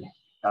mentioned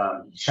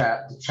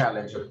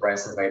challenge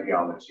oppressive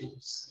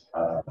ideologies,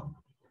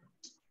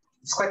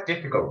 it's quite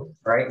difficult,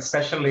 right?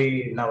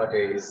 Especially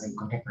nowadays in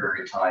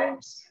contemporary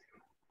times.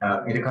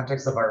 In the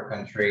context of our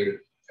country,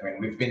 I mean,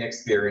 we've been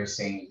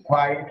experiencing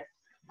quite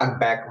a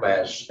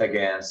backlash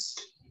against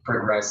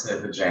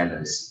progressive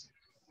agendas.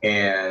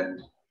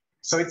 And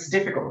so it's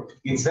difficult,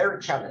 it's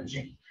very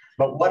challenging.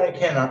 But what I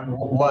cannot,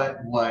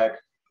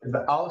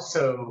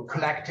 also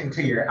connecting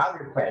to your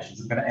other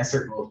questions, I'm gonna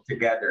answer both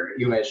together.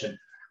 You mentioned,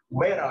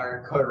 what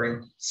are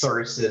current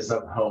sources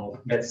of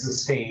hope that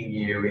sustain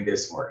you in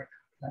this work?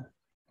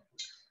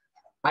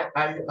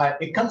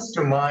 it comes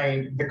to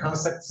mind the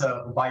concepts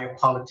of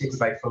biopolitics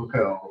by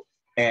Foucault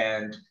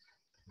and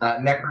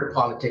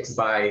necropolitics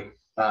by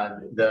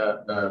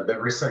the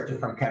researcher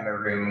from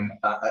Cameroon,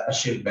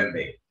 Achille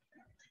Mbembe.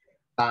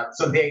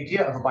 So the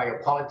idea of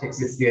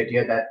biopolitics is the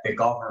idea that the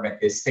government,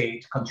 the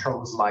state,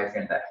 controls life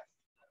and death,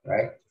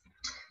 right?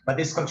 But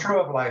this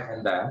control of life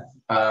and death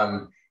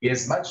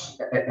is much,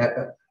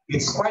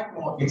 it's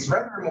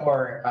rather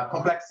more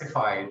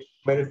complexified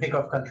when you think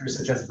of countries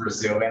such as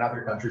Brazil and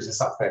other countries in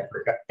South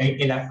Africa,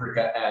 in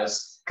Africa,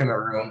 as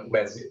Cameroon,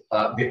 where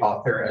the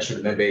author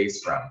Achille Mbembe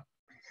is from.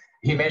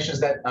 He mentions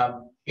that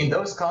in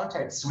those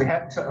contexts, we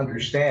have to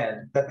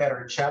understand that there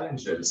are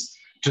challenges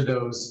to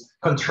those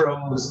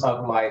controls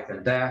of life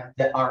and death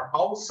that are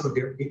also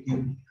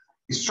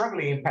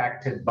strongly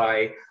impacted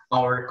by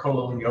our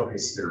colonial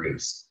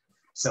histories.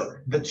 So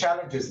the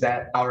challenges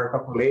that our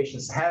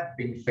populations have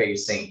been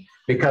facing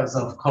because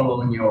of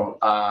colonial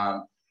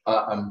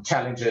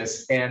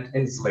challenges and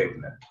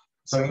enslavement.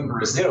 So in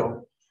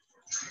Brazil,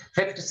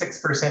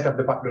 56% of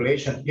the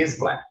population is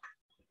Black.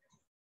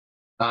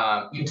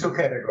 In two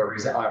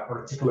categories are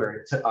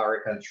particular to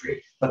our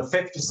country, but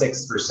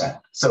 56%.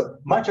 So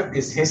much of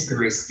this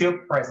history is still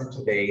present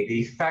today,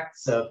 the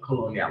effects of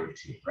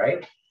coloniality,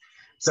 right?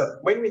 So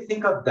when we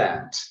think of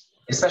that,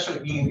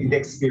 especially in the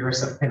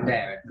experience of the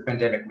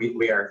pandemic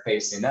we are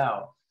facing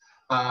now,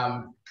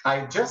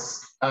 I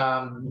just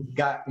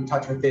got in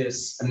touch with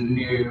this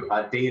new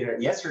data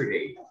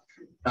yesterday.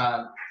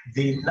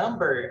 The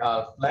number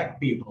of Black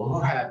people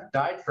who have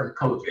died from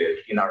COVID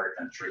in our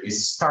country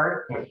is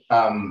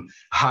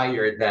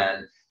higher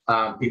than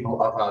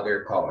people of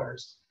other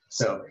colors.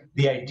 So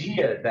the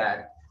idea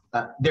that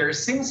there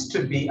seems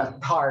to be a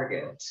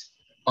target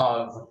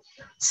of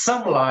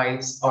some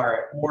lives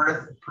are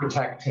worth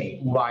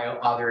protecting while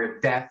other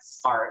deaths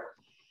are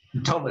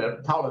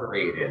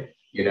tolerated,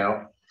 you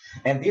know?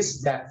 And these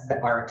deaths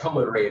that are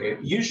tolerated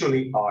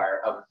usually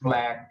are of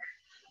Black,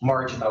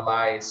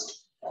 marginalized,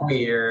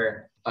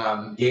 queer,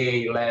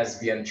 gay,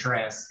 lesbian,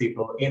 trans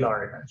people in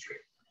our country.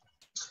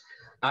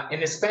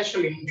 And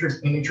especially in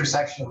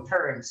intersectional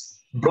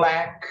terms,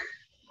 Black,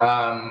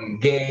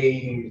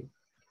 gay,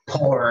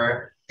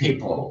 poor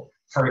people,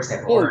 for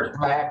example, or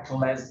Black,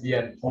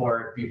 lesbian,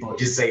 poor people,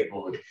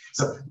 disabled.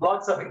 So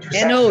lots of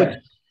intersections.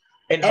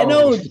 And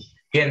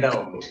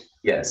old,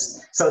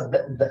 yes. So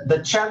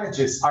the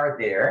challenges are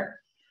there,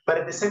 but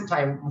at the same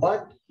time,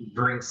 what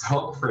brings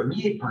hope for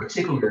me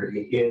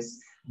particularly is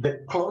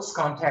the close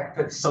contact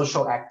with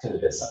social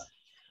activism.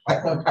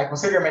 I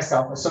consider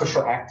myself a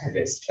social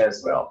activist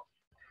as well,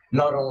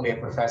 not only a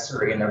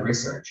professor and a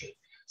researcher.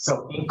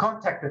 So in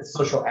contact with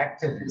social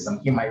activism,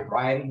 in my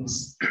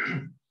writings,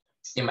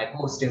 in my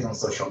postings on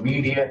social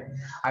media,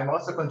 I'm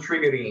also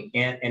contributing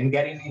and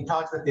getting in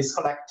touch with these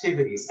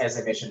collectivities, as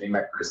I mentioned in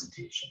my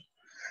presentation.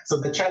 So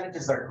the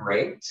challenges are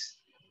great,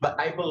 but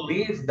I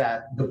believe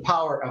that the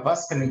power of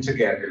us coming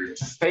together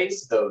to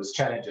face those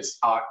challenges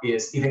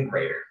is even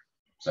greater.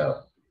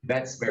 So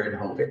that's where the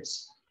hope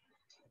is.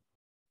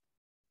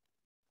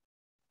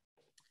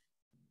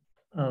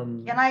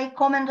 Can I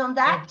comment on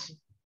that?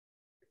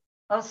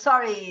 Oh,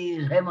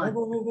 sorry, Raymond.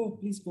 Go.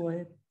 Please go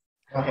ahead.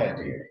 Go ahead,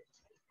 dear.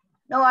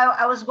 No,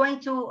 I was going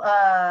to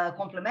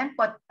complement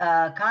what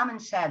Carmen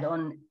said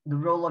on the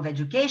role of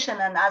education.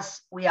 And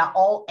as we are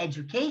all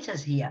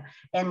educators here,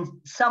 and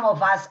some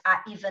of us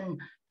are even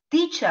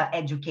teacher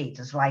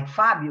educators, like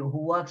Fabio, who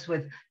works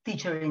with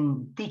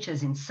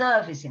teachers in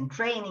service and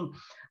training,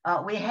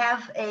 we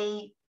have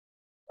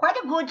quite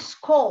a good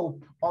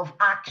scope of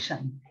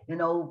action,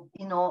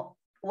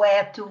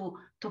 where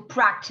to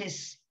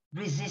practice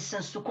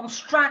resistance, to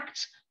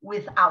construct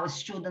with our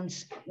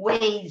students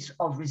ways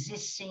of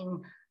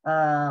resisting,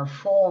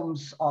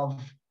 forms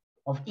of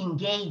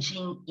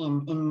engaging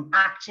in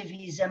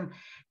activism.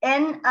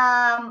 And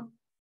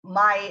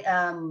my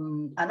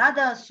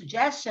another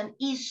suggestion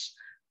is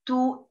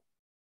to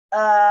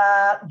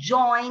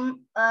join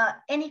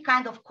any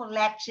kind of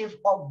collective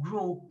or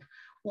group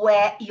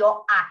where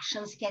your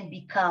actions can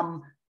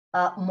become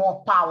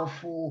more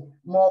powerful,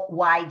 more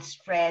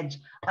widespread.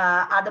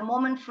 At the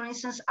moment, for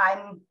instance,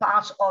 I'm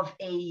part of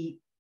a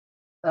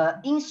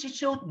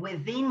institute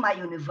within my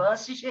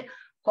university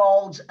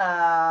called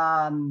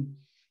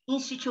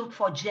Institute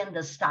for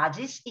Gender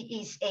Studies. It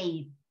is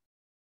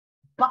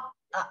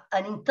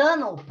an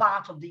internal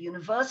part of the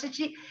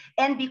university.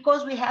 And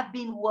because we have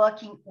been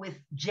working with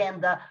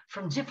gender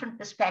from different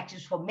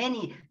perspectives for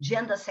many,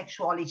 gender,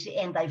 sexuality,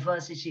 and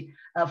diversity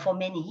for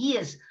many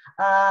years,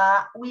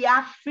 we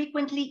are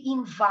frequently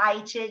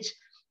invited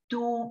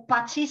to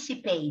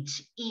participate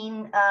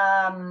in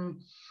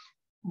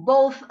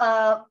both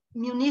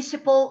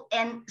municipal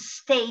and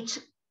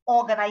state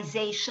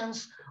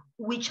organizations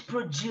which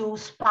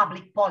produce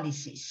public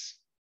policies.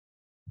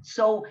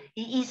 So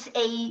it is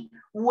a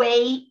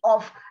way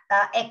of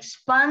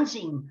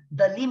expanding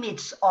the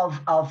limits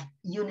of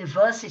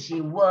university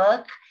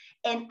work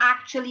and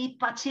actually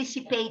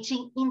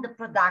participating in the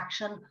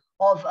production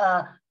of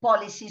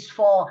policies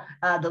for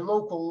the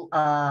local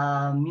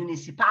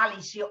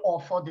municipality or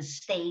for the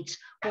state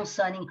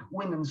concerning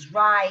women's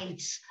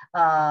rights,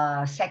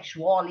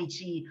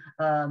 sexuality,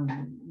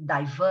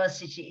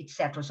 diversity,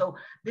 etc. So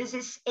this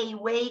is a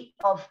way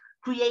of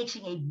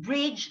creating a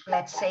bridge,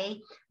 let's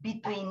say,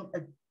 between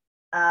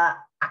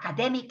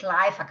academic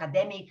life,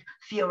 academic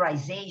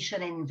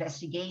theorization and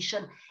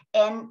investigation,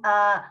 and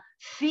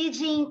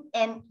feeding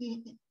and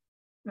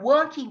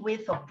working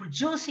with or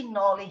producing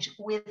knowledge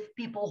with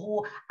people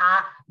who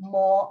are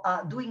more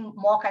doing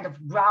more kind of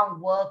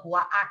groundwork, who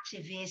are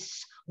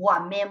activists, who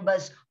are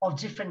members of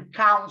different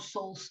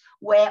councils,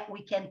 where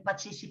we can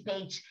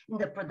participate in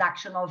the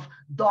production of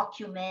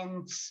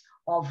documents,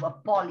 of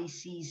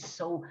policies.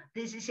 So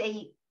this is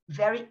a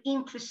very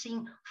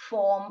interesting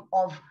form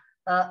of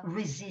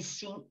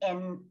resisting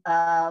and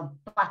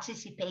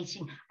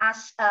participating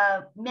as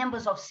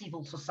members of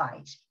civil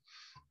society.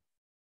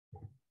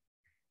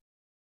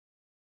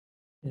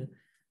 Yeah.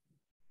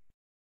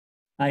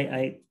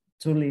 I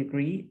totally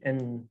agree.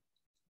 And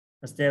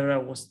as Deborah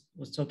was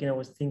talking, I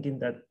was thinking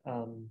that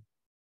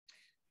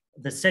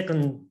the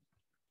second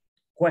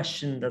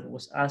question that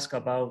was asked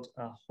about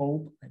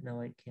hope, and now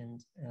I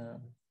can't,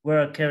 where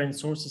are current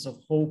sources of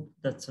hope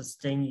that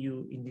sustain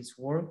you in this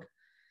work?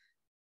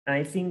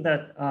 I think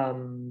that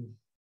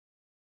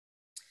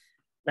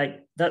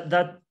like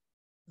that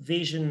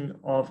vision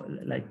of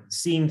like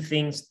seeing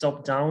things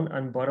top down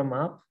and bottom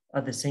up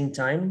at the same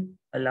time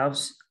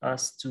allows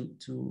us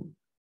to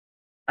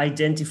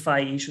identify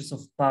issues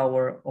of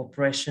power,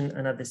 oppression,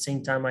 and at the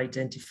same time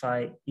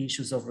identify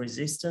issues of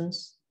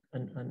resistance.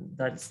 And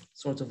that's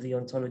sort of the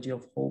ontology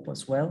of hope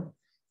as well.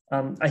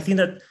 I think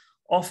that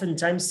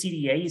oftentimes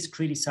CDA is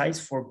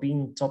criticized for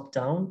being top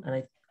down, and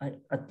I,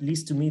 at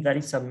least to me, that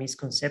is a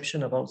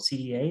misconception about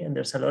CDA. And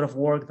there's a lot of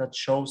work that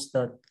shows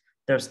that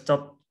there's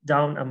top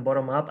down and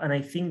bottom up. And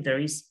I think there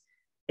is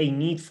a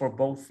need for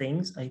both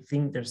things. I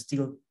think there's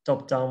still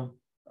top down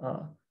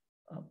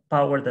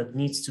power that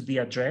needs to be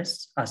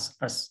addressed,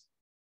 as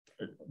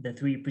the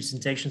three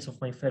presentations of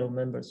my fellow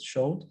members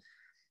showed.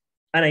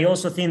 And I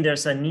also think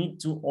there's a need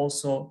to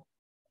also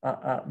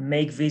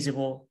make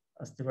visible,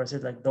 as Deborah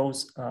said, like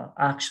those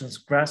actions,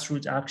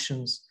 grassroots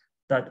actions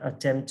that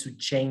attempt to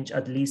change,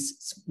 at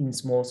least in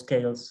small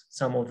scales,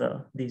 some of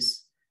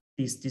these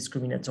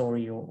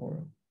discriminatory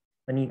or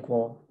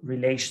unequal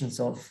relations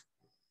of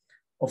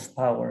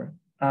power.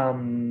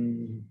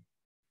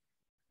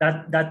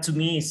 That to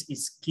me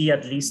is key,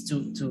 at least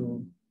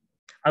to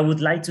I would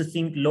like to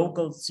think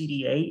local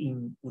CDA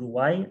in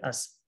Uruguay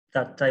as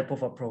that type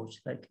of approach,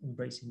 like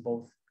embracing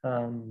both.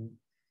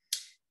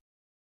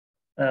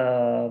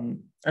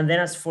 And then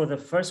as for the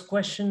first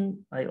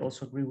question, I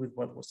also agree with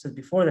what was said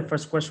before. The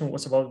first question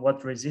was about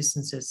what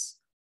resistances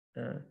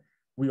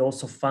we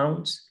also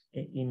found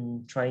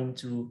in trying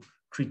to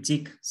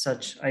critique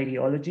such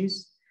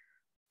ideologies.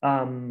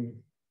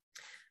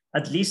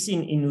 At least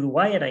in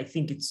Uruguay, and I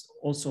think it's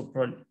also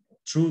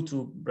true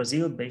to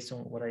Brazil based on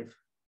what I've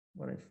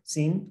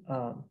seen,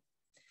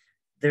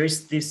 there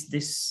is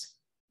this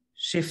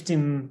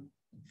shifting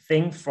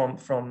thing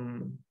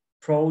from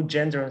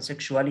pro-gender and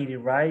sexuality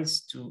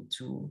rights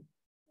to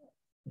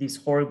this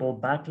horrible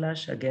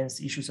backlash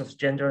against issues of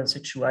gender and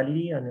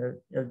sexuality and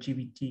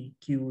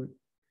LGBTQ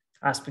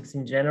aspects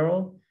in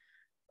general.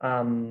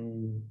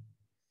 And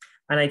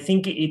I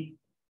think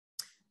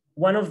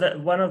one of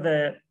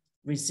the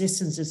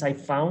resistances I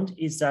found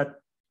is that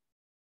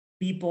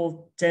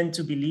people tend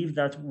to believe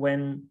that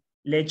when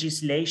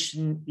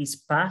legislation is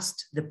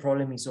passed, the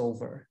problem is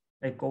over,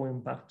 like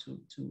going back to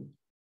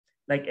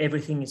like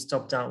everything is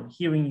top down.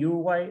 Here in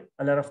Uruguay,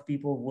 a lot of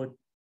people would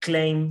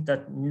claim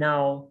that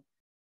now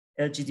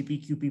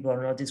LGBTQ people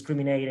are not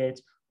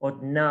discriminated, or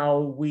now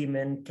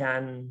women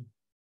can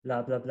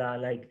blah, blah, blah,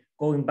 like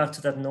going back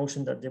to that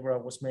notion that Deborah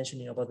was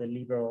mentioning about the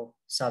liberal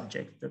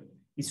subject that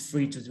is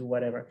free to do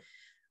whatever.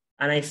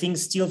 And I think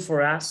still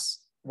for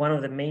us, one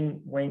of the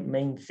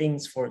main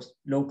things for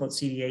local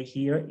CDA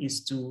here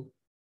is to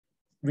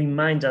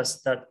remind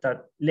us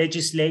that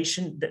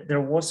legislation, that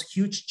there was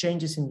huge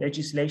changes in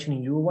legislation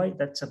in Uruguay.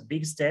 That's a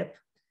big step,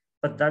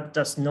 but that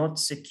does not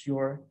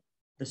secure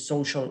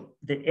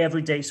the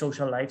everyday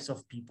social lives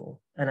of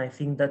people. And I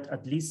think that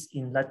at least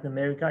in Latin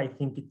America, I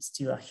think it's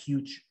still a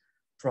huge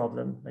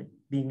problem, like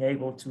being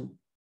able to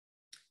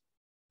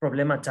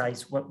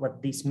problematize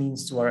what this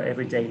means to our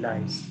everyday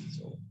lives.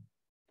 So.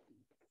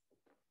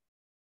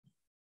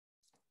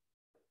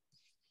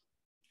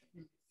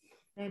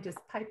 I just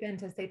pipe in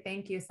to say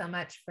thank you so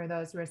much for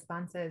those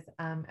responses.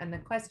 And the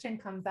question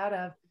comes out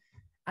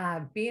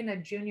of being a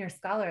junior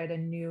scholar at a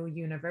new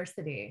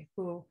university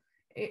who,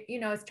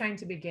 is trying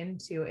to begin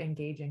to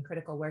engage in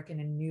critical work in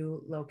a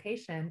new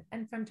location.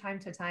 And from time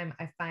to time,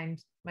 I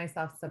find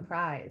myself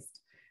surprised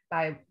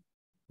by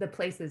the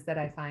places that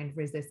I find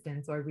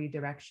resistance or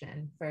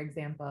redirection. For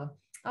example,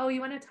 oh,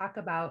 you want to talk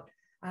about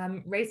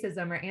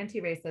racism or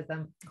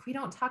anti-racism? We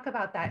don't talk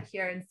about that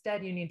here.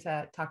 Instead, you need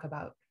to talk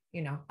about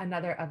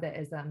another of the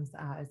isms,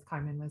 as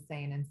Carmen was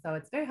saying. And so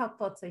it's very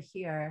helpful to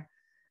hear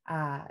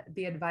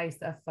the advice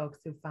of folks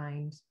who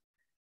find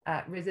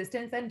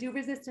resistance and do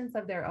resistance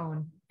of their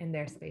own in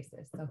their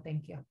spaces. So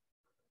thank you.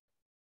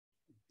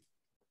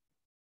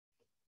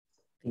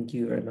 Thank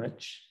you very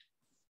much.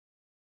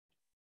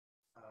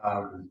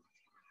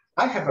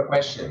 I have a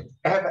question.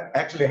 I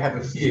actually have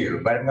a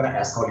few, but I'm going to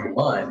ask only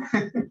one.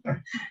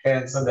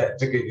 And so that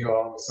to give you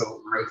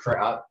also room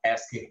for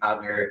asking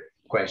other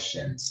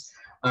questions.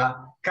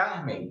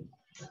 Carmen,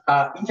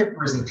 in your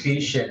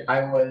presentation,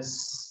 I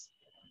was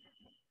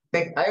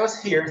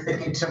here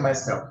thinking to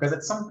myself, because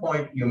at some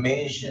point you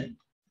mentioned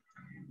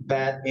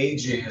that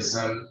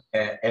ageism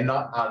and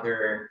not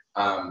other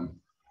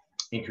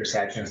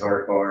intersections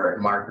or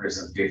markers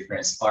of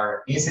difference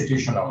are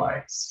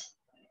institutionalized.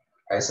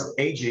 Right? So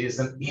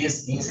ageism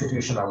is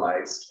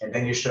institutionalized, and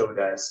then you showed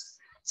us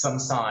some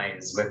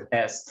signs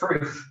as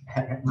proof,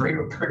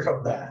 real proof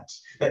of that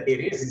it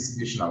is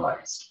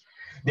institutionalized.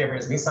 There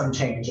has been some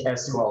change,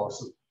 as you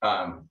also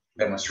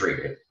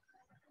demonstrated.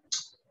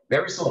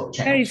 Very slow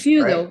change. Very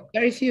few, right? though.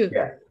 Very few.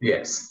 Yeah.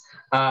 Yes.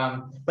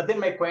 But then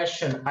my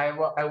question, I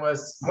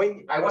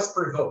was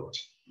provoked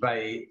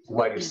by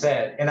what you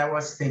said, and I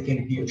was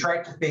thinking, you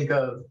tried to think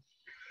of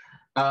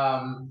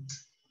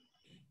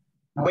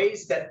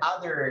ways that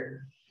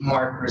other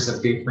markers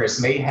of difference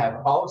may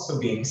have also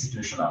been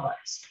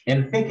institutionalized.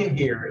 And thinking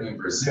here in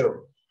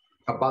Brazil,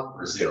 about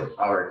Brazil,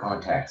 our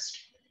context,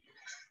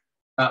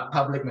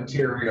 public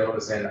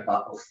materials and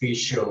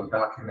official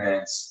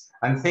documents,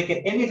 I'm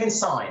thinking, and even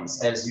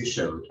signs, as you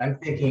showed, I'm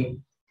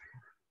thinking,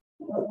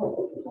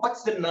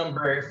 what's the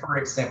number, for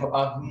example,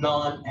 of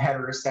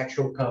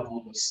non-heterosexual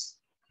couples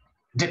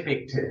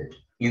depicted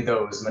in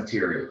those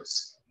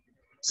materials?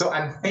 So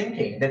I'm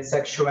thinking that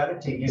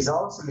sexuality is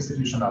also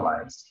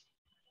institutionalized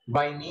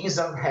by means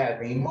of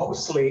having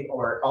mostly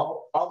or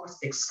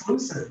almost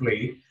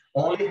exclusively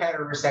only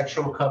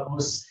heterosexual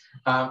couples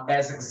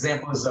as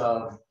examples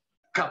of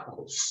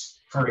couples,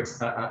 for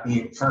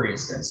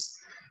instance.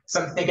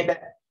 So I'm thinking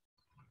that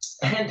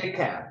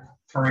handicap,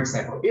 for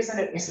example, isn't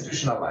it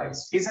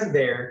institutionalized? Isn't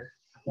there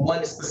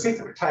one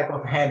specific type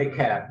of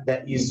handicap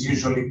that is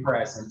usually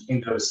present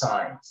in those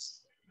signs?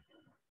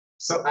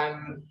 So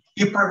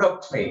you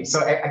provoked me. So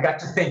I got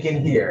to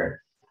thinking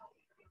here,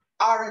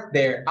 aren't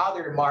there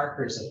other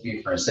markers of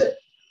difference that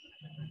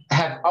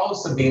have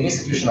also been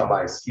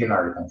institutionalized in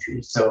our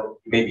country? So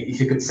maybe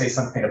if you could say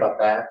something about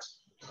that.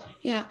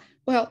 Yeah,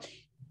 well,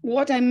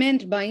 what I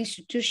meant by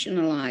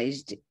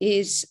institutionalized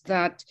is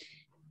that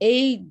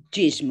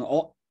ageism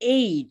or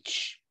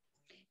age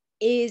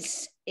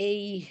is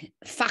a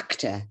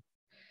factor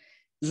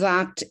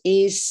that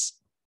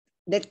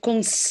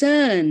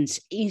concerns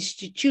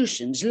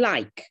institutions.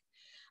 Like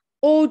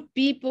old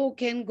people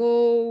can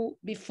go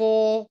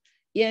before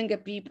younger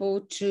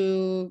people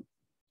to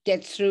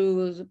get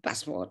through the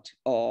passport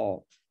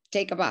or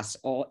take a bus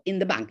or in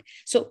the bank.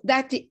 So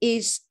that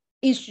is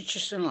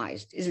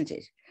institutionalized, isn't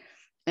it?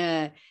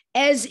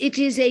 As it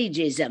is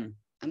ageism.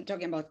 I'm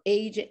talking about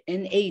age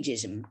and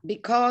ageism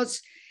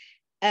because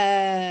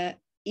let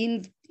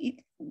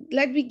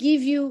me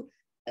give you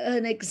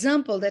an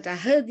example that I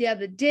heard the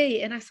other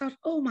day, and I thought,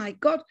 oh my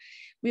God,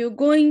 we were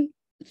going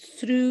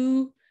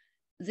through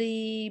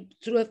a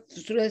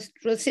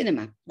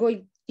cinema,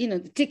 going,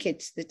 the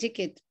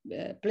ticket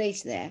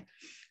place there,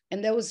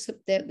 and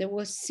there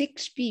were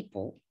 6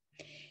 people,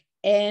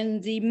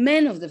 and the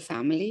man of the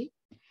family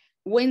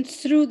went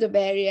through the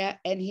barrier,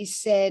 and he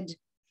said,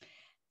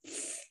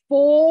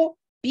 4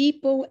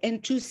 people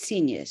and 2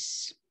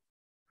 seniors.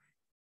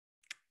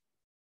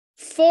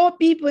 4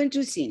 people and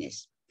 2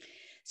 seniors.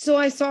 So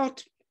I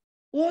thought,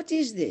 what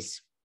is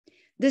this?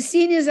 The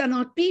seniors are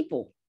not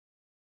people,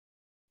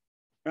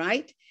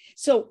 right?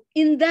 So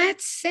in that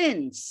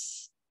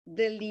sense,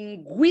 the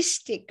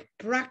linguistic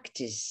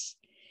practice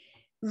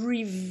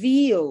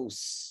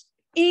reveals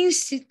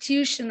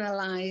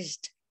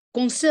institutionalized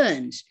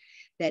concerns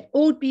that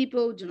old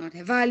people do not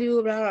have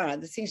value, blah, blah, blah,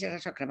 the things that I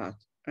talk about,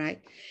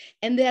 right?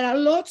 And there are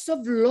lots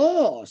of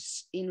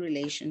laws in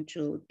relation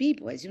to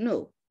people, as you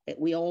know, that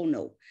we all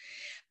know.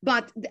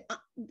 But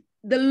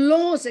the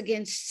laws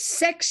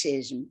against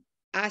sexism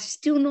are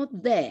still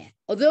not there,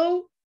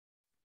 although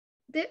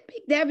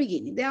they're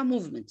beginning, there are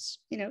movements,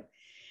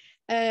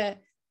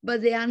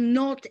 but they are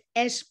not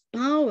as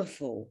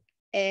powerful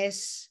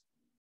as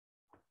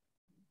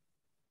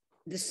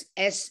this,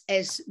 as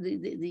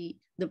the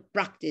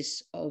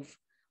practice of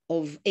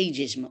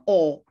ageism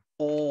or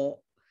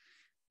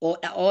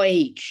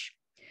age.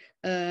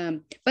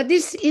 But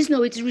this is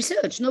it's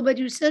research.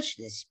 Nobody researched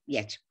this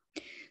yet.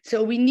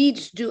 So we need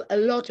to do a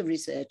lot of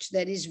research.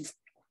 There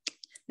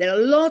are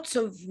lots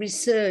of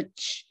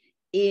research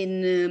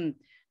in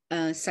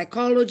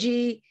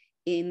psychology,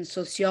 in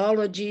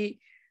sociology,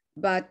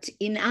 but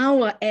in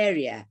our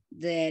area,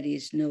 there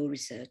is no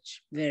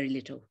research, very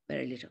little.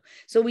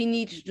 So we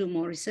need to do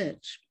more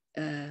research.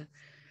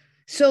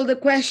 So the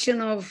question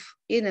of,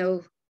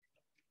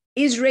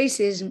 is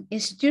racism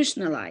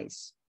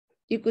institutionalized?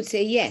 You could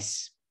say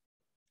yes,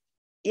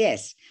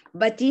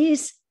 but it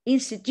is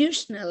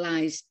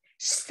institutionalized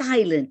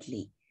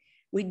silently.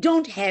 We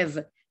don't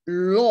have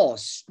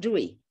laws, do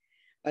we?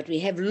 But we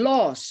have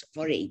laws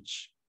for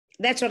age.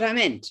 That's what I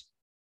meant.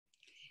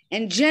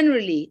 And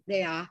generally,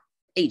 they are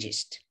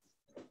ageist.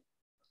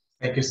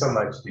 Thank you so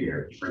much,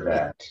 dear, for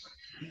that.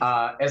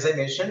 As I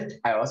mentioned,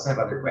 I also have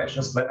other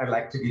questions, but I'd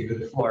like to give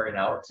the floor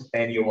now to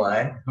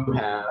anyone who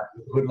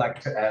would like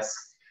to ask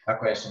a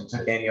question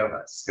to any of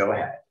us. Go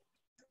ahead.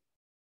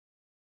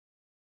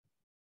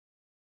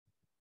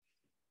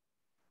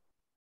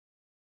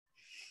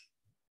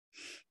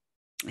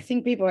 I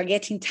think people are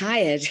getting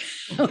tired.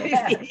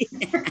 Carmen,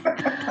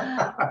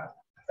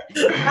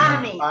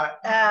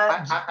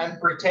 I'm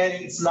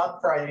pretending it's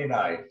not Friday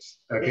night.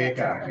 Okay,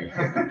 Carmen.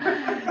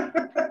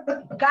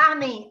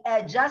 Carmen,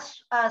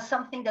 just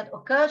something that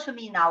occurs to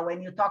me now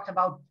when you talked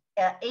about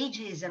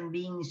ageism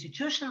being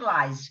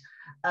institutionalized,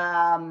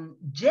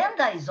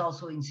 gender is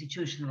also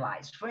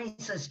institutionalized. For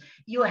instance,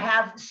 you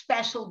have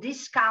special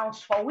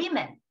discounts for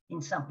women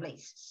in some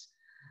places,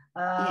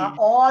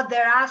 or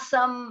there are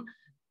some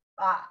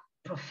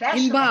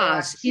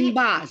professional in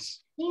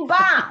bars. In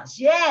bars,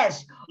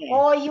 yes. Yeah.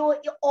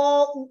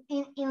 Or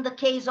in the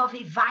case of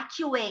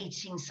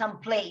evacuating some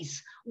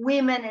place,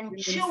 women and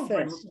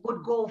children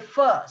would go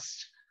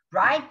first,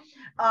 right?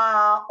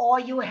 Or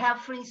you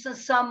have, for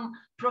instance, some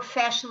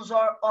professions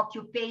or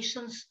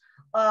occupations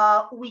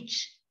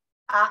which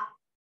are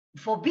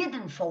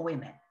forbidden for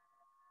women,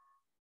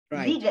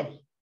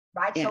 legally,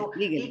 right? Yeah, so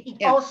legally.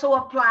 it also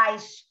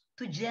applies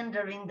to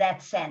gender in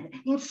that sense,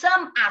 in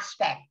some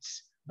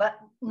aspects, but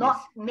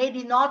not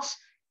maybe not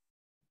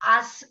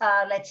as,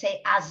 let's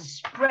say, as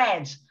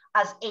spread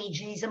as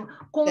ageism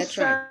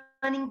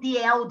concerning the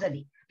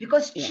elderly.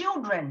 Because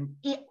children,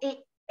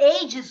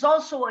 age is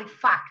also a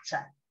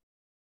factor,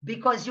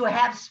 because you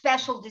have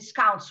special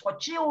discounts for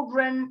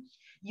children,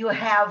 you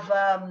have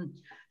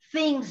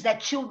things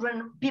that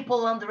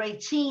people under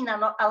 18 are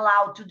not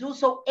allowed to do.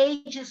 So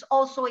age is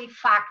also a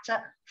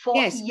factor for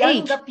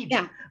younger people.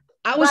 Yeah.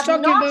 I was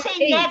talking about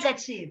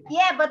negative.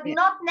 Yeah, but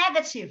not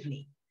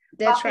negatively.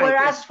 That's right.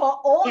 Whereas for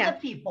older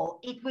people,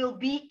 it will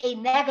be a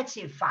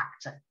negative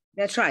factor.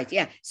 That's right.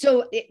 Yeah.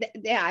 So,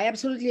 I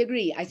absolutely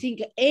agree. I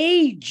think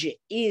age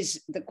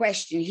is the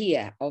question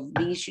here of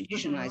being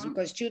institutionalized,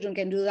 because children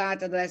can do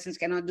that, adolescents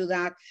cannot do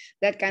that,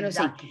 that kind of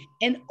thing.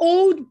 And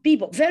old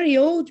people, very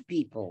old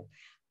people,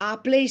 are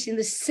placed in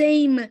the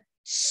same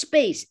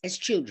space as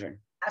children.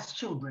 As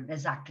children,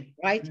 exactly.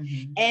 Right.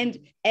 And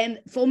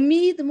for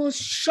me, the most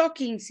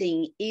shocking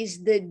thing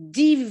is the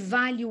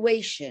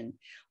devaluation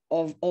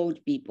of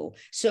old people.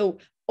 So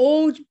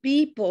old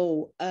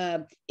people,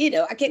 I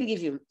can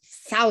give you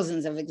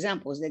thousands of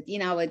examples that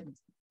in our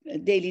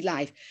daily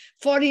life.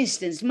 For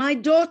instance, my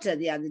daughter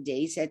the other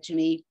day said to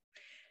me,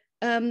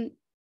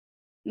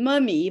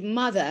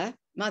 mother,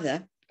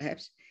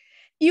 perhaps,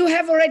 you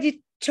have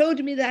already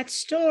told me that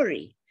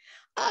story.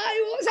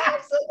 I was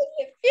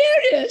absolutely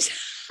furious.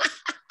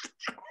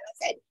 I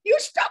said, you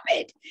stop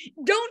it.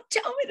 Don't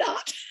tell me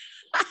that.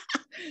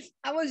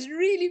 I was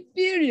really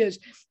furious,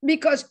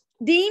 because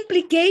the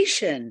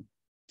implication,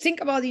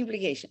 think about the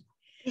implication.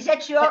 Is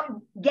that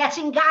you're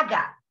getting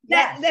gaga.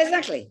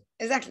 Exactly.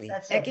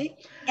 That's okay.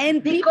 It.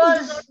 And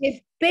because people don't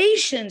have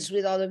patience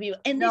with other people.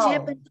 And this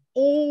happens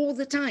all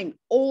the time.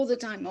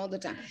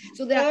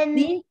 So the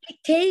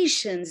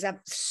implications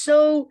are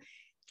so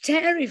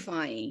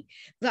terrifying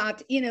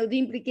that, the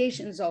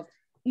implications of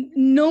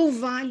no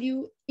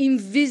value,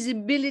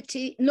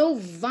 invisibility, no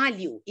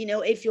value.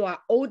 If you are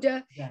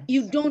older,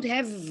 you don't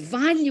have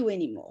value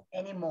anymore.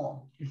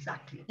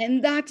 Exactly.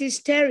 And that is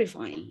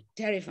terrifying.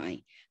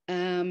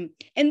 And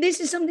this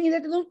is something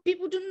that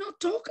people do not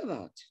talk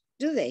about,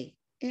 do they?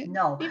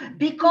 No,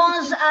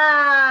 because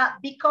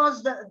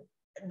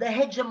the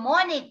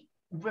hegemonic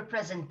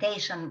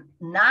representation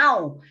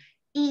now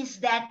is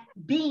that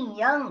being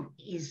young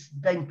is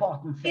the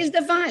important thing. Is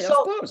the value, of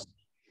course.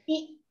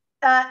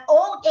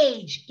 Old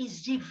age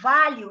is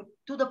devalued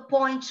to the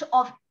point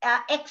of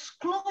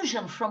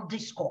exclusion from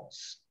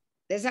discourse.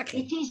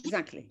 Exactly.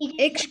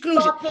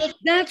 Exclusion.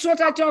 That's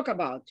what I talk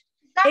about.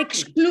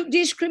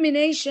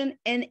 Discrimination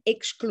and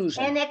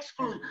exclusion.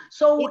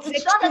 So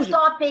it's not a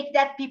topic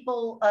that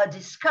people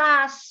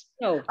discuss,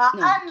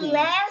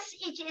 unless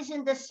it is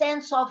in the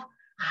sense of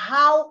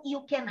how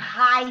you can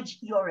hide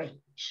your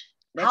age.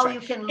 You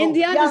can look and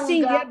the other younger.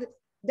 thing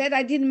that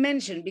I didn't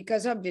mention,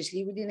 because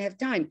obviously we didn't have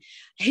time,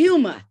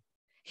 humor.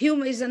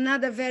 Humor is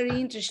another very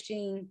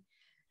interesting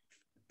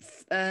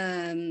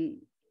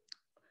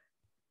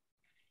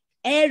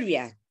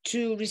area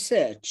to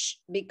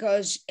research,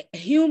 because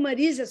humor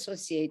is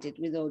associated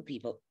with old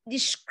people.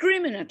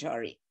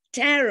 Discriminatory,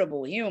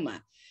 terrible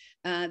humor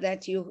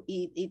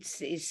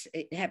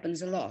it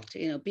happens a lot.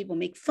 People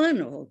make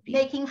fun of old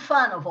people. Making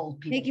fun of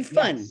old people. Making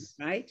fun,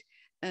 right?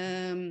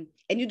 And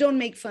you don't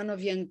make fun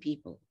of young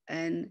people.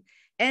 And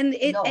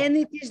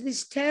it is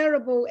this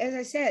terrible, as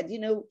I said,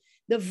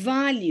 the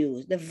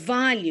values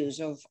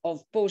of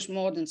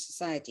postmodern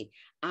society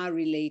are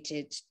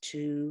related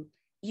to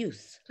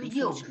youth. To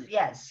youth,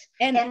 yes.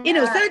 And you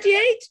know,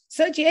 38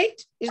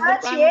 is the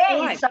prime of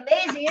life. It's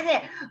amazing, isn't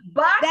it?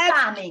 But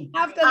Carmen,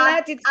 after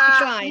that, it's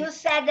declined. You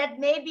said that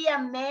maybe a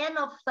man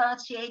of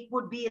 38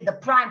 would be the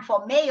prime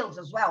for males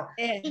as well.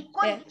 It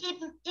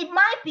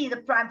might be the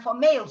prime for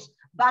males,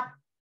 but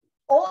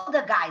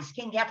older guys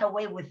can get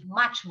away with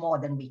much more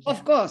than we can.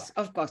 Of course.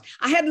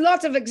 I had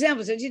lots of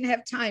examples. I didn't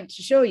have time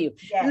to show you.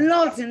 Yes.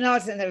 Lots and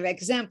lots of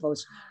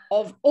examples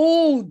of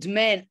old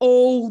men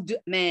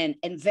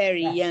and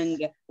very young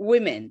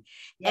women.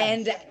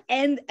 Yes.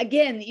 And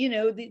again, you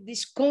know,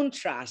 this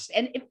contrast.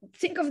 And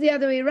think of the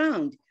other way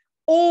around.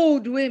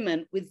 Old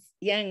women with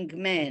young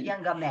men.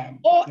 Younger men.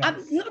 Or yes.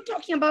 I'm not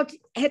talking about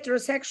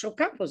heterosexual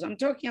couples. I'm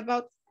talking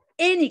about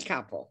any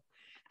couple.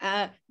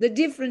 The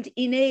difference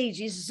in age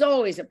is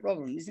always a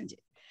problem, isn't it?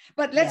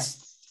 But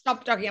let's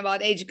stop talking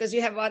about age because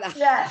you have other.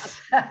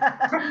 Yes,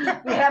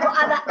 we have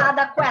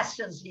other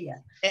questions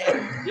here.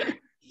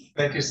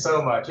 Thank you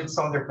so much. It's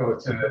wonderful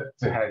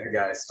to have you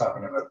guys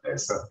talking about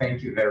this. So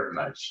thank you very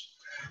much.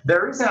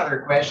 There is another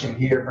question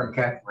here from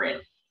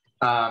Catherine,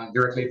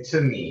 directly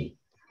to me.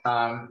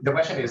 The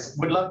question is,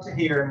 would love to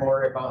hear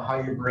more about how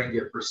you bring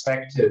your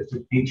perspective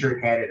to teacher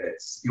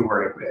candidates you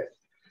work with.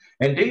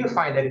 And do you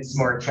find that it's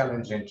more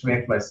challenging to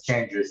influence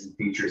changes in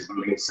teachers'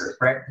 beliefs or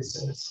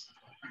practices?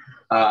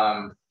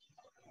 Not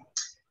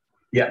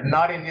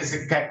an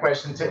easy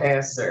question to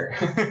answer,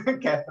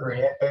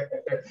 Catherine,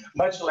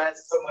 much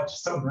less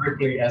so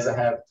briefly as I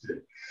have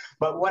to.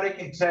 But what I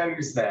can tell you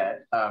is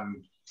that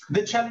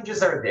the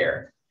challenges are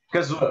there.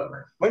 Because look,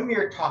 when we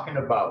are talking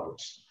about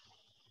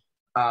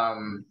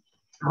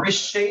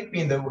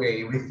reshaping the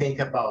way we think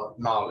about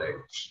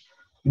knowledge,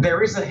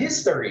 there is a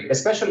history,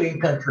 especially in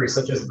countries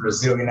such as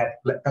Brazil, in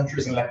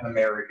countries in Latin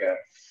America.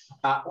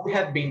 We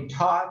have been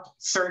taught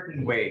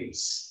certain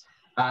ways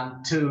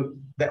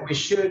that we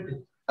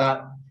should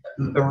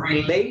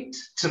relate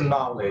to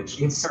knowledge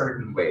in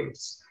certain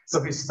ways.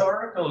 So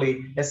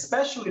historically,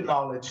 especially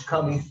knowledge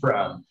coming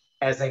from,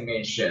 as I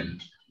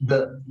mentioned,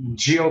 the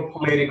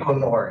geopolitical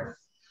north,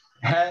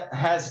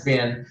 has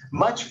been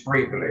much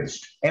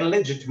privileged and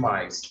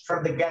legitimized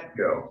from the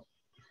get-go.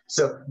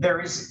 So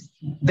there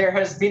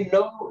has been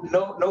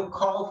no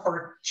call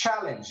for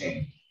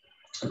challenging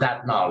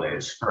that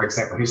knowledge, for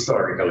example,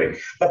 historically.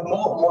 But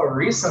more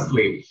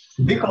recently,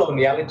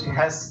 decoloniality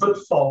has put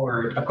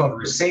forward a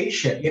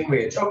conversation in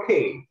which,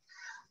 okay,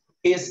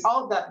 is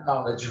all that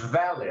knowledge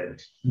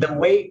valid the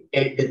way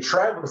it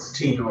travels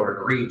to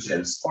your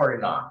regions or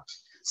not?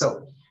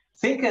 So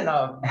thinking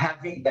of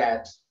having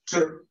that,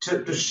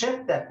 to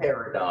shift that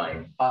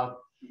paradigm of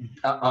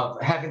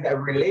having that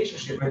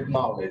relationship with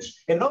knowledge,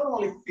 and not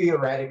only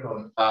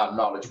theoretical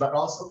knowledge, but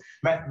also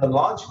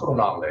methodological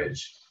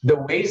knowledge, the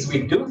ways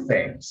we do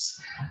things,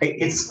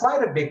 it's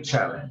quite a big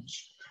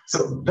challenge.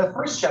 So the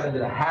first challenge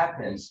that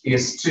happens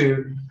is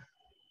to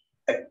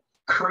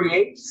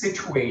create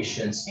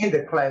situations in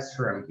the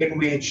classroom in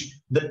which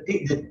the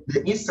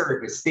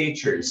in-service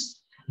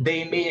teachers,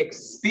 they may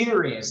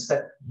experience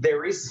that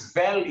there is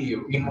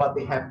value in what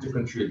they have to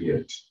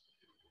contribute.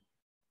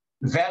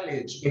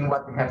 Value in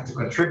what they have to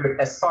contribute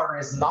as far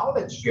as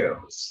knowledge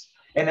goes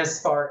and as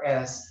far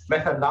as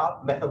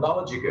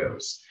methodology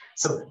goes.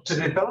 So to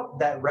develop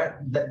that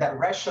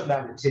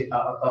rationality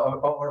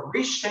or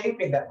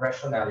reshaping that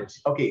rationality.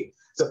 Okay,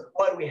 so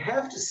what we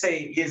have to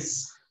say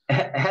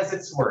has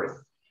its worth.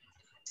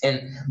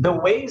 And the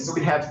ways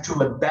we have to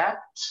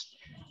adapt,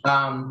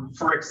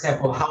 for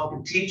example, how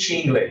to teach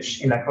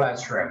English in a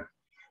classroom,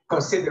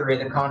 considering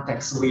the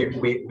context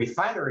we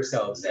find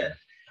ourselves in.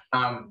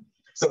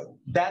 So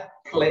that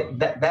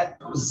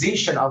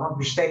position of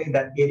understanding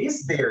that it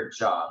is their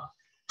job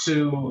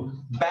to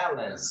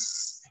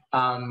balance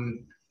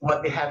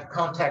what they have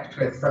contact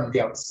with from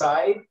the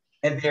outside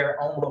and their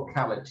own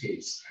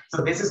localities.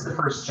 So this is the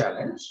first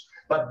challenge.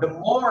 But the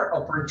more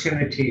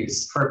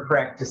opportunities for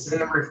practice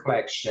and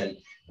reflection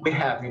we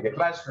have in the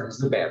classrooms,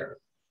 the better.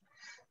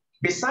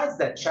 Besides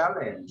that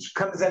challenge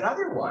comes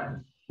another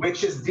one,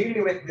 which is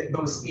dealing with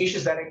those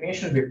issues that I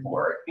mentioned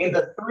before. In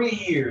the 3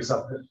 years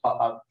of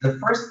the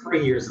first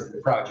 3 years of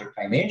the project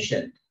I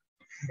mentioned,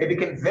 it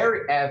became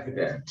very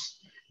evident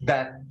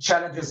that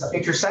challenges of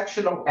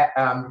intersectional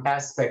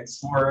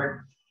aspects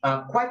were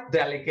quite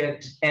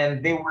delicate,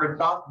 and they were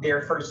not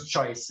their first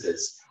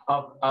choices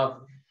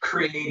of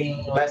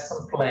creating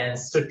lesson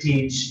plans to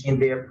teach in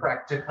their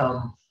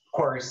practicum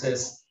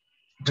courses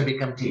to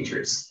become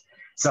teachers.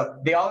 So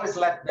they always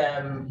let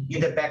them in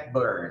the back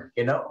burner,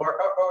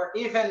 or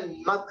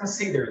even not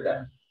consider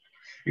them.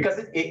 Because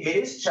it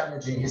is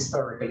challenging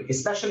historically,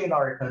 especially in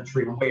our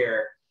country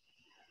where,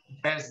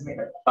 as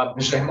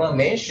Germain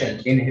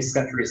mentioned, in his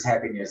country is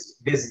having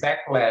this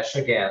backlash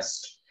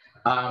against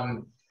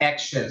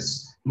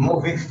actions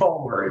moving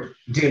forward,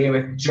 dealing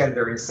with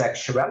gender and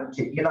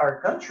sexuality. In our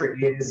country,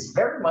 it is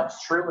very much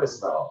true as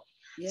well.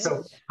 Yes.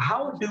 So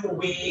how do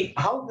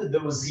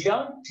those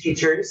young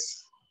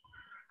teachers,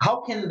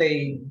 how can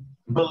they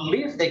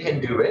believe they can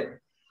do it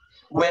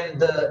when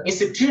the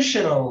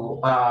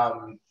institutional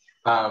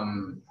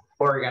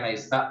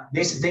organize.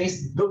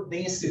 The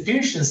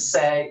institutions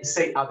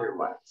say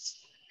otherwise.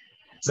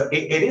 So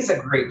it is a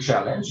great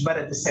challenge, but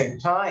at the same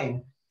time,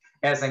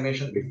 as I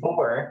mentioned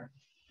before,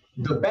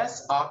 the best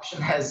option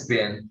has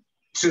been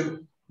to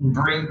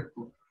bring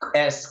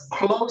as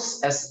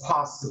close as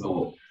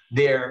possible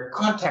their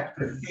contact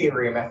with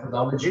theory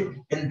methodology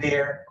in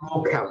their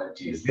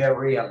localities, their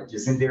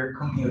realities, in their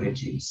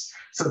communities,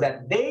 so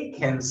that they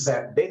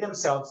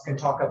themselves can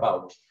talk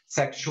about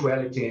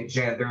sexuality and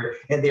gender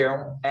and their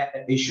own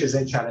issues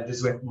and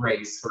challenges with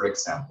race, for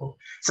example.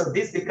 So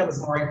this becomes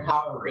more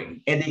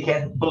empowering, and they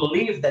can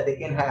believe that they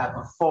can have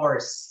a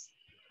force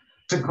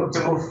to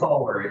move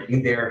forward in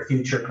their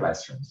future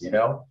classrooms, you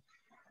know?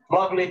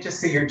 Lovely to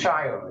see your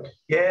child.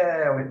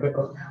 Yeah,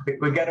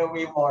 we got a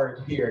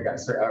reward here,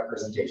 guys, for our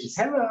presentations.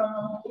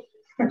 Hello.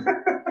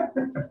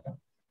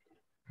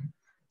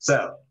 So.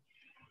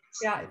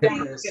 Yeah,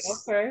 thank you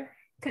for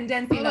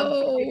condensing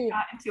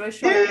into a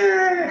short.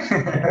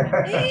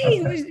 Hey,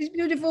 who's this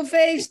beautiful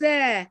face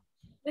there?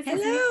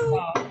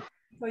 Hello.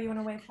 So you want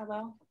to wave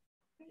hello?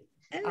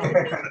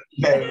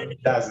 No,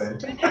 it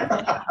doesn't.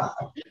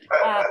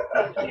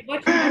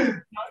 What you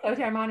mentioned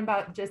also, Herman,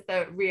 about just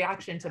the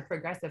reaction to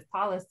progressive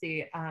policy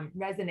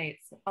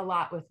resonates a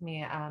lot with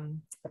me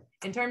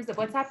in terms of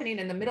what's happening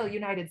in the middle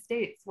United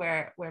States,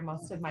 where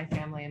most of my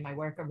family and my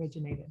work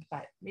originated,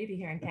 but maybe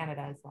here in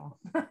Canada as well.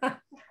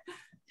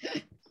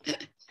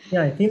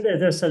 Yeah, I think that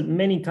there's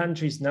many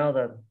countries now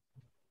that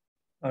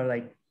are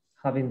like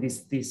having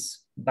this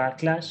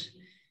backlash.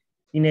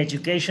 In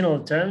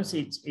educational terms,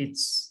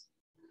 it's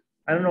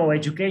I don't know,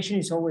 education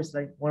is always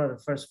like one of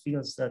the first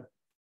fields that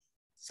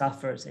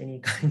suffers any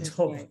kind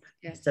of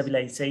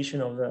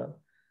stabilization of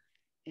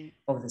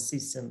the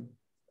system.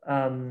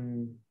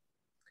 And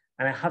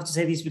I have to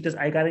say this because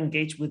I got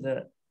engaged with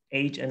the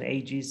age and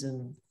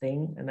ageism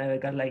thing, and I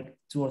got like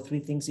 2 or 3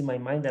 things in my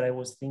mind that I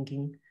was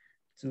thinking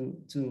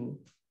to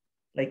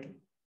like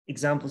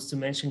examples to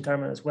mention,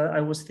 Carmen, as well.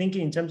 I was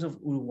thinking in terms of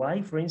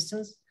Uruguay, for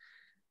instance,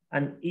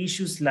 and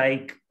issues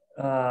like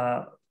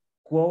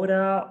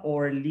quota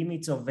or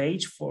limits of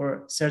age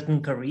for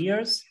certain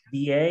careers,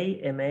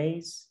 BA,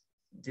 MAs,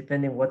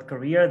 depending what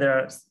career. There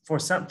are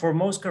for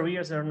most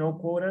careers there are no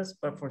quotas,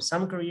 but for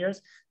some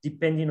careers,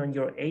 depending on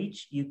your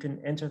age, you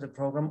can enter the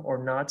program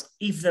or not.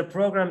 If the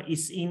program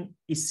is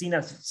seen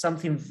as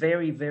something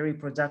very, very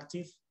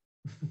productive,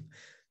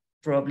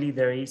 probably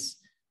there is,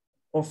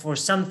 or for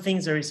some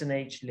things there is an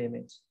age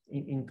limit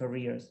in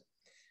careers.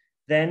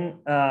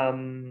 Then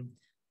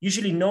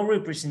usually no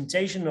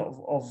representation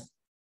of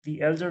the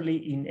elderly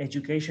in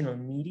educational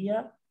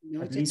media,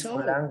 not at least all.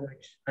 for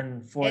language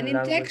and foreign and in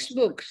language.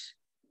 textbooks.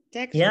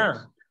 Yeah,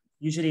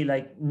 usually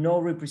like no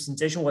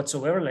representation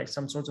whatsoever, like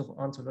some sort of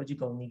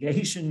ontological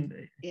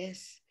negation.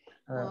 Yes.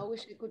 I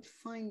wish I could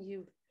find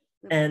you.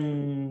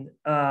 And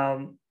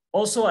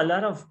also a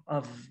lot of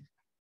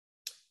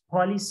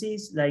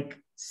policies like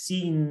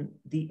seeing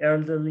the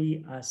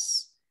elderly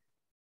as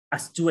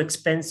too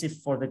expensive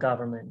for the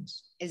government.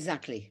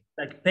 Exactly.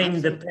 Like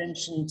paying the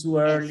pension too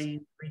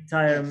early,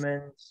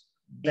 retirement.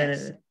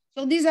 Yes.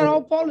 So these are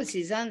all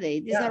policies, aren't they?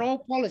 These are all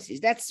policies.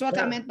 That's what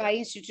I meant by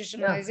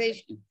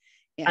institutionalization.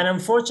 Yeah. And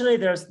unfortunately,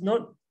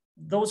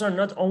 those are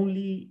not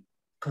only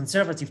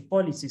conservative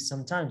policies.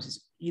 Sometimes it's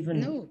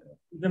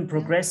even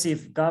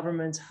progressive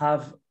governments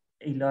have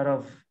a lot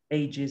of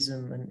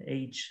ageism and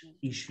age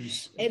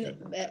issues. And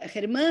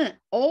Germán,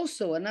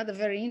 also another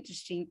very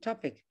interesting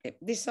topic.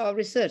 This is our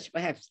research,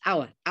 perhaps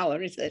our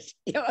research.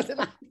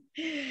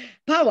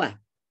 Power,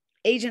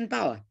 age and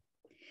power,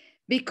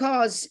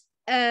 because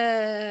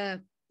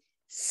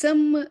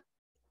some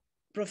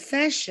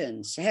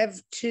professions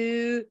have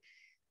to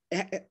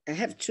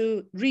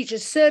reach a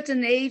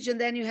certain age and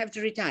then you have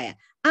to retire.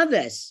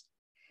 Others,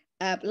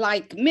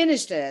 like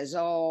ministers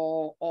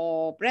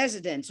or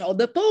presidents or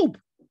the Pope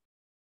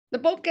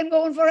can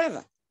go on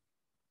forever.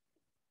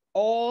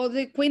 Or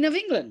the Queen of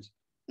England,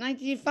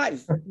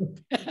 95.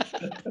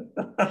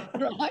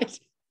 Right?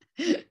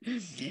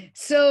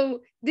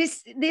 So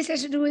this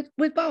has to do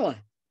with power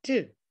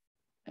too.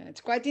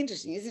 It's quite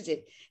interesting, isn't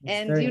it?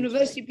 And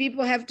university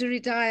people have to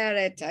retire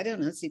at, I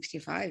don't know,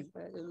 65. I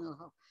don't know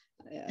how.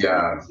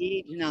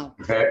 Now.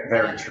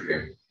 Very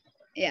true.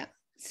 Yeah.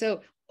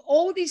 So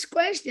all these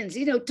questions,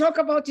 talk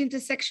about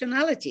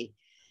intersectionality.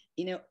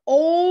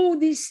 All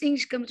these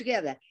things come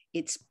together.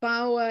 It's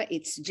power,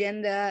 it's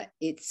gender,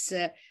 it's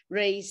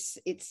race,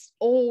 it's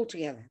all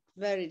together.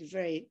 Very,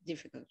 very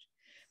difficult.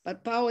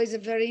 But power is a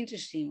very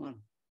interesting one.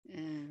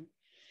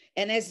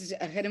 And as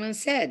Herman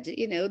said,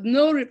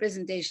 no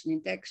representation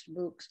in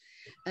textbooks,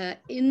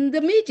 in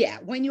the media.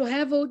 When you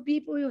have old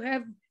people, you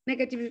have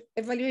negative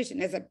evaluation,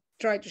 as I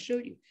tried to show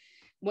you.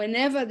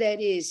 Whenever there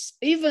is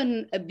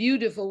even a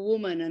beautiful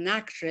woman, an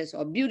actress,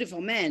 or a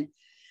beautiful man,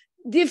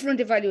 different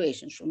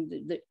evaluations from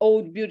the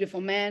old beautiful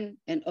man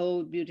and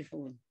old beautiful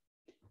woman.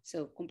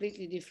 So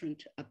completely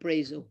different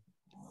appraisal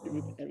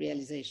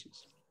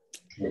realizations.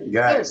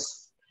 Guys,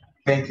 so,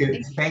 thank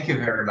you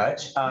very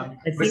much.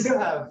 We still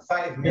have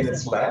 5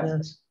 minutes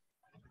left.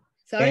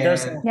 Sorry?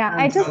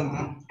 Yeah,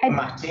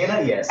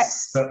 Martina,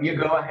 yes. So you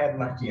go ahead,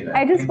 Martina.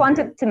 I just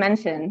wanted to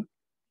mention,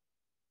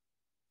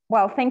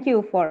 well, thank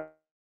you for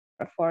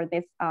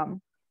this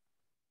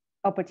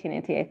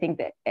opportunity. I think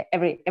that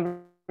every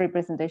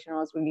presentation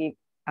was really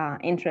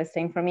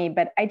interesting for me,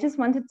 but I just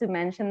wanted to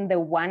mention the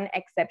one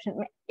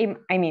exception.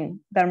 I mean,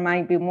 there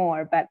might be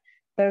more, but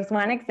there's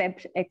one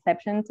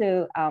exception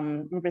to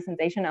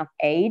representation of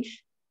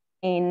age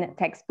in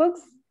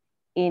textbooks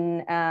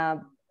in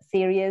a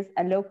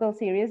local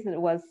series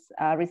that was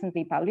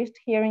recently published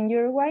here in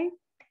Uruguay.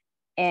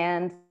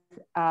 And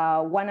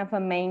one of the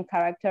main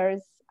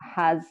characters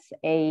has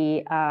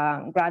a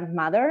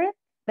grandmother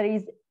that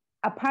is,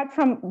 apart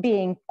from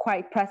being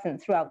quite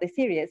present throughout the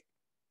series,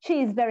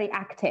 she is very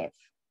active.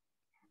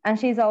 And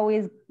she's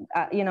always,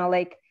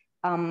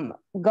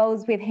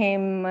 goes with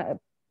him.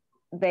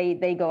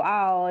 They go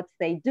out,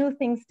 they do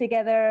things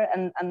together.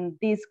 And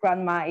this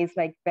grandma is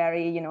like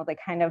very, the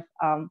kind of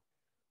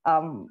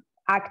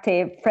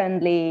active,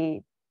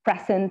 friendly,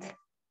 present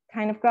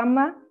kind of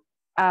grandma.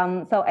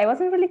 So I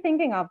wasn't really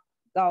thinking of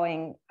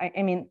going.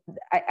 I mean,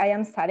 I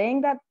am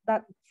studying that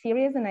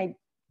series, and I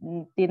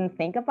didn't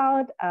think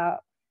about,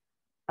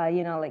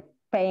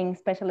 paying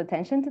special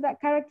attention to that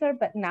character.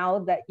 But now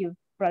that you've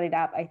brought it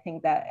up, I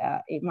think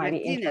that it might be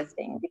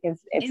interesting because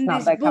it's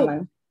not that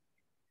common.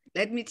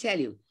 Let me tell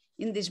you,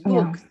 in this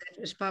book that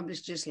was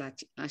published just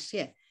last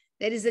year,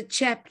 there is a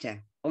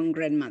chapter on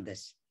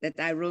grandmothers that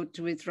I wrote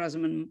with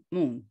Rosamund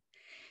Moon.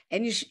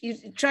 And you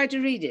try to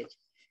read it,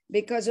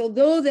 because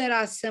although there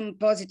are some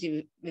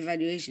positive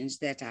evaluations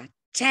that are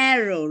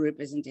tarot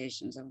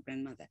representations of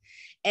grandmother,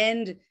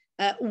 and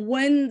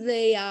when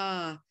they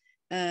are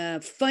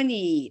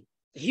funny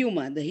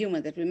humor, the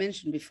humor that we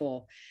mentioned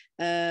before,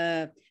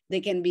 they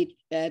can be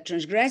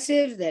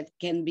transgressive, that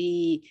can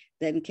be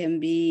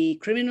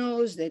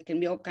criminals, that can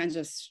be all kinds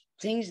of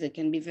things that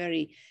can be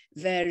very,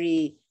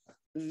 very,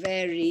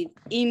 very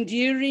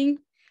endearing,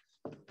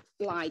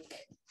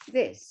 like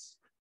this.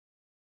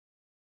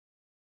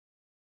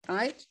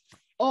 Right?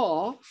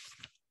 Or,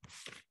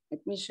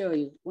 let me show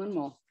you one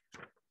more.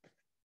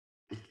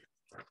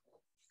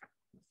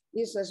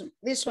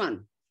 This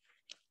one.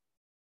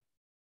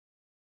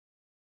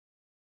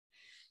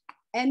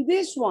 And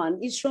this one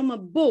is from a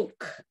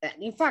book.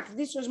 In fact,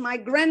 this was my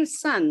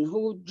grandson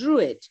who drew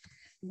it.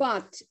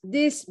 But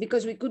this,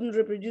 because we couldn't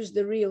reproduce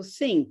the real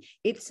thing,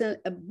 it's a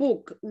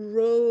book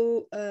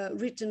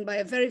written by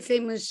a very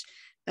famous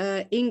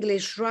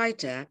English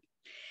writer.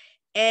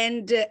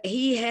 And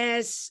he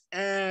has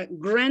the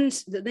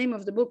name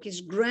of the book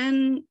is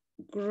Grandstar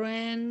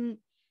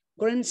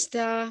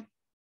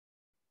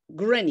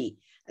Granny.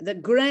 The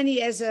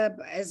granny as a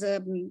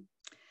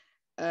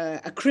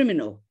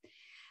criminal.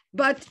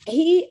 But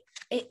he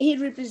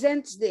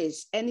represents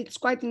this, and it's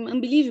quite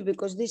unbelievable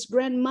because this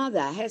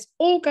grandmother has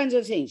all kinds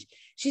of things.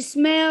 She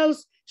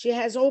smells, she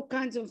has all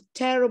kinds of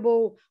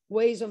terrible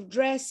ways of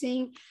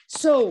dressing.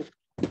 So,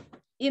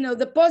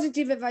 the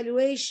positive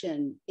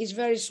evaluation is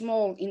very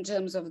small in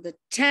terms of the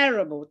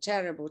terrible,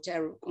 terrible,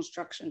 terrible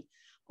construction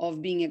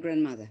of being a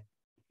grandmother.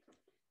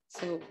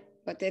 So,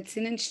 but that's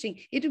an interesting,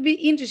 it would be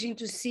interesting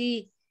to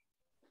see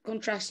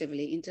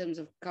contrastively in terms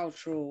of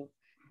cultural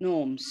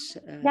norms.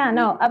 Yeah,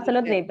 no,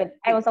 absolutely. But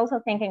I was also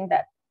thinking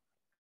that,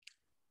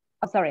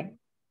 oh, sorry.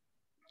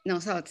 No,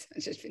 thoughts, I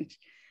just finished.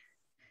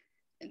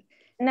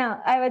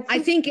 No, I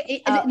think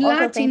also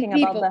Latin thinking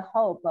people, about the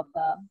hope of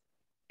the...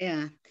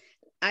 Yeah,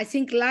 I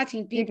think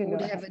Latin people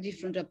would have a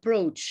different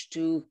approach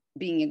to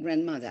being a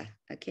grandmother,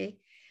 okay?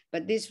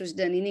 But this was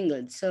done in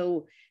England.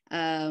 So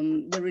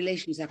the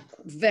relations are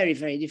very,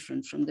 very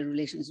different from the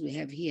relations we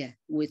have here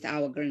with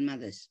our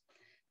grandmothers.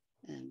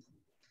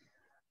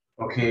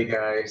 Okay,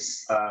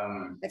 guys,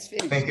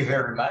 thank you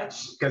very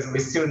much, because we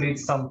still need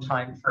some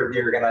time for the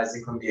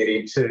organizing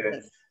committee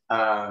to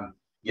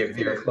give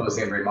their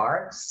closing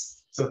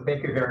remarks. So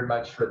thank you very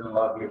much for the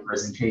lovely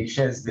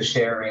presentations, the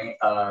sharing,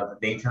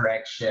 the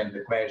interaction,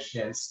 the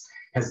questions.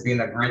 Has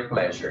been a great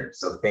pleasure.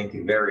 So thank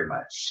you very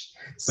much.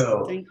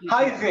 So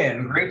hi,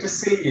 Vin, great to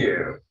see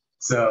you.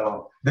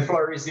 So the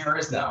floor is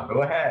yours now.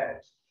 Go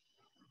ahead.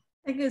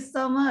 Thank you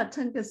so much.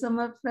 Thank you so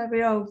much,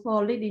 Fabio,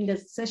 for leading the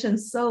session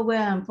so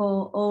well, and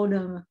for all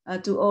the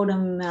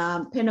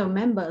panel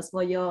members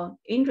for your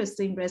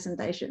interesting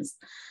presentations.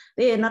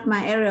 They are not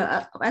my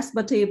area of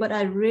expertise, but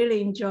I really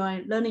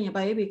enjoy learning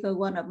about it because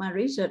one of my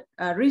recent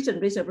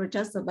research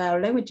projects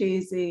about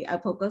languages, I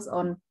focus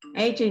on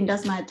aging.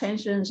 That's my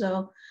attention.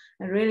 So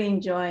I really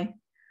enjoy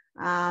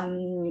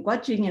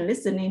watching and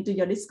listening to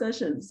your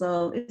discussion.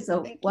 So it's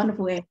a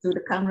wonderful end to the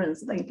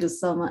conference. Thank you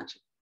so much.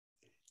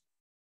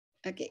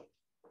 Okay.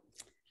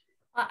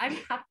 Well, I'm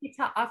happy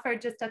to offer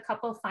just a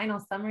couple final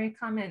summary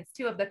comments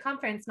too of the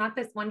conference, not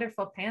this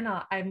wonderful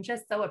panel. I'm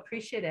just so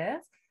appreciative,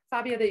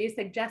 Fabio, that you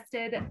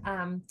suggested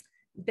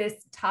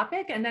this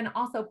topic and then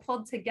also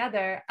pulled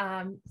together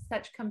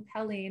such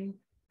compelling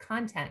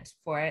content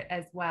for it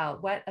as well.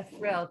 What a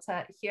thrill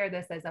to hear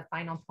this as a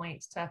final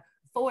point to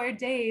 4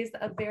 days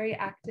of very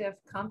active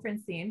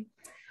conferencing.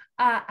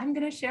 I'm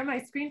going to share my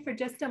screen for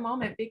just a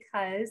moment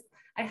because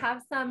I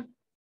have some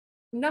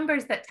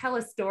numbers that tell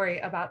a story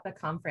about the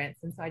conference.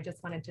 And so I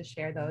just wanted to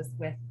share those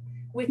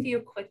with you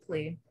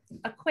quickly.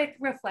 A quick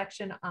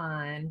reflection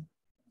on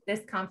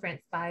this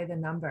conference by the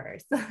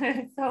numbers.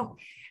 So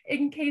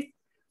in case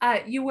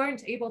you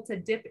weren't able to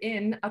dip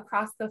in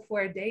across the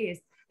 4 days,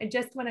 I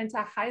just wanted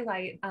to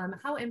highlight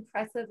how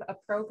impressive a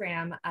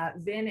program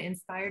Vin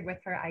inspired with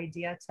her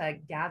idea to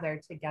gather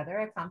together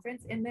a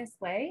conference in this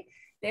way.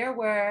 There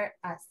were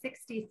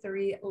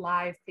 63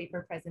 live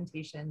paper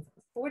presentations,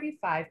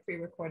 45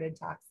 pre-recorded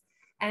talks,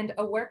 and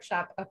a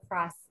workshop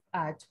across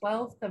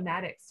 12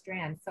 thematic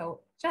strands.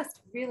 So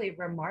just really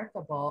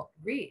remarkable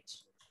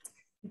reach.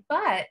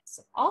 But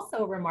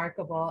also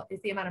remarkable is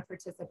the amount of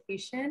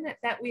participation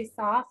that we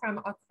saw from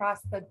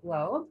across the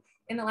globe.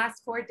 In the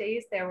last 4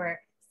 days, there were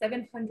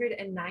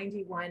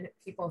 791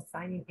 people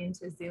signing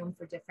into Zoom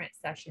for different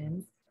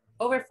sessions.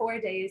 Over 4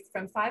 days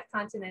from 5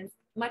 continents,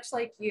 much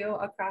like you,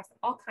 across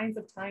all kinds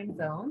of time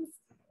zones.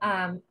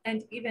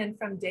 And even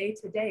from day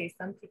to day,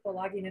 some people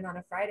logging in on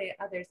a Friday,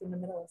 others in the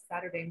middle of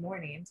Saturday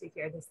morning to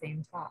hear the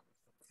same talk.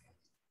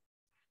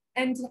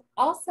 And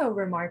also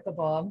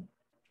remarkable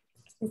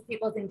is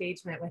people's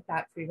engagement with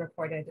that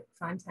pre-recorded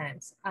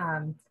content.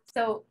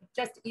 So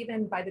just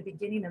even by the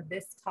beginning of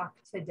this talk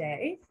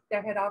today,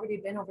 there had already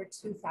been over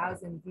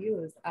 2,000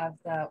 views of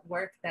the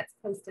work that's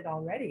posted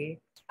already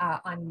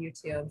on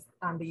YouTube,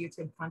 on the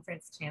YouTube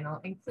conference channel,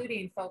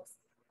 including folks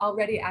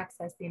already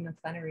accessing the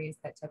plenaries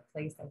that took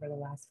place over the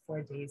last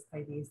 4 days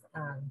by these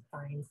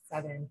fine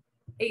 7,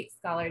 8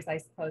 scholars, I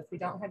suppose. We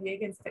don't have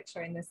Yegan's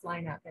picture in this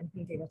lineup, and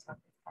he gave a talk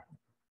with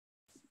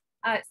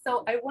Carl.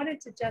 So I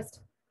wanted to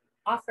just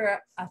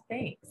offer a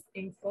thanks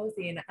in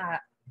closing,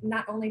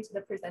 not only to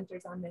the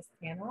presenters on this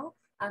panel,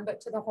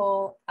 but to the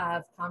whole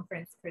of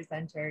conference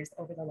presenters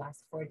over the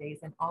last 4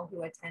 days and all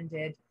who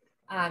attended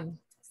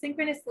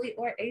synchronously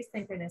or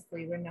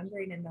asynchronously. We're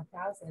numbering in the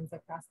thousands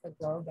across the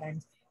globe.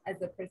 And as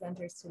the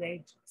presenters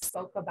today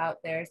spoke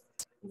about, there's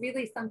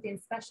really something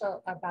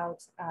special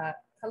about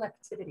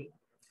collectivity.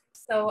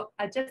 So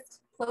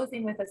just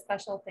closing with a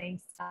special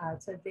thanks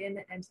to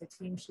Vin and the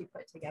team she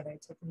put together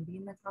to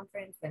convene the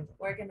conference and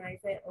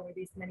organize it over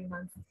these many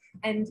months.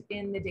 And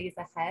in the days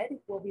ahead,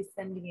 we'll be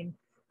sending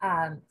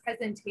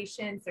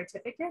presentation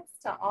certificates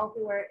to all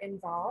who are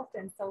involved.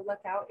 And so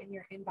look out in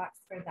your inbox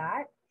for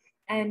that.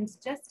 And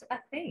just a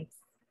thanks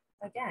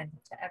again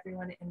to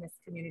everyone in this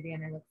community.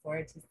 And I look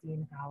forward to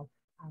seeing how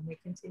we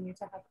continue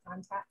to have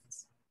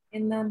contact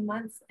in the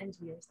months and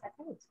years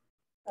ahead.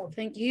 So,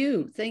 thank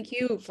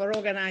you for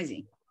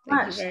organizing.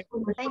 Thank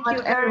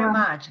you very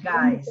much,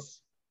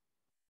 guys.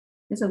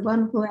 It's a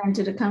wonderful end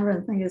to the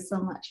conference. Thank you so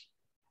much.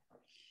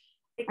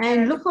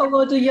 And look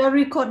forward to your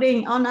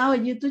recording on our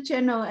YouTube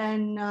channel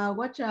and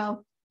watch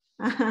our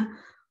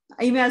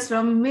emails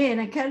from me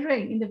and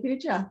Catherine in the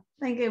future.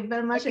 Thank you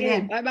very much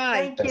again.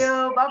 Bye-bye. Thank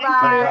you.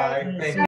 Bye-bye. Bye.